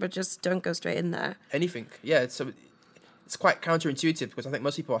 anything, but just don't go straight in there. Anything, yeah. So it's quite counterintuitive because I think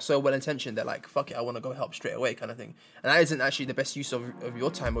most people are so well-intentioned, they're like, fuck it, I want to go help straight away kind of thing. And that isn't actually the best use of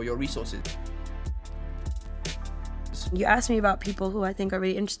your time or your resources. You asked me about people who I think are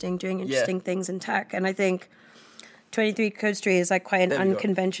really interesting, doing interesting things in tech, and I think 23 Code Street is like quite an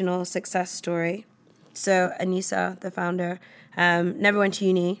unconventional success story. So Anissa, the founder, never went to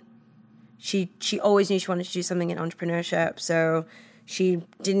uni. She always knew she wanted to do something in entrepreneurship, so she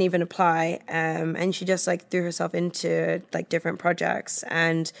didn't even apply, and she just like threw herself into like different projects.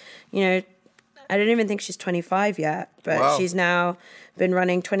 And you know, I don't even think she's 25 yet, but she's now been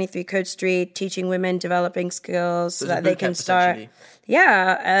running 23 Code Street, teaching women developing skills so that they can start.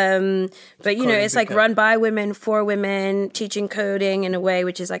 Yeah, but you know, it's like run by women, for women, teaching coding in a way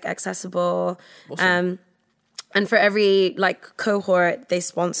which is like accessible. Awesome. And for every like cohort, they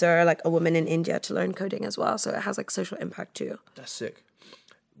sponsor like a woman in India to learn coding as well. So it has like social impact too. That's sick.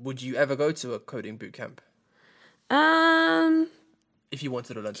 Would you ever go to a coding boot camp? If you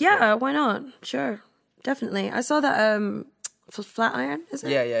wanted to learn. Yeah, why not? Sure, definitely. I saw that Flatiron, is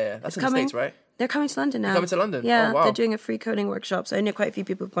it? Yeah. That's in the States, right? They're coming to London now. They're coming to London? Yeah, oh, wow. They're doing a free coding workshop. So I know quite a few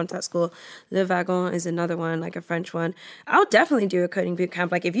people who've gone to that school. Le Wagon is another one, like a French one. I'll definitely do a coding boot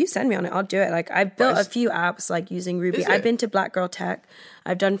camp. Like if you send me on it, I'll do it. Like I've built a few apps like using Ruby. I've been to Black Girl Tech.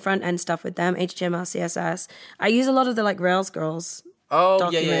 I've done front end stuff with them, HTML, CSS. I use a lot of the like Rails girls.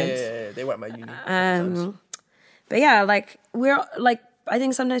 Documents. Yeah. They were at my uni. But yeah, like we're like, I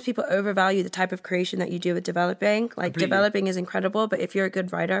think sometimes people overvalue the type of creation that you do with developing. Like developing is incredible, but if you're a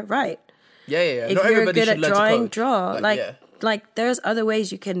good writer, write. Yeah. If Not you're good at drawing, code. draw. Like there's other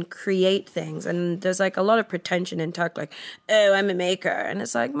ways you can create things, and there's like a lot of pretension in tech. Like, oh, I'm a maker, and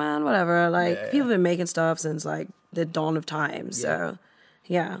it's like, man, whatever. Like people have been making stuff since like the dawn of time. So,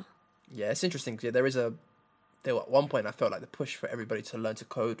 yeah. Yeah, it's interesting. Yeah, at one point I felt like the push for everybody to learn to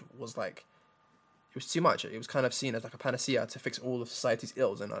code was like, it was too much. It was kind of seen as like a panacea to fix all of society's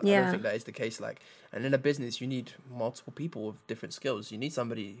ills, and I don't think that is the case. Like, and in a business, you need multiple people with different skills. You need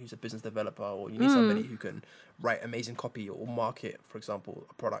somebody who's a business developer, or you need somebody who can write amazing copy or market, for example,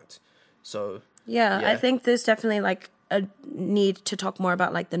 a product. So yeah, I think there's definitely like a need to talk more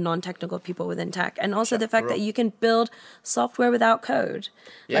about like the non-technical people within tech, and also the fact that you can build software without code.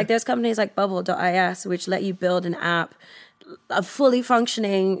 Like there's companies like Bubble.is which let you build an app, a fully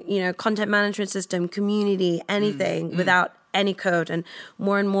functioning, you know, content management system, community, anything without any code. And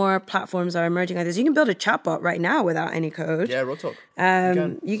more platforms are emerging like this. You can build a chatbot right now without any code. Yeah, real talk.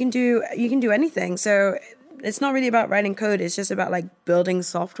 You can do anything. So it's not really about writing code. It's just about like building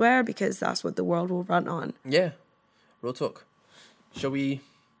software, because that's what the world will run on. Yeah, real talk. Shall we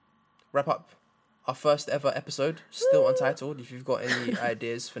wrap up our first ever episode? Still untitled. If you've got any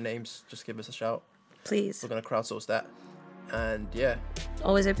ideas for names, just give us a shout. Please. We're going to crowdsource that. And yeah.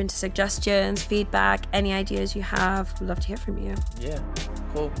 Always open to suggestions, feedback, any ideas you have. We'd love to hear from you. Yeah.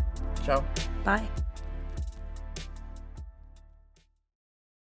 Cool. Ciao. Bye.